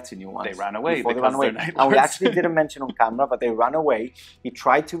 4 of the retinue ones. They ran away. And we actually didn't mention on camera, but they ran away. He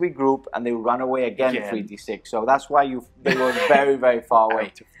tried to regroup, and they ran away again 3d6. So that's why they were very far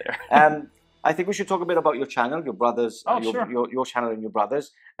away. I think we should talk a bit about your channel, your brothers, your channel and your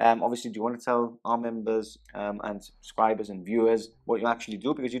brothers. Obviously, do you want to tell our members and subscribers and viewers what you actually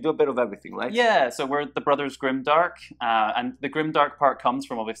do? Because you do a bit of everything, right? Yeah, so we're the Brothers Grimdark, and the Grimdark part comes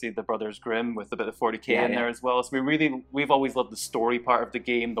from obviously the Brothers Grimm with a bit of 40k in there as well. So we've always loved the story part of the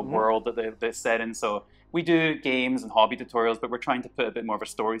game, the world that they're set in. So we do games and hobby tutorials, but we're trying to put a bit more of a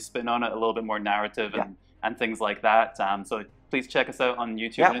story spin on it, a little bit more narrative and things like that. So please check us out on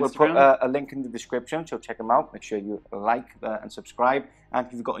YouTube and Instagram. We'll put a link in the description, so check them out. Make sure you like and subscribe. And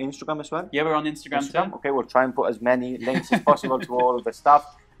you've got Instagram as well? Yeah, we're on Instagram too. Okay, we'll try and put as many links as possible to all of the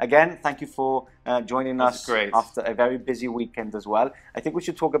stuff. Again, thank you for joining us after a very busy weekend as well. I think we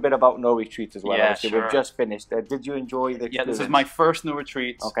should talk a bit about No Retreat as well. Yeah, We've just finished. Did you enjoy the experience? Yeah, this is my first No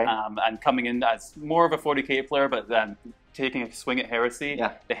Retreat. Okay. And coming in as more of a 40k player, but then taking a swing at Heresy.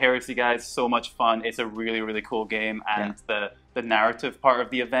 Yeah. The Heresy guys, so much fun. It's a really cool game. And the narrative part of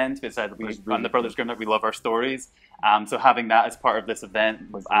the event is that on the Brothers Grimm, we love our stories. So having that as part of this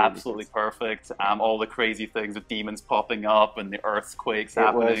event was absolutely perfect. All the crazy things with demons popping up and the earthquakes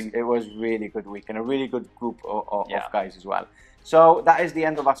happening. It was really good week and a really good group of guys as well. So that is the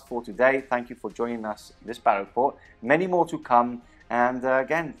end of us for today. Thank you for joining us this Battle Report. Many more to come. And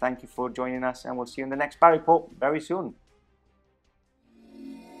again, thank you for joining us, and we'll see you in the next Battle Report very soon.